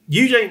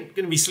 Yuji ain't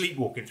going to be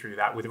sleepwalking through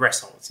that with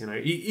rest holds.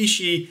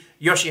 Ishii,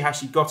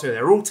 Yoshihashi, Goto,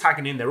 they're all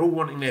tagging in. They're all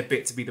wanting their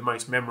bit to be the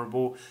most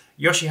memorable.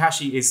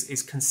 Yoshihashi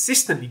is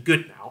consistently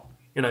good now.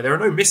 There are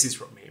no misses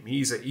from him.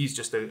 He's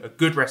just a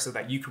good wrestler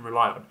that you can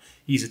rely on.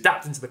 He's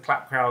adapting to the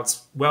clap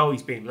crowds well.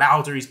 He's being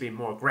louder. He's being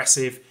more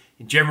aggressive.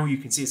 In general, you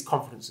can see his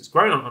confidence has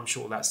grown. I'm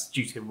sure that's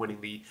due to him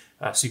winning the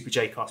Super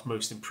J-Cast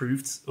Most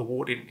Improved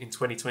Award in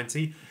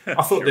 2020. I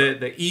thought Sure.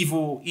 the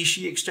Evil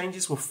Ishii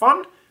exchanges were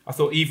fun. I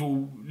thought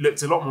Evil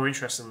looked a lot more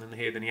interesting than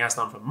he has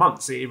done for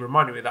months. It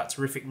reminded me of that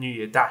terrific New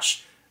Year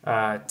Dash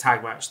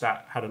tag match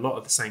that had a lot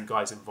of the same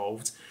guys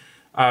involved.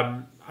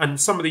 And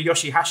some of the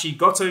Yoshihashi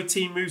Goto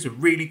team moves are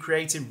really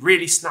creative,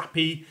 really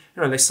snappy.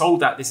 They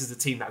sold that this is a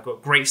team that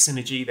got great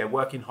synergy. They're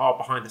working hard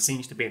behind the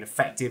scenes to be an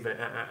effective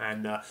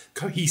and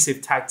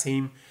cohesive tag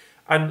team.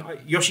 And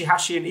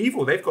Yoshihashi and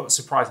Evil, they've got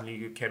surprisingly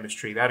good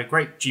chemistry. They had a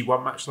great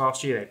G1 match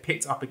last year. They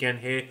picked up again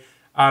here.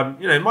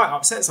 It might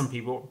upset some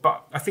people,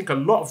 but I think a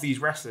lot of these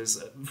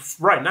wrestlers,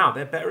 right now,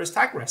 they're better as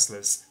tag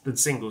wrestlers than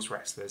singles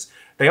wrestlers.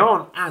 They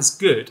aren't as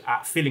good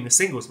at filling a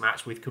singles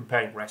match with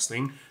compelling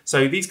wrestling.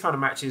 So these kind of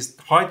matches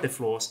hide their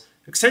flaws,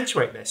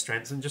 accentuate their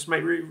strengths, and just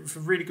make for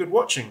really good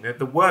watching.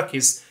 The work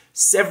is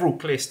several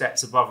clear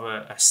steps above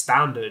a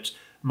standard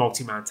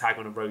multi-man tag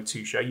on a Road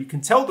 2 show. You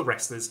can tell the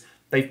wrestlers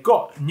they've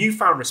got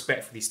newfound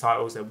respect for these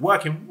titles. They're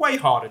working way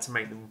harder to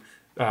make them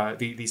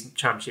these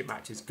championship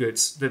matches good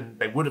than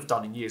they would have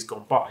done in years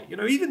gone by.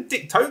 Even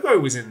Dick Togo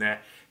was in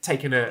there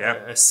taking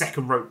a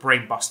second rope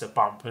brainbuster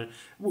bump. And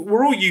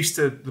we're all used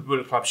to the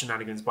Bullet Club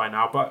shenanigans by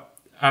now, but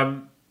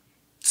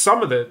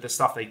some of the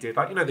stuff they did,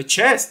 like, the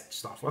chair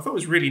stuff, I thought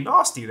was really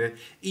nasty. The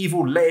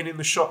Evil laying in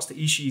the shots to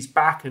Ishii's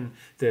back and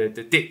the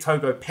Dick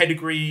Togo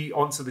pedigree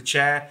onto the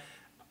chair.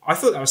 I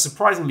thought that was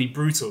surprisingly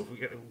brutal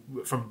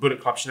from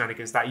Bullet Club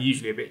shenanigans that are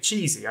usually a bit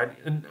cheesy.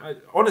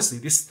 Honestly,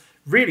 this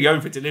really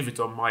over-delivered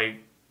on my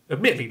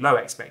admittedly low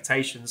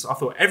expectations. I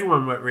thought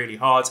everyone worked really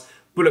hard.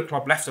 Bullet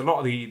Club left a lot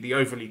of the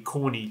overly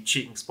corny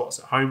cheating spots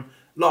at home.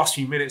 Last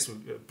few minutes were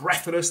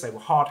breathless. They were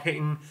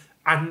hard-hitting.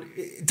 And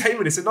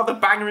Damon, it's another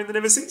banger in the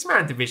Never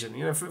Six-Man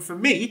division. For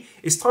me,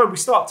 it's time we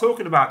start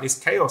talking about this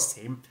Chaos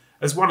team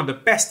as one of the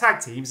best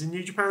tag teams in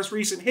New Japan's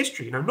recent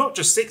history. Not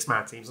just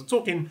six-man teams. I'm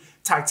talking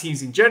tag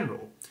teams in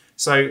general.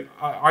 So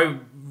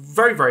I'm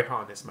very, very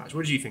high on this match.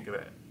 What did you think of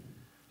it?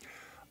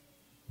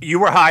 You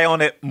were high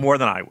on it more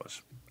than I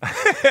was.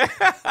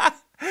 I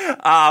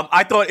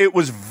thought it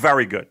was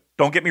very good.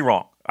 Don't get me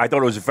wrong. I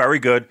thought it was very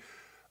good,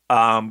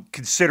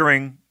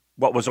 considering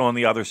what was on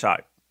the other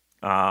side,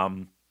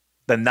 the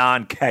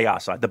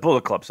non-chaos side, the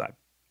Bullet Club side.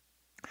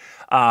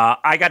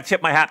 I got to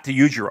tip my hat to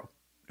Yujiro,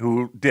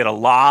 who did a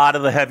lot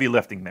of the heavy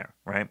lifting there.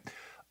 Right?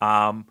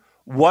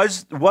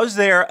 Was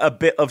there a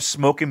bit of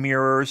smoke and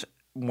mirrors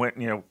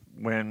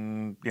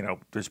when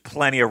there's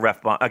plenty of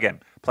ref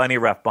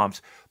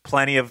bumps,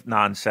 plenty of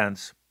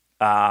nonsense.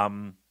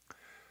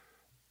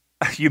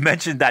 You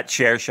mentioned that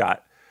chair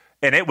shot,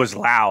 and it was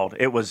loud.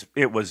 It was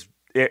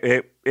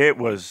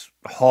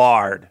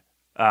hard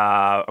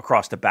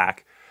across the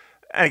back.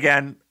 And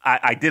again,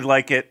 I did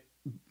like it.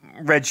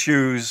 Red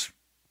shoes.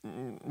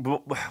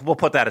 We'll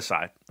put that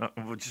aside.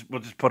 We'll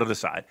just put it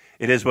aside.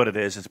 It is what it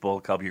is. It's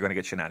Bullet Club. You're going to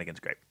get shenanigans.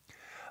 Great.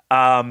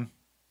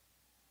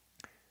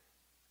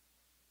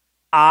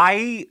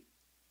 I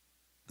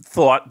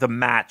thought the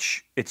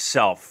match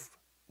itself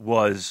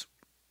was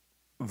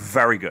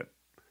very good,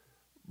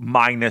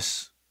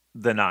 minus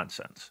the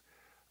nonsense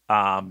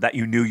that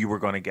you knew you were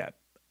going to get.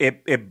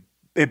 It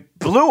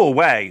blew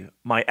away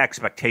my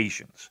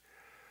expectations.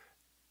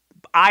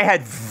 I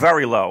had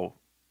very low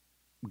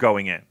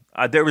going in.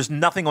 There was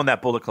nothing on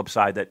that Bullet Club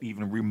side that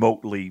even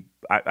remotely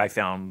I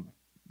found.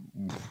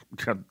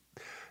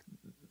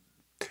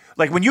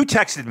 Like when you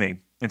texted me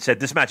and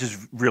said this match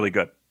is really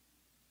good,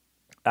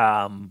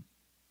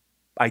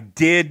 I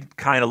did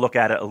kind of look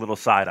at it a little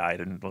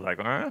side-eyed and was like,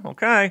 all right,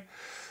 okay,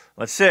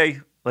 let's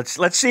see.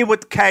 Let's see what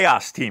the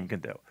Chaos team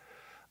can do.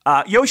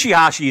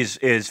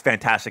 Yoshihashi is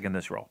fantastic in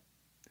this role.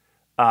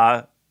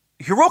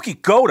 Hiroki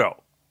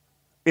Goto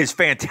is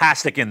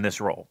fantastic in this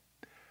role.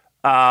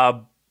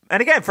 And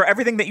again, for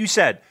everything that you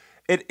said,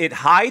 it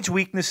hides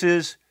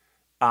weaknesses.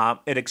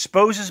 It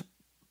exposes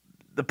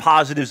the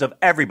positives of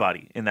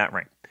everybody in that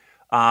ring.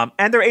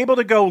 And they're able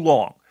to go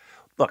long.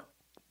 Look,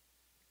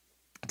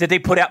 did they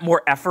put out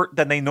more effort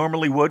than they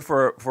normally would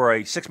for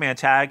a six-man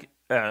tag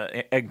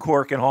in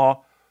Cork and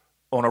Hall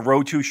on a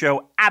Road 2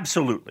 show?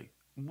 Absolutely.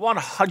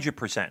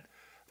 100%.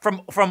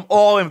 From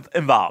all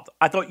involved.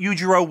 I thought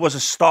Yujiro was a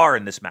star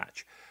in this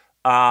match.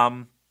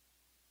 I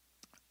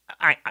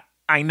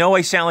know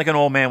I sound like an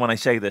old man when I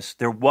say this.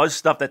 There was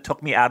stuff that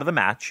took me out of the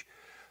match.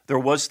 There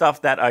was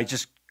stuff that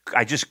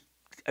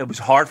it was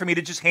hard for me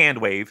to just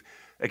hand wave,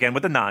 again,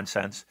 with the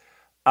nonsense.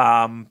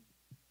 I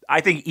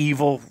think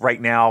Evil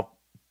right now,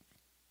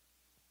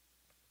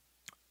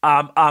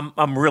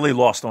 I'm really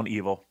lost on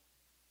Evil.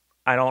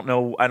 I don't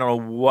know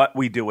what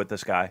we do with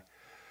this guy.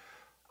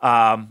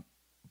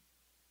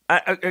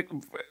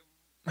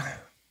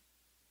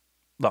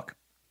 Look,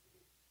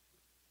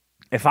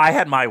 if I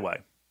had my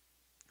way,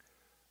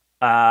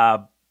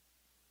 I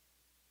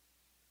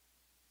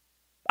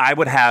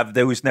would have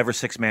those Never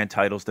Six-Man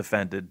titles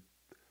defended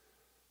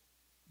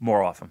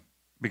more often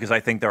because I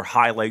think they're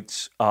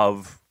highlights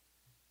of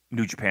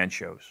New Japan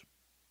shows.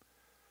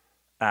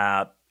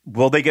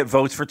 Will they get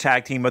votes for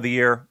Tag Team of the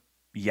Year?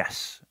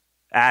 Yes.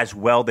 As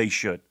well they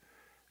should.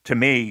 To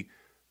me,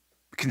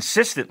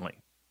 consistently,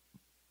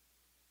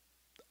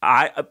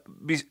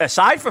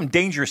 aside from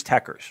Dangerous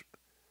Techers,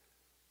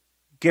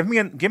 give me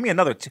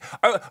another.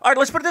 All right,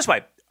 let's put it this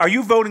way. Are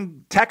you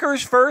voting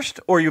Techers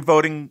first or are you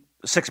voting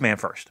six-man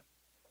first?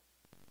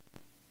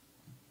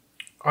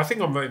 I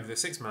think I'm voting for the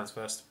six-mans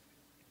first.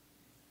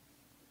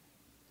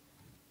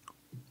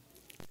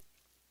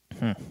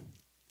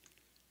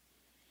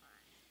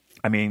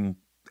 I mean,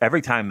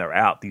 every time they're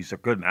out, these are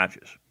good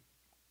matches.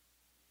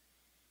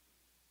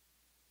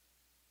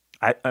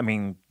 I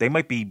mean, they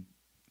might be...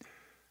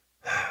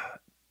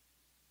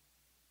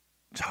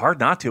 It's hard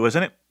not to,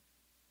 isn't it?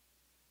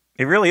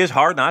 It really is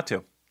hard not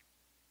to.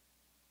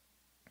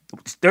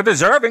 They're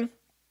deserving.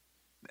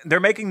 They're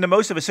making the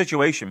most of a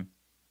situation.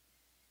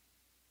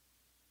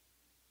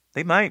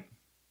 They might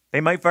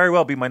very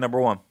well be my number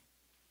one.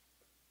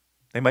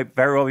 And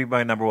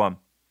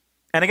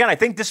again, I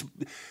think this...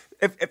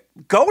 If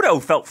Goto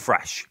felt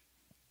fresh.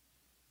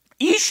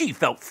 Ishii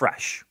felt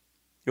fresh.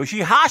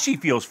 Yoshihashi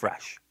feels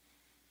fresh.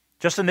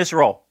 Just in this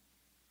role.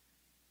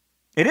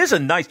 It is a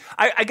nice...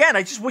 I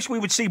just wish we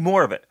would see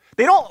more of it.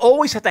 They don't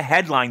always have to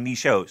headline these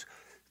shows.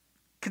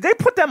 Could they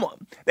put them...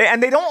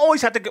 And they don't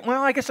always have to...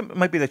 Well, I guess it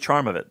might be the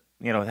charm of it.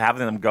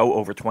 Having them go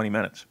over 20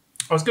 minutes.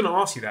 I was going to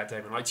ask you that,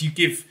 Damon. Like, do you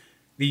give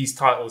these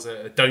titles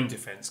a dome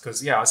defense?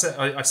 Because, I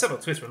said on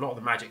Twitter, a lot of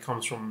the magic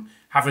comes from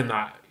having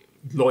that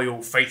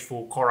loyal,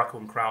 faithful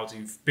Korakuen crowd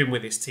who've been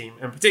with this team,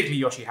 and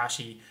particularly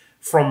Yoshihashi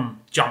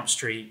from Jump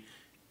Street,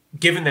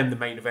 giving them the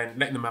main event,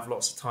 letting them have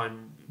lots of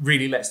time,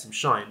 really lets them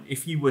shine.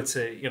 If you were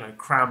to,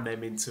 cram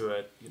them into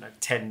a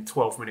 10,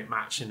 12-minute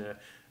match in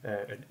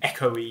an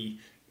echoey,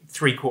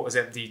 three-quarters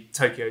empty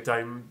Tokyo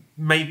Dome,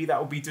 maybe that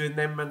will be doing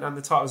them and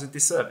the titles a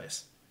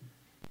disservice.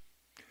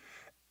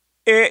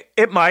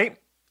 It might.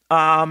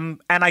 And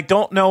I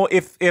don't know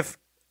if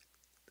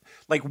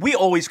like we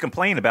always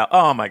complain about,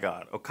 oh my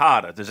God,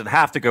 Okada, does it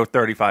have to go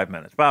 35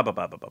 minutes? Blah, blah,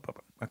 blah, blah, blah, blah.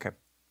 Okay.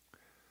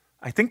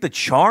 I think the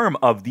charm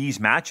of these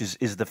matches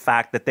is the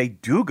fact that they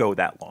do go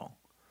that long.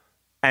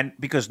 And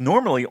because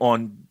normally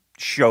on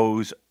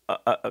shows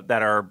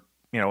that are,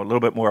 a little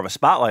bit more of a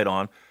spotlight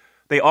on,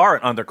 they are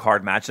an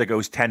undercard match that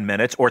goes 10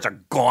 minutes, or it's a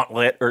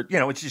gauntlet, or,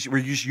 it's just,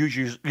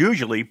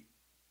 usually,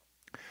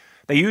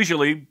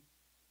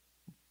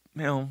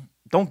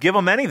 don't give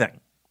them anything.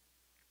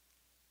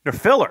 They're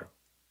filler.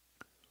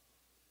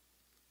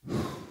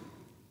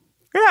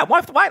 Yeah,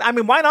 why? I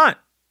mean, why not?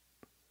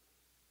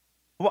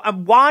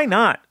 Why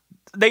not?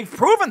 They've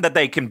proven that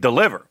they can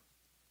deliver.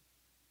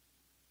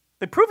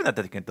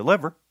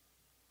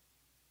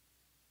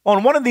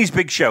 On one of these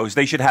big shows,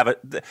 they should have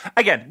it.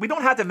 Again, we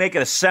don't have to make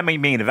it a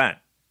semi-main event.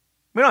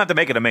 We don't have to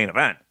make it a main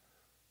event.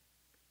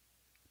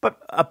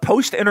 But a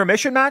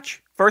post-intermission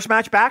match, first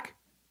match back,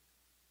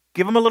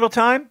 give them a little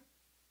time.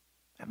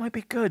 That might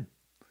be good.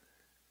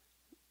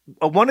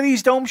 One of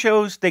these dome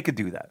shows, they could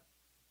do that.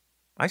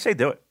 I say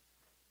do it.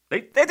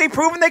 They've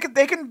proven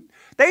they can.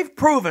 They've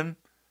proven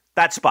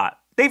that spot.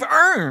 They've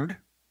earned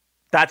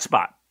that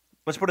spot.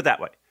 Let's put it that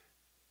way.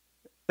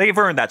 They've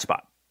earned that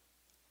spot.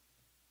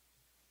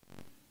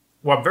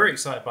 Well, I'm very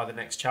excited by the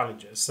next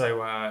challengers.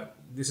 So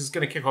this is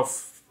going to kick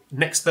off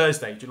next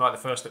Thursday, July the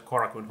 1st at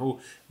Korakuen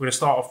Hall. We're going to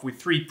start off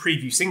with 3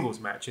 preview singles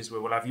matches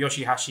where we'll have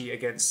Yoshihashi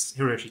against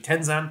Hiroshi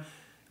Tenzan,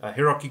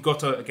 Hiroki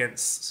Goto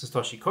against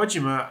Satoshi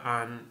Kojima,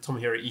 and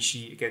Tomohiro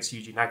Ishii against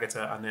Yuji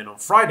Nagata. And then on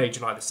Friday,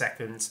 July the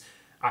 2nd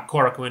at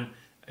Korakuen,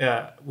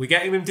 we're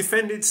getting them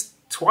defended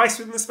twice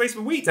within the space of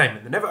a week,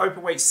 Damon. The never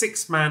openweight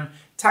 6-man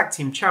tag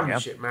team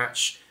championship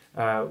match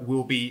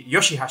will be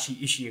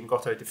Yoshihashi, Ishii, and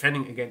Goto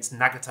defending against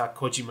Nagata,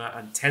 Kojima,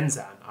 and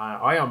Tenzan.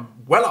 I am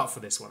well up for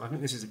this one. I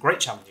think this is a great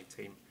challenging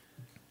team.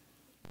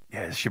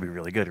 Yeah, this should be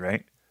really good,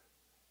 right?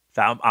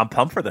 So I'm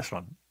pumped for this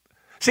one.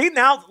 See,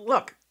 now,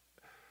 look.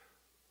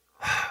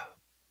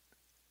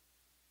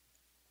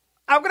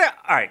 All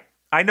right.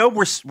 I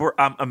know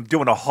I'm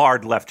doing a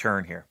hard left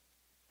turn here.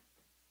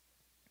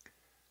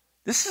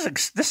 This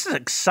is an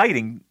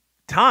exciting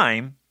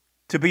time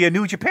to be a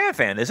New Japan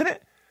fan, isn't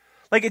it?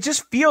 Like, it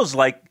just feels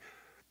like,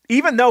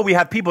 even though we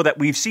have people that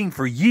we've seen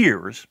for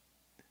years,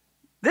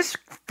 this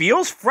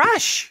feels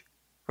fresh,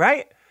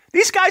 right?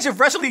 These guys have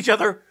wrestled each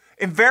other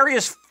in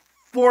various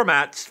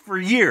formats for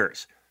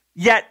years,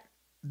 yet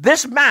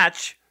this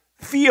match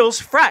feels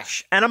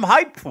fresh, and I'm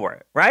hyped for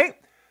it, right?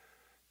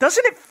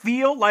 Doesn't it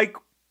feel like,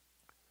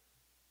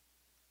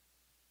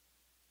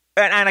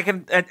 and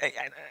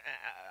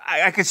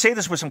I can say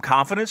this with some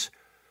confidence,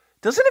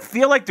 doesn't it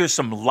feel like there's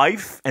some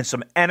life and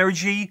some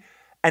energy,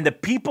 and the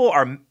people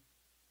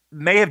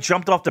may have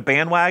jumped off the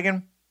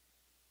bandwagon,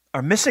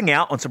 are missing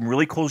out on some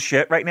really cool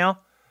shit right now,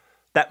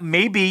 that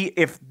maybe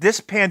if this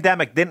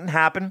pandemic didn't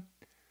happen,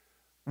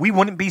 we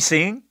wouldn't be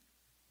seeing?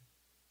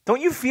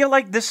 Don't you feel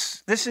like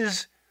this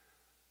is,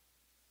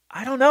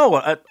 I don't know,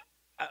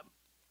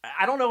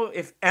 I don't know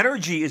if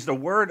energy is the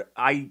word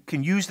I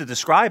can use to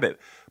describe it,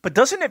 but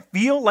doesn't it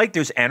feel like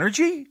there's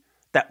energy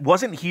that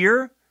wasn't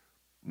here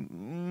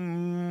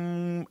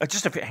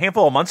just a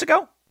handful of months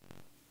ago?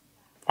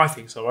 I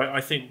think so.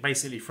 I think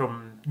basically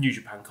from New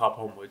Japan Cup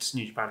onwards,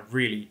 New Japan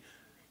really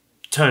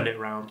turned it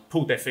around,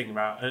 pulled their finger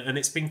out, and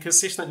it's been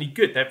consistently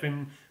good. There have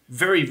been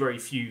very, very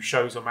few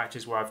shows or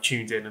matches where I've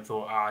tuned in and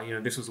thought,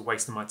 this was a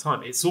waste of my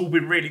time. It's all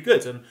been really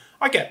good, and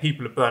I get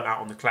people are burnt out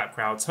on the clap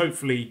crowds.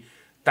 Hopefully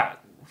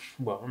that,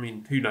 well, I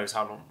mean, who knows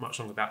how much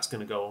longer that's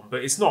going to go on,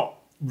 but it's not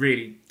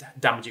really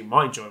damaging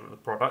my enjoyment of the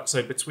product.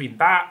 So between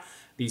that,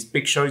 these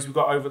big shows we've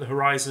got over the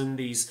horizon,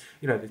 these,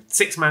 the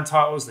 6-man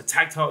titles, the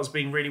tag titles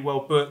being really well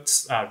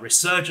booked,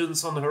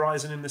 resurgence on the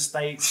horizon in the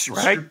States.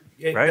 Right.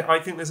 I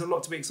think there's a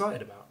lot to be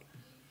excited about.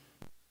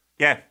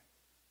 Yeah.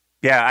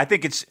 Yeah, I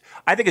think it's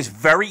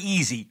very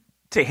easy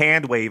to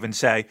hand wave and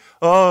say,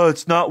 "Oh,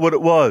 it's not what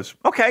it was."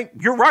 Okay,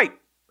 you're right.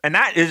 And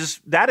that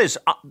is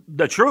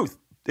the truth.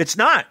 It's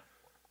not.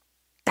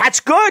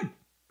 That's good.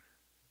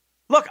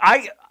 Look,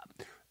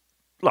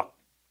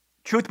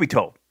 truth be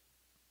told,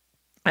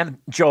 and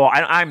Joel,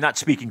 I'm not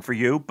speaking for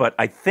you, but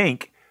I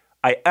think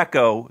I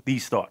echo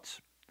these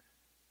thoughts.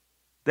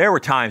 There were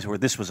times where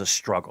this was a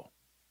struggle.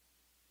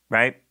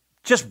 right?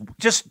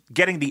 Just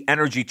getting the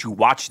energy to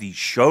watch these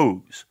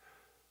shows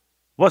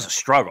was a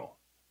struggle,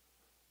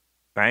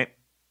 right?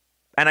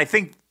 And I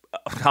think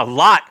a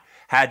lot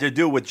had to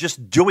do with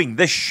just doing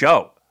this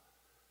show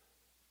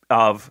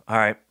of, all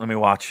right, let me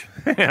watch,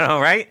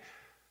 right?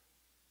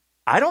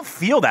 I don't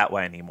feel that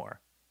way anymore.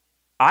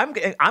 I'm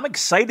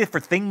excited for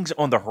things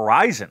on the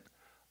horizon.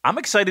 I'm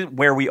excited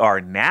where we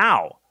are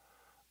now.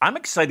 I'm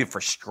excited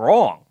for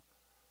Strong.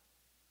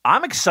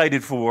 I'm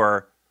excited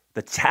for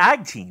the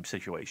tag team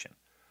situation.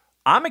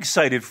 I'm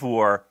excited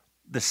for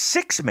the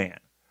 6-man.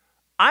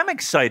 I'm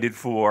excited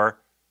for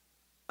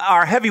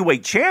our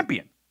heavyweight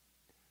champion.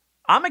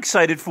 I'm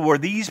excited for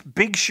these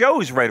big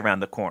shows right around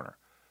the corner.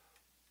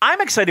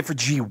 I'm excited for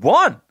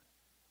G1.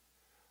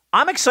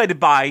 I'm excited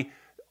by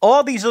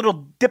all these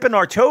little dipping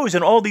our toes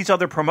in all these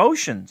other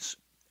promotions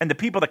and the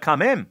people that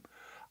come in.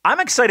 I'm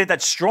excited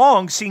that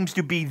Strong seems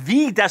to be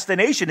the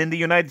destination in the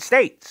United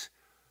States.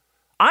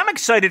 I'm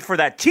excited for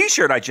that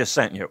T-shirt I just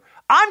sent you.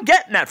 I'm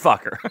getting that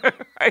fucker.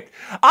 Right?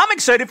 I'm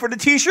excited for the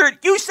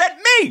T-shirt you sent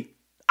me.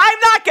 I'm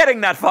not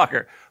getting that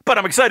fucker, but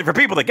I'm excited for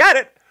people to get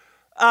it.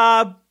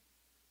 I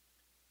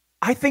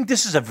think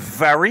this is a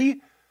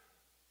very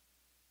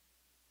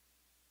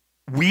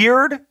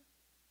weird,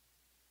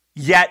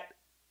 yet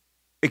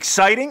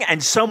exciting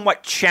and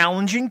somewhat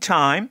challenging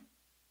time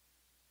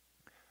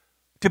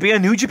to be a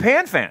New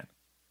Japan fan.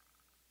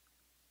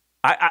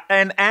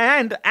 And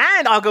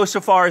I'll go so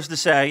far as to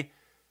say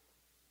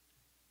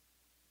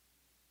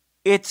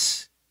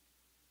it's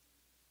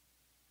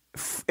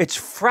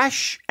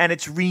fresh and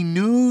it's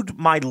renewed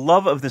my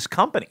love of this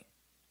company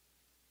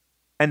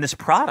and this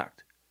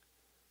product.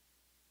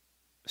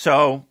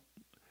 So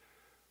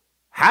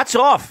hats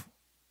off.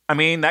 I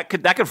mean, that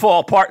could fall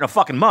apart in a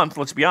fucking month,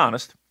 let's be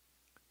honest.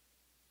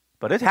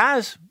 But it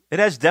has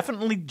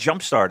definitely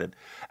jump-started.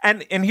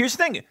 And here's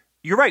the thing.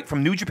 You're right,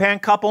 from New Japan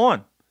Cup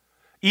on.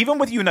 Even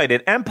with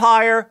United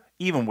Empire,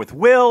 even with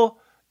Will,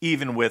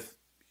 even with,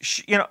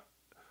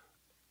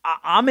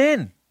 I'm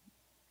in.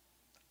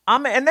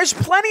 And there's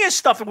plenty of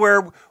stuff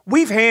where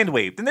we've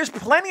hand-waved. And there's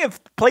plenty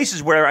of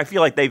places where I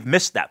feel like they've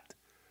misstepped.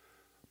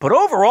 But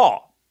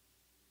overall,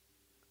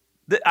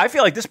 I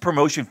feel like this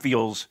promotion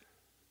feels,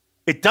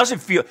 it doesn't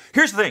feel,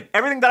 here's the thing.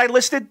 Everything that I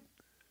listed,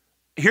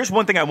 here's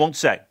one thing I won't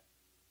say.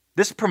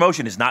 This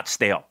promotion is not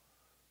stale.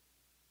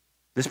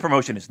 This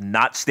promotion is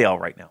not stale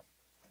right now.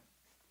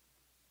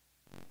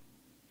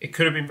 It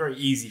could have been very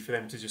easy for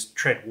them to just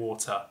tread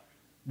water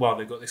while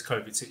they've got this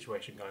COVID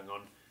situation going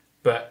on.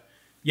 But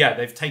yeah,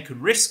 they've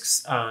taken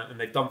risks and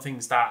they've done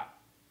things that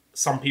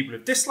some people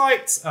have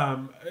disliked.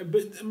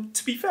 But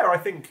to be fair, I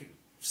think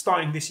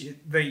starting this year,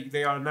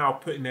 they are now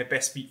putting their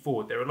best feet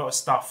forward. There are a lot of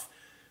stuff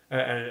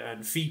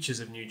and features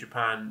of New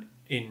Japan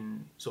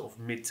in sort of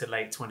mid to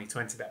late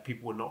 2020 that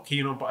people were not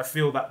keen on. But I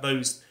feel that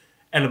those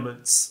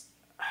elements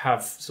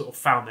have sort of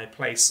found their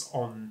place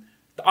on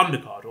the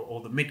undercard or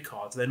the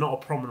mid-cards. They're not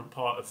a prominent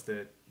part of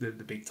the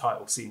big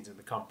title scenes in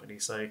the company.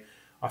 So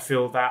I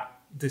feel that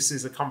this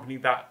is a company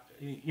that,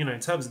 in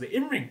terms of the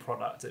in-ring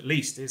product, at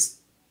least, is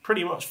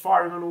pretty much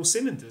firing on all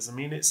cylinders. I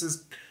mean, it's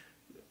as,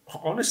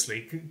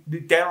 honestly,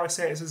 dare I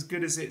say, it's as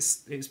good as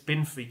it's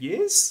been for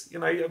years.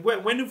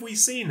 When have we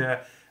seen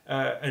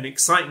an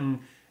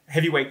exciting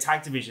heavyweight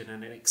tag division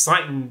and an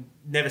exciting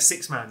never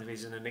 6-man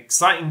division, an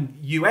exciting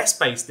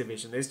US-based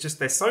division?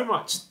 There's so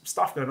much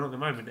stuff going on at the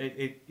moment.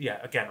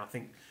 Again, I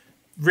think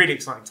really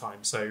exciting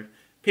time. So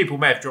people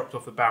may have dropped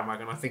off the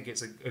bandwagon. I think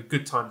it's a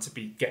good time to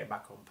be getting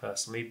back on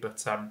personally.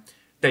 But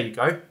there you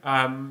go.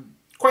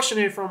 Question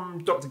here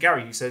from Dr.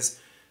 Gary, who says,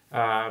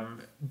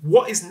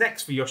 what is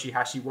next for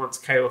Yoshihashi once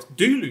Chaos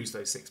do lose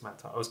those 6-man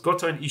titles?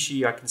 Goto and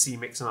Ishii I can see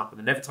mixing up in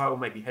the Never title,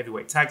 maybe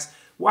heavyweight tags.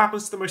 What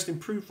happens to the most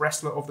improved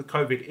wrestler of the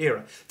COVID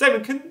era?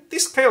 Damon, can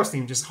this Chaos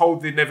team just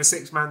hold the Never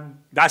 6-man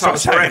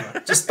titles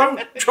forever? Just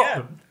don't drop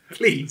them,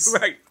 please.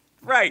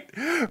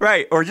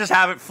 Right. Or just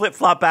have it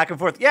flip-flop back and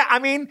forth. Yeah, I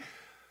mean,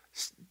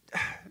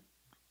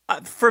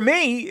 for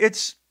me,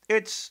 it's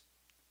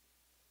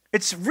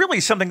really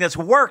something that's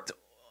worked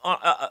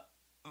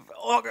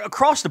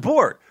across the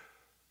board.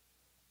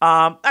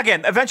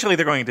 Again, eventually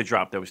they're going to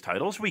drop those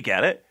titles. We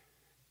get it.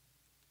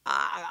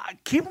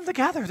 Keep them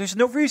together. There's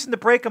no reason to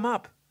break them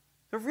up.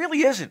 There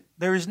really isn't.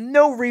 There is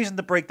no reason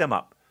to break them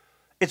up.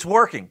 It's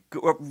working.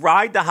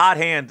 Ride the hot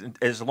hand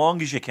as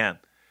long as you can.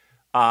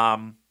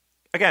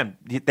 Again,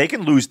 they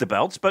can lose the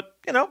belts, but,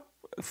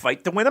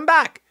 fight to win them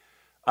back.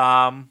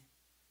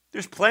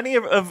 There's plenty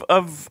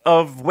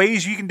of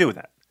ways you can do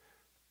that.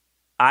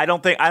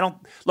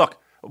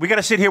 Look, we got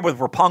to sit here with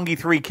Roppongi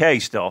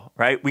 3K still,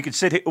 right? We could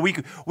sit here, we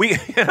you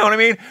know what I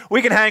mean?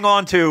 We can hang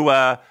on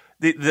to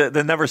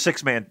the Never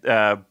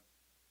 6-man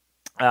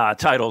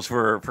titles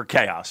for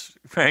Chaos,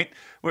 right?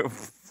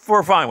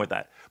 We're fine with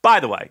that. By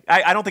the way,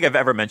 I don't think I've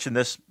ever mentioned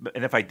this,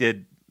 and if I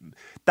did,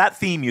 that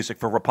theme music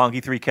for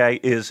Roppongi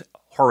 3K is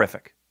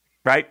horrific,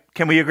 right?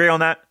 Can we agree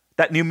on that?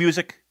 That new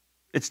music,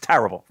 it's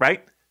terrible,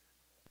 right?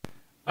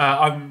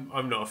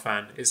 I'm not a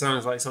fan. It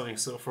sounds like something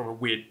sort of from a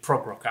weird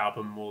prog rock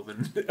album more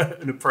than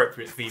an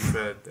appropriate theme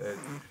for.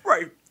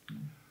 Right.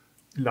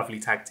 lovely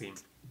tag team.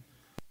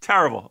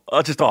 Terrible.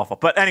 Just awful.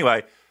 But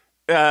anyway,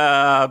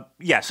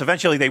 yes,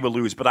 eventually they will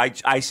lose, but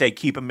I say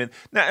keep them in.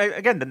 Now,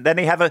 again, then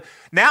they have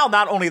now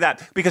not only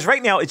that, because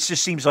right now it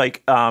just seems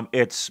like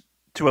it's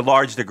to a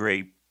large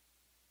degree,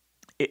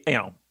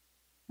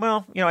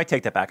 I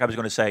take that back. I was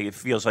going to say it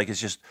feels like it's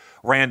just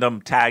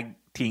random tag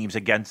teams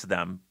against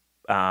them.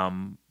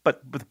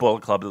 But with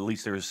Bullet Club, at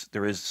least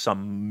there is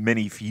some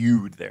mini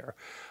feud there.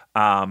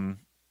 I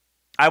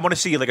want to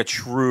see like a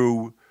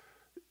true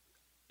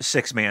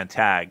 6-man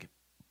tag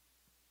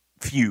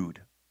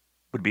feud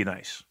would be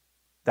nice.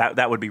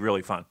 That would be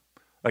really fun.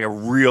 Like a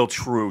real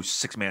true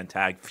 6-man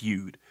tag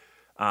feud.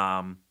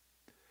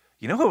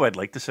 You know who I'd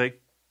like to see?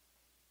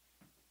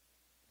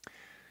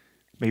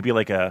 Maybe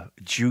like a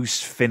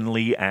Juice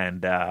Finley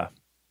and I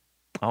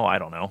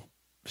don't know,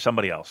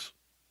 somebody else,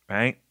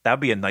 right? That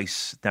would be a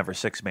nice never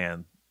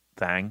 6-man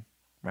thing,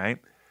 right?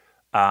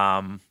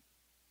 I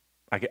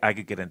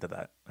could get into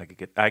that. I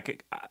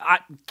could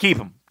keep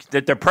them.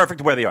 They're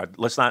perfect where they are.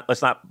 Let's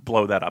not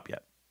blow that up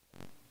yet.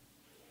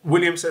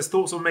 William says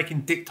thoughts on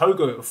making Dick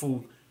Togo a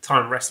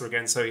full-time wrestler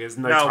again, so he has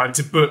no time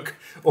to book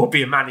or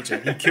be a manager.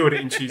 He killed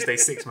it in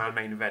Tuesday's 6-man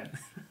main event.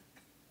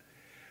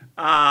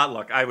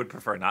 Look, I would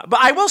prefer not,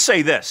 but I will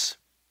say this: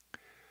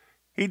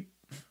 he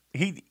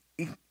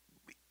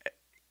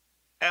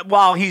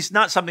while he's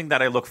not something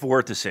that I look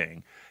forward to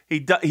seeing,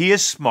 he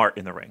is smart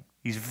in the ring.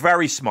 He's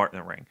very smart in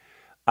the ring.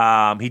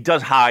 He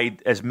does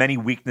hide as many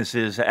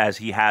weaknesses as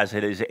he has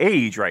at his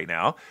age right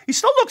now. He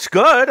still looks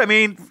good. I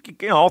mean,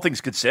 all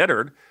things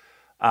considered.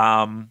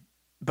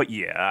 But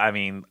yeah, I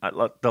mean,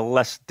 the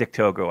less Dick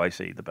Togo I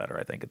see, the better,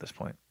 I think, at this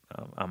point.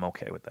 I'm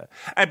okay with that.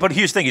 But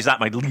here's the thing, he's not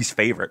my least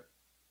favorite.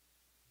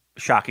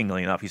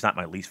 Shockingly enough, he's not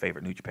my least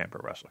favorite New Japan Pro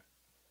wrestler.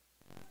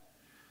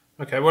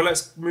 Okay, well,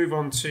 let's move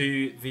on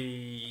to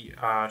the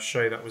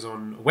show that was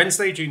on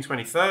Wednesday, June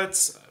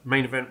 23rd.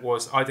 Main event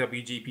was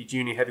IWGP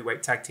Junior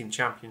Heavyweight Tag Team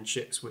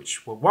Championships,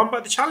 which were won by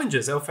the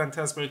challengers. El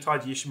Phantasmo and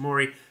Taiji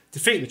Ishimori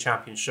defeating the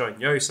champions, Sho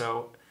and Yo.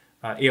 So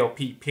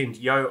ELP pinned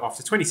Yo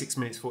after 26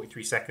 minutes,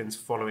 43 seconds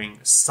following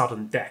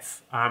sudden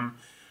death.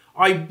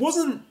 I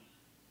wasn't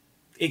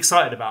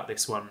excited about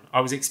this one. I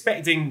was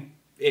expecting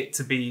it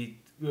to be...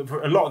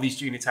 A lot of these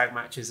junior tag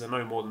matches are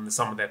no more than the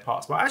sum of their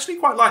parts, but I actually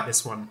quite like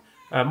this one.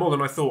 More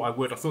than I thought I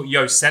would. I thought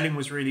Yo's selling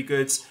was really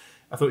good.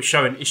 I thought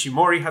Sho and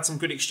Ishimori had some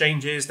good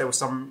exchanges. There were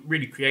some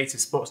really creative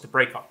spots to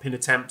break up pin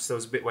attempts. There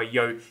was a bit where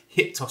Yo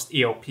hip-tossed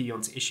ELP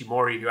onto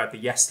Ishimori, who had the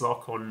yes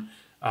lock on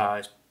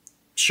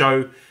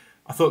Sho.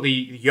 I thought the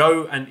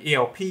Yo and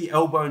ELP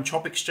elbow and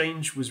chop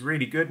exchange was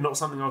really good. Not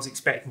something I was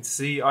expecting to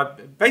see. I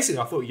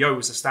thought Yo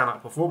was a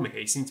standout performer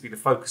here. He seemed to be the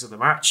focus of the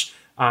match.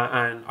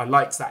 And I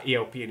liked that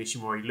ELP and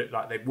Ishimori looked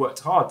like they'd worked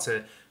hard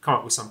to come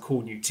up with some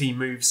cool new team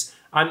moves.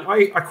 And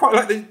I quite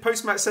like the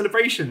post-match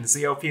celebrations.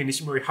 The ELP and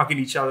Ishimori hugging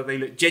each other. They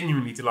look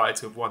genuinely delighted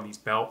to have won these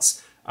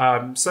belts.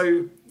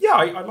 So, yeah,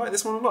 I like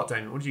this one a lot,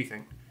 Damon. What do you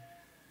think?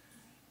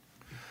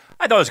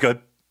 I thought it was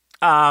good.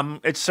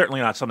 It's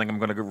certainly not something I'm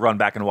going to run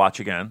back and watch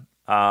again.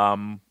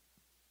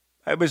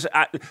 It was,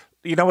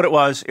 you know what it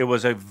was? It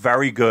was a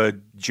very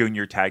good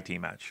junior tag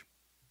team match.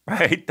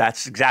 Right?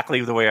 That's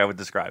exactly the way I would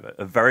describe it.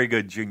 A very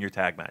good junior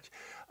tag match.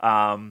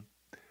 I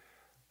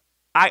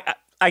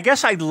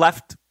guess I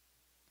left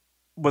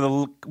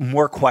with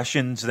more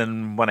questions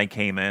than when I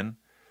came in.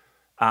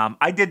 I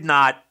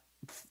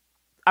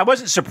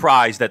wasn't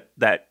surprised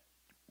that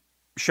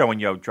Sho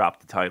and Yo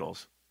dropped the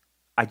titles.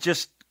 I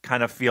just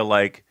kind of feel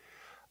like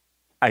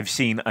I've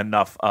seen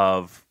enough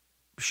of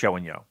Sho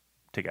and Yo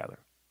together.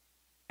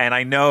 And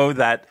I know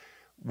that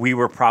we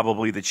were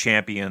probably the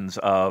champions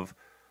of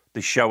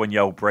the Sho and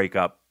Yo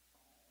breakup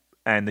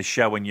and the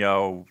Sho and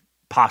Yo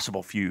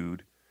possible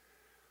feud.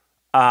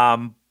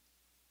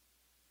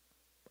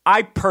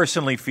 I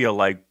personally feel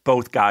like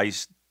both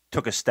guys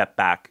took a step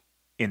back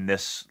in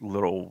this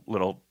little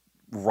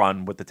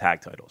run with the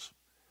tag titles.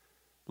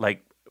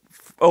 Like,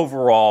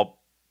 overall,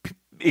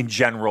 in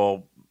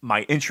general,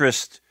 my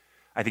interest,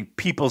 I think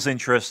people's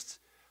interest,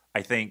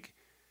 I think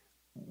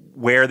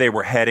where they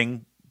were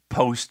heading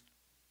post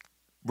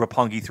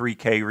Roppongi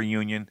 3K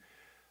reunion.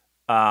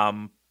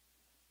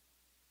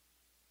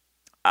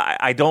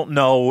 I don't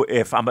know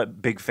if I'm a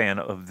big fan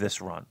of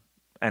this run,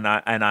 and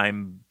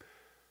I'm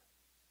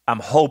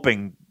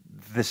hoping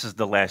this is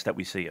the last that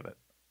we see of it.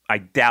 I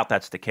doubt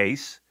that's the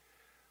case,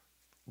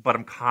 but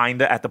I'm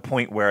kind of at the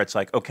point where it's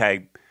like,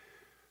 okay,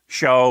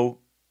 Sho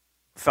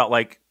felt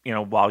like,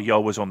 while Yo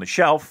was on the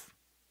shelf,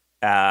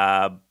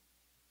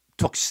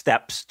 took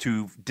steps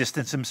to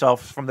distance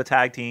himself from the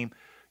tag team.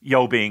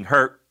 Yo being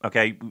hurt,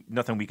 okay,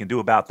 nothing we can do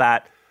about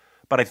that.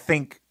 But I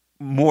think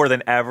more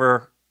than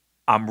ever,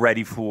 I'm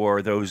ready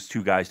for those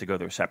two guys to go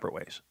their separate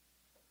ways.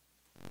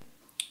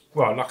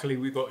 Well, luckily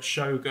we got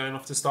Sho going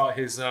off to start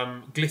his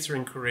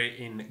glittering career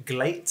in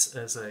GLATE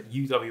as a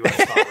UWF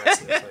star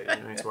wrestler, so you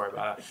don't need to worry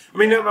about that. I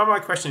mean, my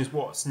question is,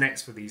 what's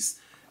next for these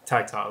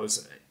tag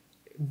titles?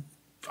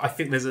 I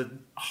think there's a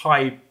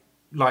high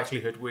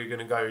likelihood we're going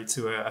to go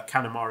to a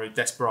Kanemaru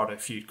Desperado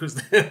feud, because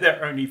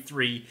there are only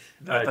three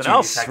junior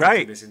tag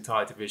teams in this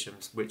entire division,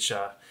 which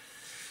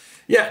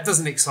Yeah, it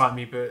doesn't excite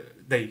me, but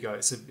there you go.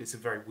 It's a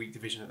very weak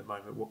division at the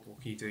moment. What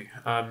can you do?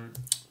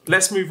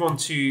 Let's move on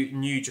to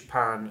New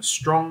Japan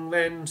Strong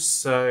then.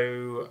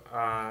 So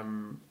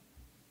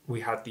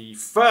we had the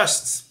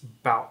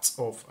first bout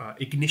of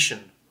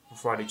Ignition on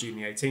Friday, June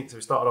the 18th. So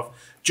we started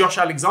off Josh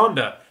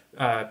Alexander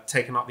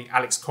taking up the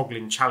Alex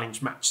Coughlin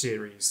Challenge Match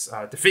Series,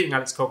 defeating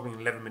Alex Coughlin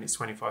in 11 minutes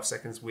 25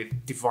 seconds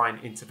with divine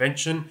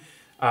intervention.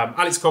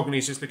 Alex Coughlin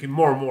is just looking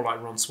more and more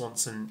like Ron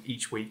Swanson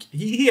each week.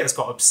 He has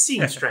got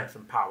obscene strength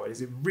and power.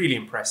 It's really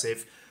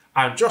impressive.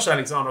 And Josh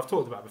Alexander, I've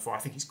talked about before, I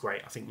think he's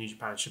great. I think New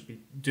Japan should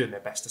be doing their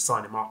best to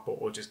sign him up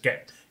or just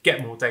get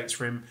more dates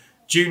for him.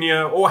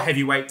 Junior or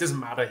heavyweight, doesn't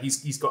matter.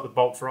 He's got the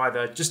bulk for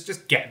either.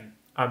 Just get him.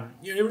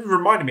 It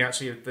reminded me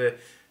actually of the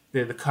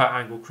Kurt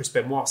Angle, Chris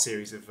Benoit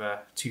series of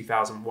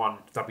 2001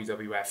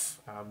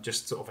 WWF.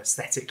 Just sort of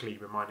aesthetically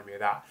reminded me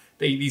of that.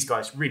 These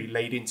guys really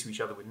laid into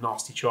each other with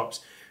nasty chops.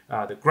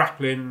 The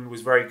grappling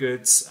was very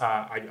good.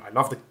 I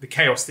love the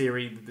chaos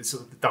theory, the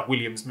sort of the Doug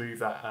Williams move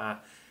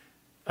that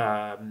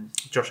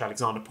Josh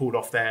Alexander pulled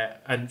off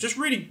there, and just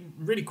really,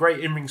 really great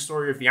in-ring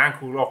story of the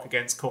ankle lock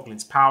against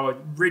Coughlin's power.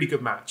 Really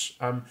good match.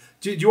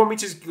 Do you want me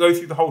to just go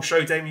through the whole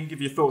show, Damon? You give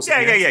your thoughts.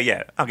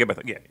 Yeah. I'll give my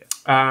thoughts. Yeah.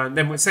 And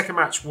then the second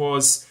match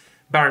was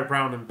Barrett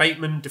Brown and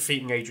Bateman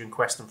defeating Adrian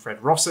Quest and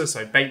Fred Rosser.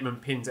 So Bateman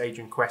pins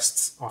Adrian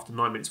Quest after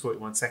 9 minutes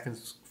 41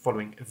 seconds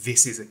following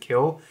 "This Is a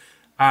Kill."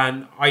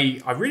 And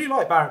I really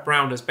like Barrett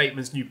Brown as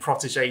Bateman's new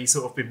protege. He's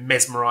sort of been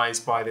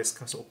mesmerised by this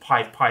sort of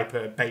Pied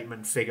Piper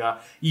Bateman figure,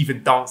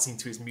 even dancing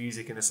to his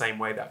music in the same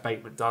way that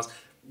Bateman does.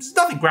 There's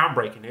nothing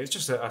groundbreaking here. It's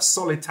just a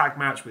solid tag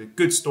match with a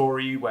good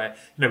story where,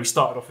 we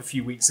started off a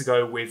few weeks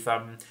ago with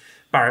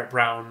Barrett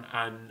Brown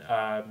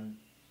and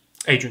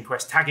Adrian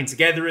Quest tagging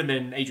together, and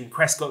then Adrian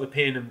Quest got the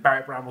pin and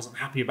Barrett Brown wasn't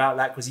happy about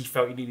that because he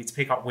felt he needed to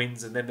pick up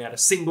wins, and then they had a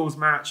singles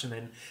match, and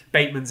then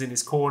Bateman's in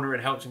his corner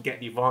and helped him get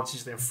the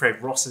advantage. Then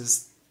Fred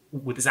Rosser's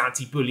with his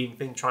anti-bullying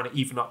thing, trying to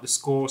even up the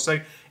score. So,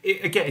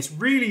 again, it's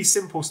really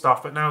simple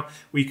stuff, but now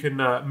we can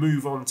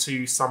move on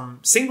to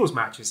some singles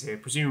matches here.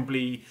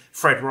 Presumably,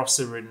 Fred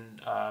Rosser and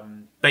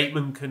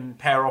Bateman can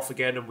pair off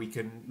again, and we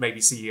can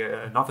maybe see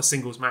another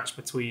singles match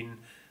between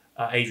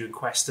Adrian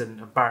Quest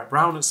and Barrett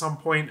Brown at some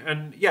point.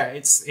 And, yeah,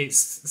 it's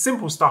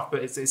simple stuff,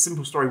 but it's a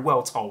simple story,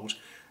 well told.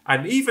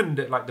 And even,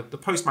 the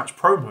post-match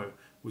promo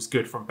was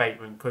good from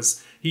Bateman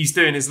because he's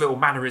doing his little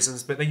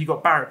mannerisms, but then you've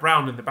got Barrett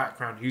Brown in the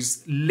background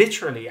who's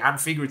literally and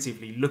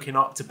figuratively looking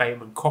up to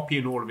Bateman,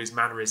 copying all of his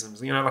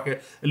mannerisms, like a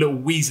little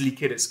Weasley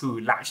kid at school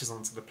who latches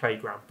onto the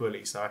playground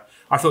bully. So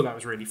I thought that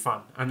was really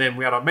fun. And then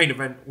we had our main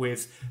event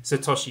with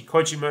Satoshi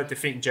Kojima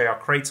defeating JR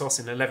Kratos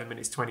in 11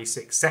 minutes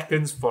 26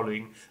 seconds,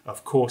 following,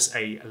 of course,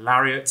 a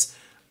lariat.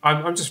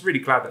 I'm just really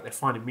glad that they're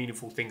finding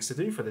meaningful things to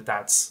do for the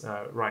dads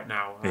right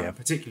now.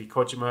 Particularly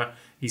Kojima,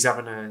 he's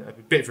having a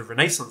bit of a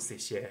renaissance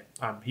this year.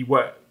 He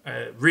worked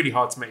really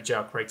hard to make JR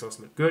Kratos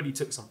look good. He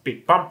took some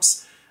big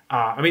bumps.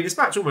 This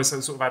match almost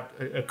sort of had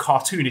a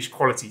cartoonish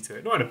quality to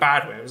it, not in a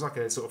bad way. It was like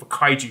a sort of a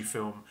kaiju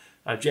film.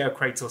 JR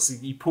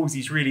Kratos, he pulls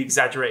these really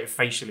exaggerated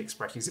facial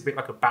expressions. He's a bit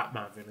like a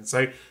Batman villain.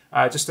 So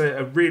just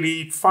a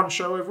really fun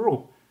show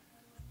overall.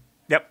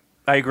 Yep,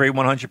 I agree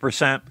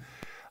 100%.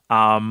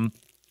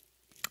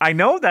 I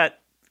know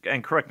that,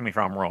 and correct me if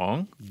I'm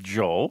wrong,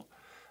 Joel,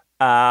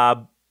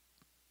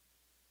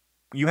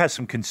 you had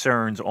some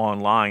concerns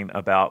online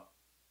about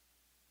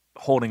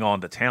holding on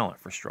to talent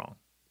for Strong.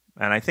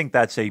 And I think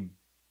that's a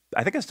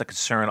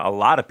concern a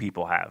lot of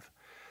people have.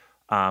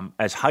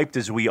 As hyped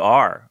as we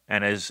are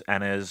and as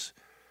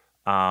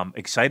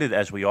excited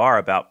as we are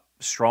about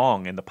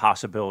Strong and the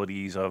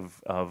possibilities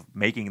of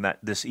making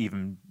this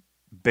even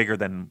bigger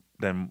than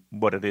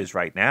what it is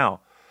right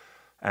now,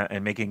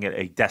 and making it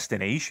a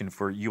destination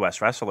for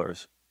U.S.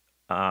 wrestlers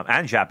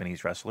and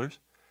Japanese wrestlers.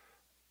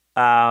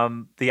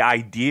 The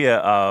idea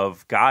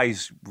of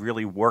guys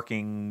really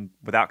working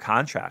without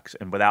contracts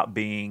and without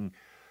being,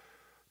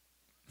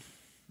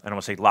 I don't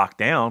want to say locked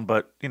down,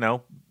 but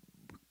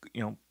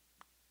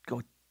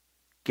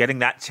getting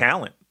that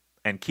talent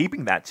and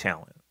keeping that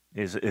talent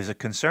is a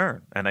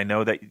concern. And I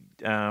know that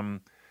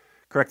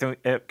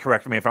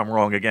correct me if I'm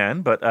wrong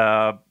again, but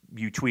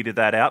you tweeted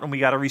that out, and we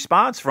got a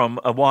response from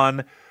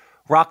one.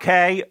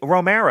 Roque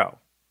Romero.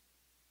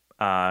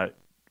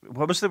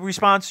 What was the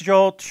response,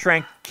 Joel?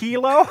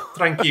 Tranquilo?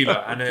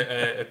 Tranquilo, and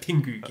a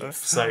Pingu gif.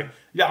 So,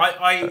 yeah,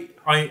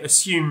 I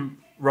assume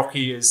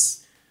Rocky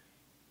is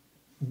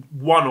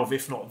one of,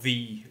 if not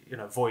the,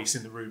 voice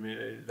in the room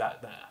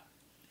that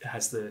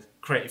has the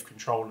creative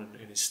control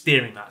and is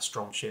steering that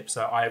Strong ship.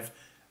 So I have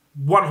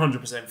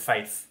 100%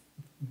 faith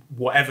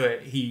whatever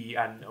he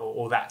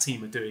or that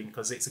team are doing,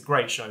 because it's a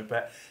great show.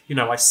 But,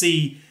 I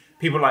see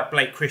people like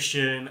Blake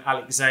Christian,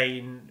 Alex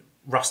Zane,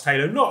 Russ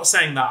Taylor, not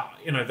saying that,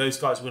 those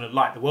guys are going to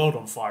light the world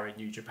on fire in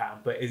New Japan,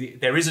 but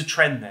there is a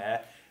trend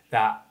there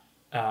that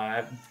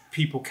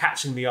people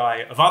catching the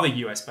eye of other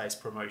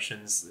US-based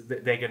promotions,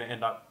 they're going to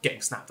end up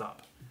getting snapped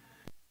up.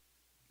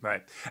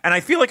 Right. And I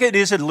feel like it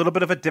is a little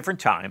bit of a different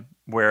time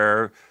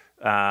where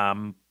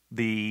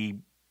the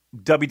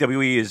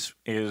WWE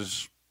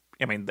is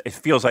I mean, it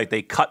feels like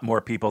they cut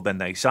more people than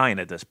they sign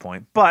at this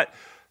point, but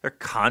they're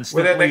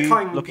constantly they're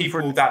cutting looking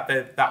people for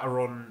that are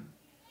on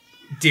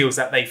deals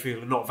that they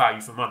feel are not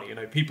value for money. You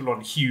know, people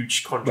on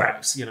huge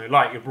contracts, you know,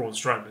 like your Braun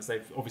Strowmans,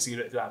 they've obviously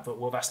looked at that and thought,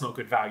 well, that's not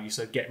good value,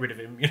 so get rid of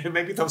him. You know,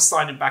 maybe they'll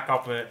sign him back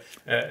up a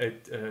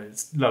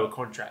lower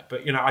contract.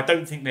 But, you know, I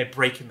don't think they're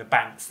breaking the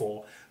bank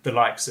for the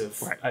likes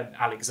of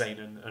Alex Zane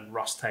and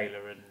Russ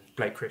Taylor and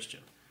Blake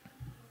Christian.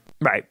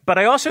 Right. But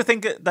I also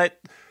think that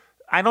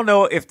I don't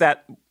know if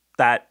that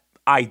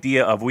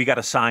idea of we got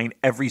to sign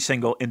every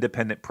single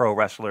independent pro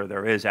wrestler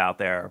there is out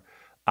there,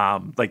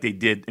 like they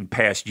did in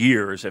past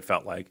years, it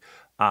felt like,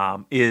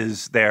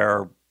 is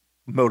their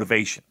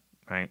motivation,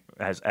 right,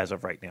 as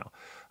of right now.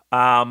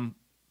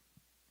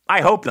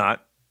 I hope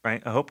not,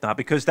 right? I hope not,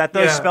 because that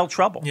does spell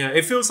trouble. Yeah,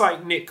 it feels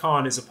like Nick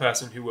Khan is a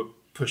person who would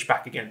push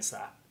back against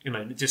that. You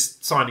know,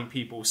 just signing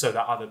people so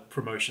that other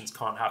promotions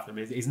can't have them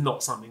is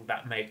not something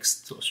that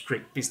makes sort of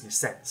strict business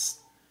sense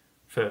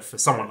for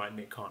someone like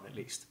Nick Khan, at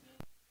least.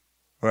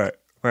 Right.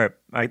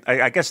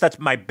 I guess that's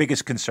my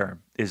biggest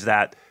concern, is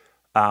that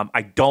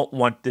I don't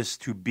want this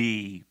to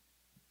be,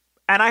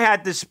 and I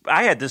had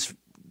this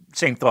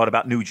same thought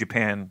about New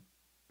Japan,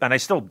 and I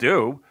still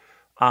do.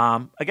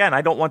 Again,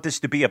 I don't want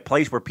this to be a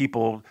place where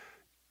people,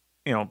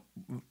 you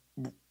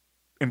know,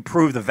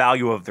 improve the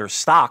value of their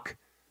stock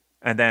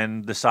and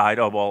then decide,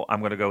 oh, well,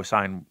 I'm going to go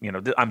sign, you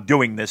know, I'm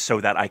doing this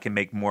so that I can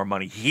make more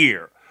money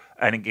here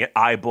and get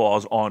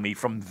eyeballs on me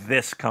from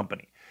this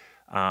company.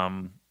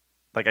 I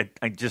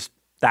just,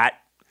 that,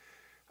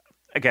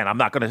 again, I'm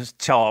not going to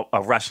tell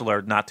a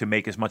wrestler not to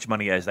make as much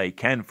money as they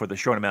can for the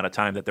short amount of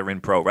time that they're in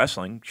pro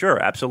wrestling.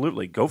 Sure,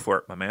 absolutely. Go for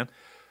it, my man.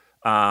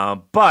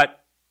 But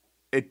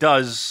it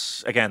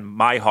does, again,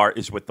 my heart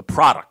is with the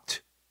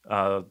product.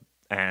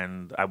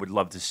 And I would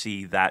love to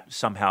see that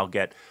somehow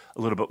get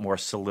a little bit more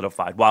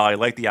solidified. While I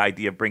like the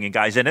idea of bringing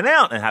guys in and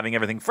out and having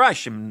everything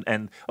fresh and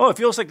it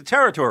feels like the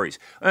territories.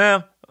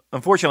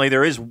 Unfortunately,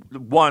 there is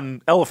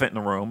one elephant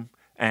in the room,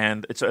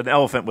 and it's an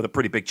elephant with a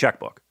pretty big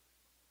checkbook.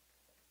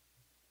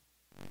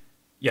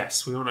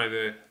 Yes, we all know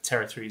the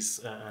territories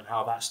and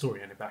how that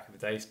story ended back in the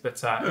days.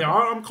 But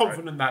I'm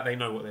confident that they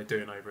know what they're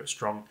doing over at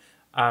Strong.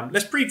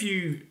 Let's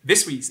preview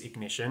this week's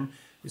Ignition.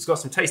 It's got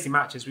some tasty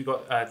matches. We've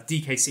got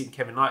DKC and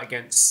Kevin Knight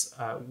against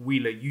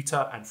Wheeler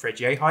Yuta and Fred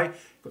Yehai.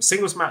 We've got a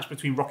singles match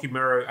between Rocky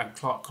Mero and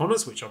Clark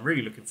Connors, which I'm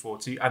really looking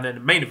forward to. And then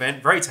the main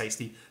event, very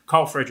tasty,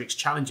 Carl Fredericks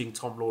challenging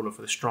Tom Lawler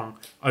for the Strong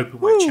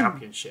Openweight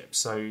Championship.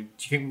 So do you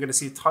think we're going to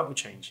see a title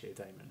change here,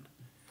 Damon?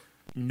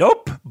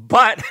 Nope,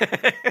 but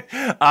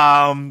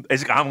I'm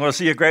going to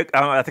see a great.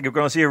 I think we're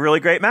going to see a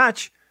really great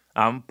match.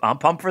 I'm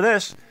pumped for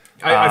this.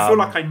 I feel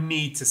like I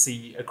need to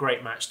see a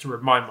great match to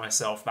remind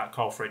myself that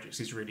Carl Fredericks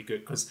is really good,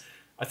 because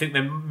I think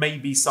there may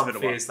be some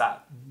fears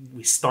that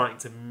we're starting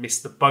to miss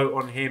the boat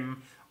on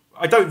him.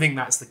 I don't think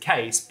that's the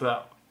case,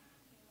 but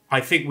I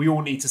think we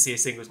all need to see a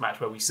singles match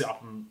where we sit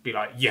up and be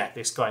like, yeah,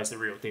 this guy is the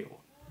real deal.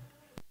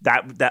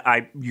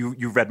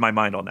 You read my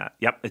mind on that.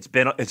 Yep, it's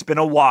been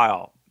a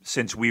while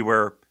since we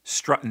were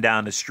strutting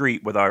down the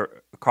street with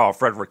our Carl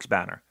Fredericks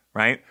banner,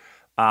 right?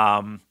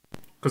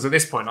 Because at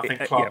this point, I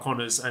think Clark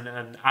Connors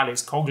and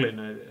Alex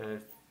Coughlin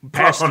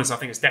Clark Connors, I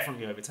think, has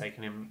definitely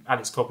overtaken him.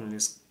 Alex Coughlin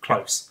is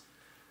close.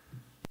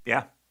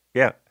 Yeah.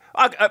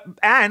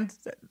 And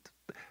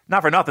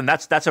not for nothing,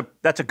 that's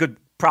a good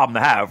problem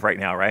to have right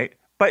now, right?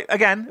 But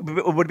again,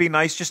 it would be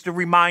nice just to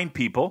remind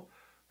people,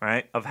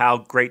 right, of how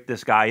great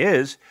this guy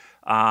is.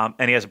 And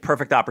he has a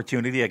perfect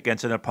opportunity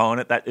against an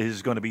opponent that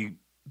is going to be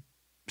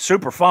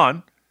super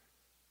fun.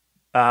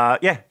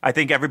 I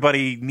think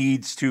everybody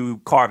needs to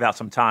carve out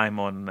some time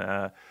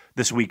on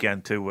this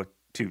weekend to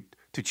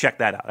check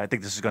that out. I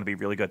think this is going to be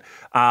really good.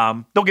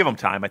 They'll give him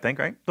time, I think,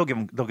 right? They'll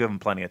give him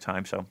plenty of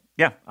time. So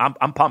yeah,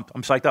 I'm pumped.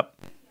 I'm psyched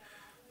up.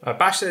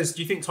 Bash says,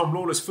 do you think Tom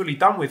Lawler's fully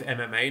done with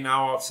MMA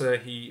now after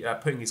he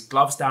putting his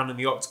gloves down in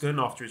the octagon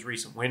after his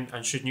recent win?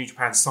 And should New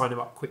Japan sign him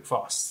up quick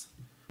fast?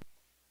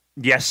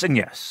 Yes and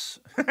yes.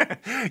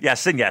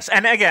 Yes and yes.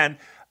 And again,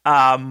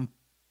 I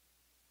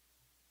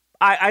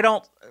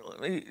don't.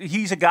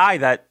 He's a guy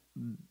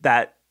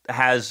that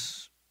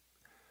has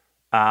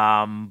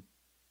a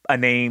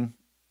name.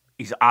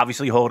 He's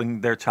obviously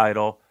holding their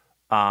title.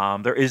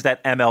 There is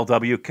that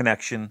MLW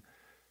connection.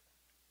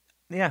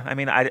 Yeah, I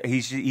mean,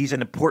 he's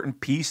an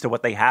important piece to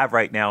what they have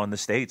right now in the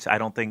States. I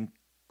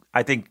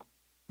think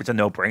it's a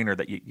no-brainer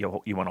that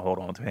you want to hold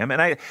on to him.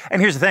 And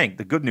here's the thing: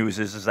 the good news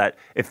is that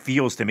it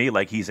feels to me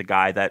like he's a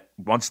guy that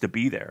wants to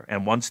be there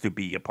and wants to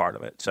be a part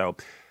of it. So,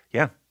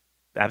 yeah.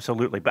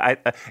 Absolutely.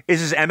 But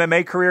is his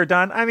MMA career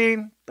done? I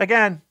mean,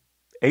 again,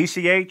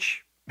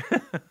 ACH,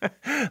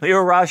 Leo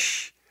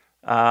Rush,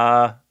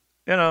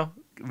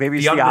 maybe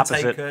it's the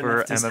opposite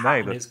for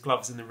MMA. But his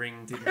gloves in the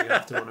ring, didn't he,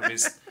 after one of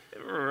his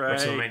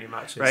WrestleMania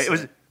matches?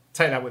 Right.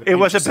 Take that with it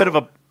was a bit of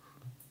a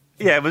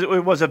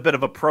it was a bit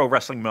of a pro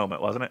wrestling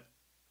moment, wasn't it?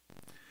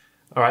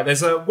 All right,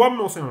 there's one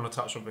more thing I want to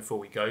touch on before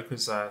we go,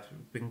 because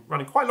we've been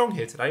running quite long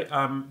here today.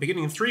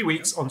 Beginning in 3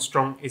 weeks on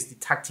Strong is the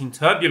Tag Team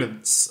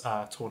Turbulence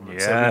tournament.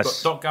 Yes. So we've got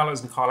Doc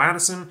Gallows and Carl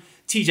Anderson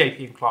TJP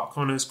and Clark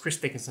Connors, Chris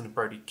Dickinson and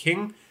Brody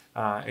King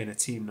in a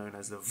team known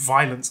as the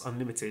Violence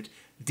Unlimited,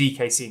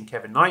 DKC and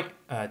Kevin Knight,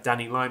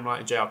 Danny Limelight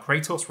and JR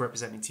Kratos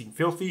representing Team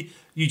Filthy,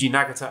 Yuji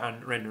Nagata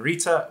and Ren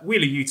Narita,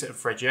 Wheeler Yuta and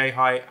Fred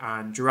Yehai,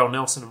 and Jarrell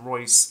Nelson and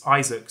Royce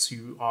Isaacs,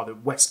 who are the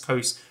West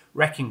Coast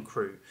Wrecking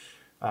Crew.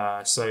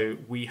 So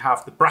we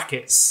have the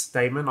brackets,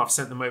 Damon. I've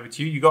sent them over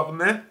to you. You got them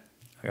there?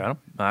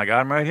 I got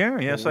them right here.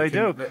 Yes, I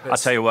do. I'll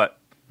tell you what.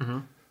 Mm-hmm.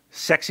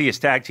 Sexiest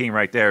tag team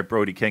right there,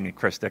 Brody King and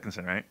Chris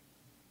Dickinson, right?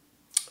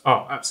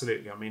 Oh,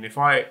 absolutely. I mean,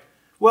 I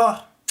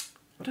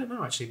don't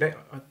know, actually.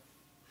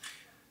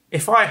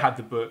 If I had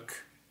the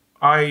book,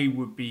 I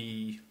would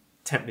be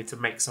tempted to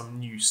make some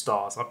new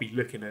stars. I'd be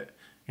looking at,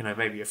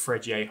 maybe a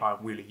Fred Yehai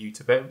and Wheeler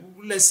Yuta. But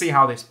let's see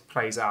how this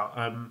plays out.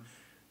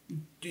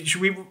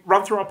 Should we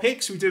run through our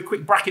picks? Should we do a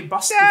quick bracket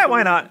bust? Yeah,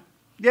 why not?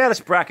 Yeah, let's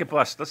bracket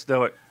bust. Let's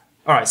do it.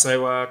 All right,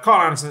 so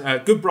Carl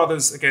Anderson, Good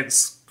Brothers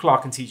against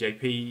Clark and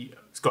TJP.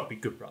 It's got to be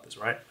Good Brothers,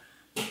 right?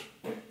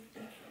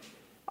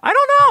 I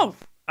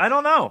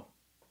don't know.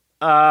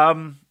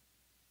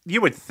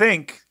 You would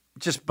think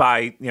just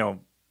by,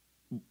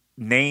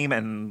 name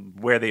and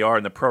where they are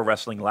in the pro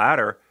wrestling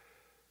ladder.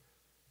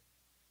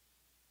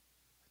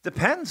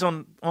 Depends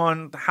on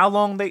how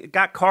long they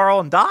got Carl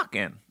and Doc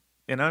in.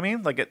 You know what I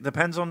mean? Like, it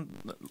depends on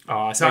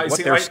what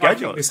their schedule I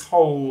think this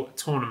whole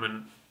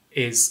tournament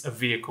is a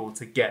vehicle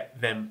to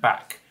get them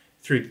back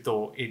through the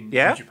door in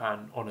New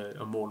Japan on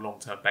a more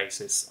long-term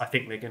basis. I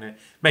think they're going to...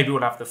 Maybe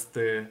we'll have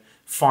the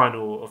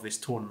final of this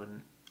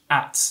tournament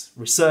at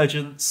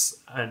Resurgence.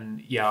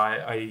 And,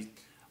 I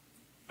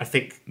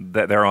think...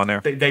 That they're on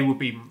there? They will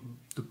be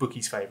the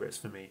bookies' favourites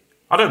for me.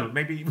 I don't know.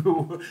 Maybe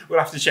we'll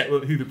have to check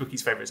who the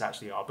bookies' favourites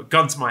actually are. But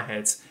gun to my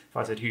head, if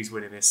I said who's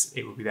winning this,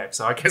 it would be them.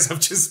 So I guess I've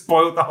just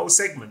spoiled the whole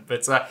segment.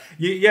 But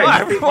you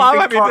think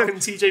Clark and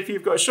TJP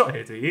have got a shot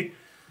here, do you?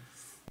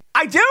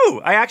 I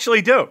do. I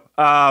actually do.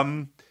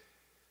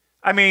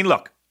 I mean,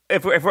 look,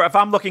 if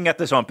I'm looking at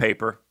this on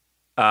paper,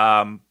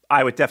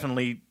 I would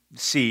definitely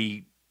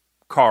see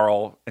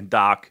Carl and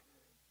Doc,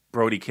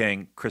 Brody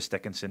King, Chris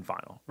Dickinson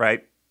final,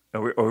 right?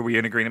 Are we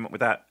in agreement with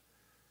that?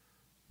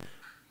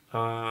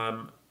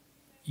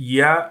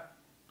 Yeah.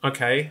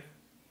 Okay.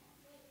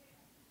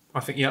 I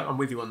think, I'm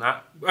with you on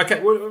that.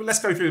 Okay, well, let's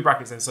go through the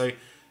brackets then. So,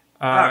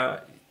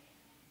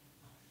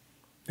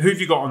 who have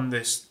you got on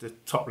the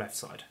top left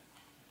side?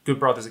 Good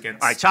Brothers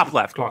against top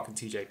left. Clark and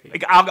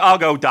TJP. I'll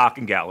go Doc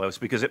and Gallows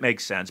because it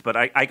makes sense, but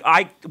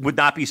I would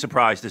not be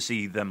surprised to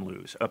see them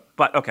lose.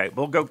 But okay,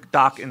 we'll go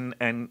Doc and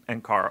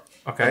Carl.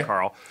 Okay. And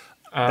Carl.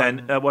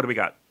 Then what do we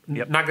got?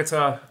 Yep.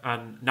 Nagata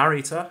and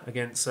Narita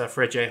against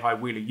Fred Yehai,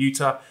 Wheeler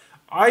Yuta.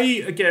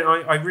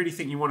 I really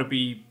think you want to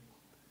be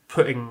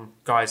putting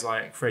guys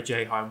like Fred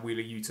Yehai and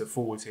Wheeler Yuta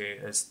forward here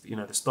as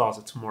the stars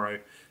of tomorrow.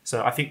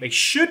 So I think they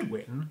should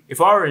win. If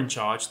I were in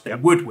charge, they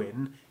would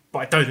win. But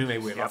I don't think they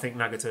will. Yep. I think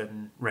Nagata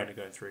and Ren are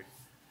going through.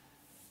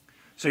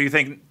 So you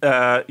think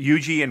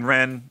Yuji and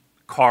Ren,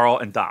 Carl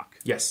and Doc?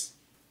 Yes.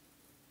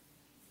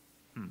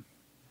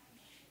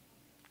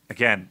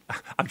 Again,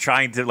 I'm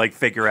trying to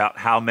figure out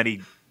how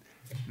many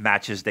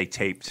matches they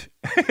taped.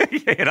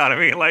 You know what I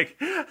mean? Like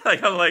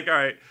I'm like, all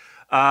right.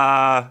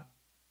 I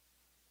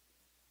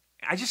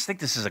just think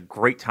this is a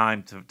great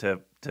time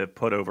to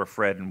put over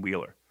Fred and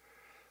Wheeler.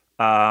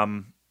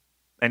 And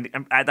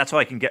that's all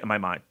I can get in my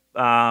mind.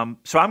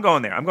 So I'm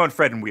going there. I'm going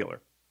Fred and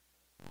Wheeler.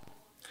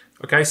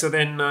 Okay, so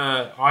then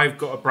I've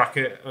got a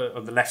bracket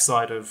on the left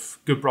side of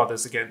Good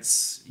Brothers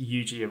against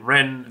Yuji and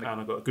Ren,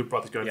 and I've got Good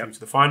Brothers going through to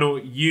the final.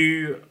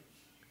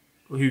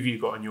 Who have you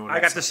got on your left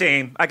I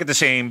got the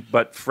same,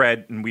 but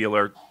Fred and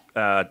Wheeler,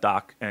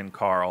 Doc and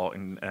Carl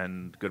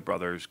and Good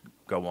Brothers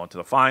go on to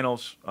the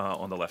finals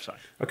on the left side.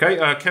 Okay,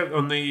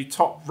 on the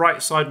top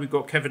right side, we've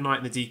got Kevin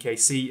Knight and the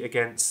DKC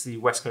against the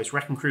West Coast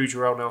Wrecking Crew,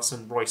 Jarrell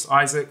Nelson, Royce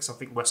Isaacs. I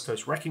think West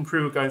Coast Wrecking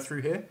Crew are going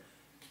through here.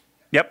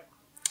 Yep,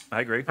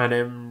 I agree. And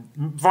then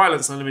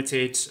Violence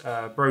Unlimited,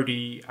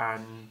 Brody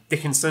and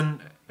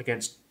Dickinson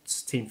against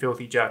Team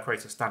Filthy, JR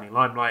Kratos, Danny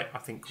Limelight. I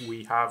think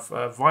we have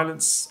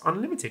Violence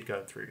Unlimited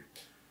going through.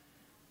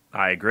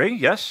 I agree,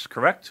 yes,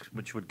 correct,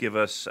 which would give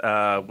us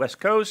West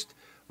Coast,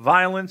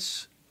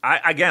 Violence.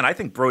 I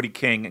think Brody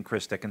King and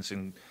Chris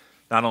Dickinson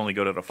not only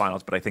go to the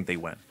finals, but I think they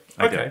win.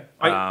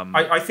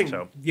 I think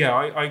so. Yeah,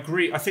 I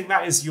agree. I think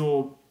that is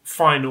your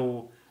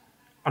final,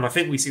 and I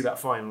think we see that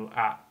final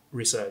at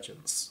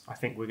Resurgence. I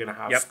think we're going to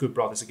have Good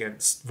Brothers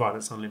against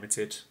Violence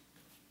Unlimited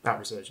at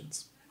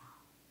Resurgence.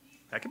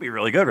 That could be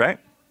really good, right?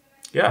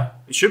 Yeah,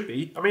 it should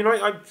be. I mean,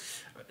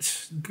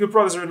 Good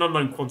Brothers are an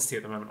unknown quantity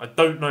at the moment. I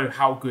don't know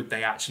how good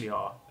they actually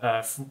are.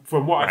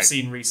 From what I've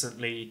seen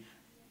recently,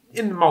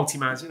 in the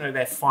multi-mans,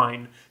 they're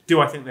fine. Do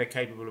I think they're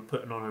capable of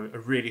putting on a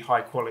really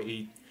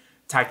high-quality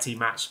tag team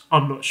match?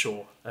 I'm not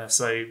sure.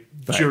 So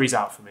the jury's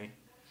out for me.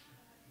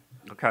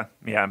 Okay.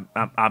 Yeah,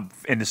 I'm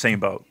in the same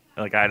boat.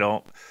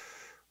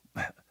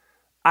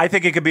 I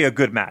think it could be a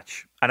good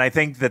match. And I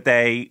think that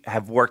they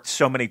have worked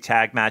so many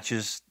tag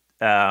matches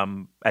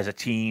as a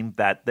team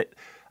that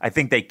I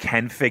think they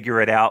can figure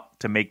it out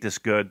to make this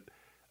good.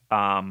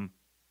 I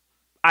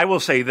will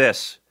say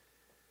this.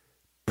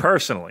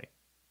 personally,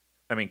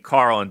 I mean,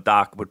 Carl and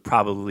Doc would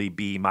probably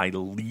be my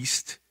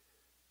least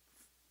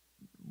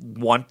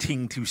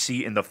wanting to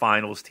see in the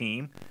finals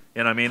team.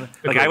 You know what I mean?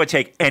 Like, I would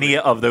take any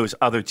of those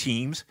other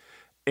teams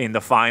in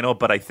the final,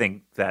 but I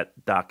think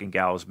that Doc and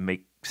Gallows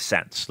make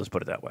sense. Let's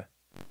put it that way.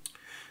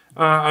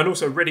 And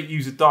also, Reddit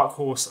user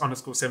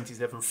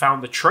darkhorse_77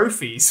 found the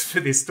trophies for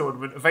this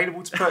tournament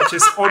available to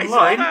purchase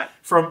online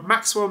from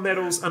Maxwell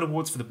Medals and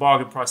Awards for the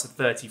bargain price of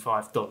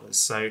 $35.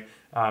 So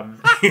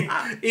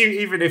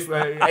even if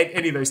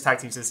any of those tag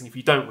teams listen, if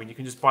you don't win, you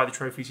can just buy the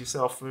trophies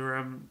yourself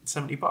for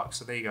 $70.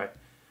 So there you go.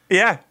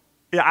 Yeah,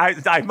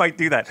 I might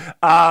do that.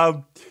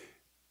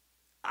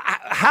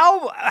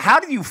 How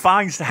do you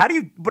find?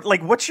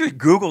 What's your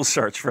Google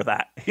search for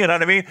that? You know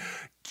what I mean?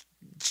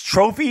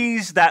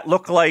 Trophies that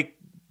look like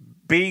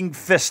being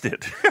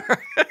fisted.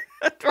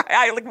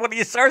 What do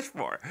you search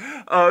for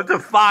to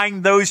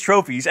find those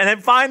trophies and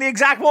then find the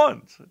exact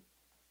ones?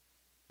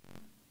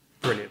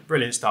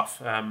 Brilliant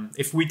stuff.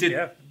 If we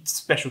did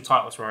special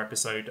titles for our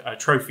episode,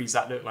 trophies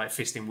that look like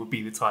fisting would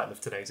be the title of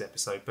today's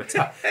episode. But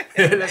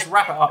let's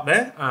wrap it up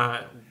there.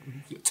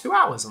 2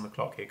 hours on the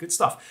clock here. Good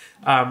stuff.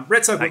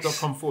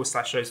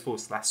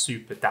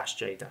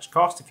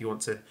 redcircle.com/shows/super-j-cast if you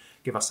want to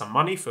give us some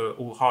money for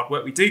all the hard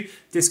work we do.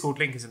 Discord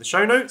link is in the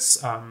show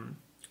notes. I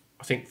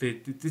think the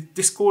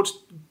Discord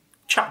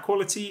chat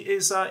quality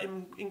is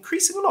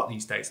increasing a lot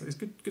these days. There's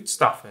good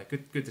stuff there.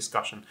 Good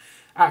discussion.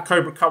 At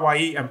Cobra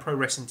Kawaii and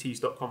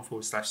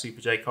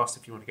ProWrestlingTees.com/SuperJcast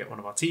if you want to get one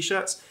of our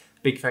t-shirts.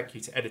 Big thank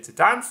you to editor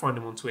Dan. Find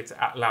him on Twitter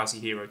at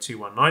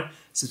LousyHero219.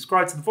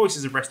 Subscribe to the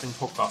Voices of Wrestling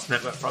podcast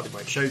network for other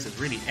great shows. There's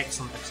a really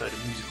excellent episode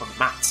of Music on the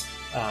Mat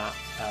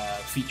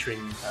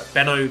featuring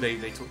Benno.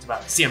 They talked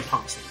about CM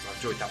Punk's things. I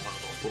enjoyed that one a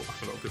lot. Brought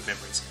back a lot of good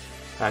memories.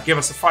 Give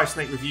us a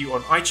 5-snake review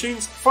on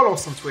iTunes. Follow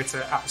us on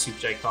Twitter at the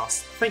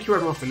SuperJcast. Thank you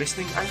everyone for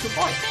listening and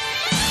goodbye.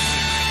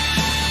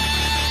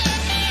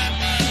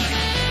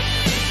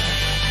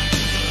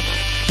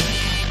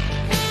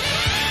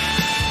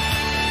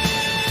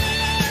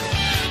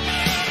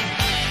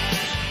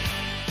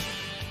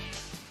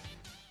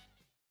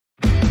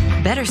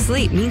 Better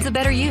sleep means a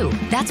better you.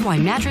 That's why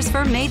Mattress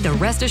Firm made the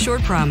Rest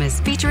Assured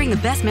Promise, featuring the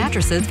best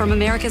mattresses from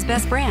America's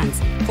best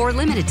brands. For a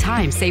limited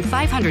time, save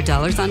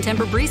 $500 on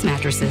Tempur-Breeze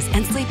mattresses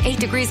and sleep 8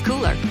 degrees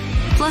cooler.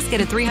 Plus,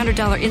 get a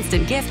 $300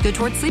 instant gift good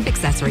towards sleep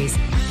accessories.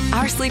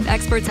 Our sleep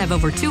experts have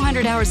over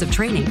 200 hours of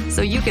training,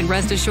 so you can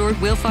rest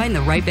assured we'll find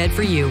the right bed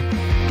for you.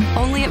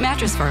 Only at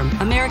Mattress Firm,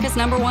 America's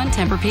 #1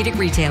 Tempur-Pedic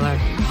retailer.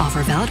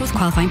 Offer valid with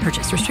qualifying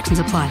purchase. Restrictions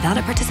apply. Valid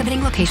at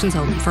participating locations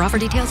only. For offer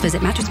details,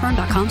 visit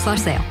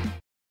mattressfirm.com/sale.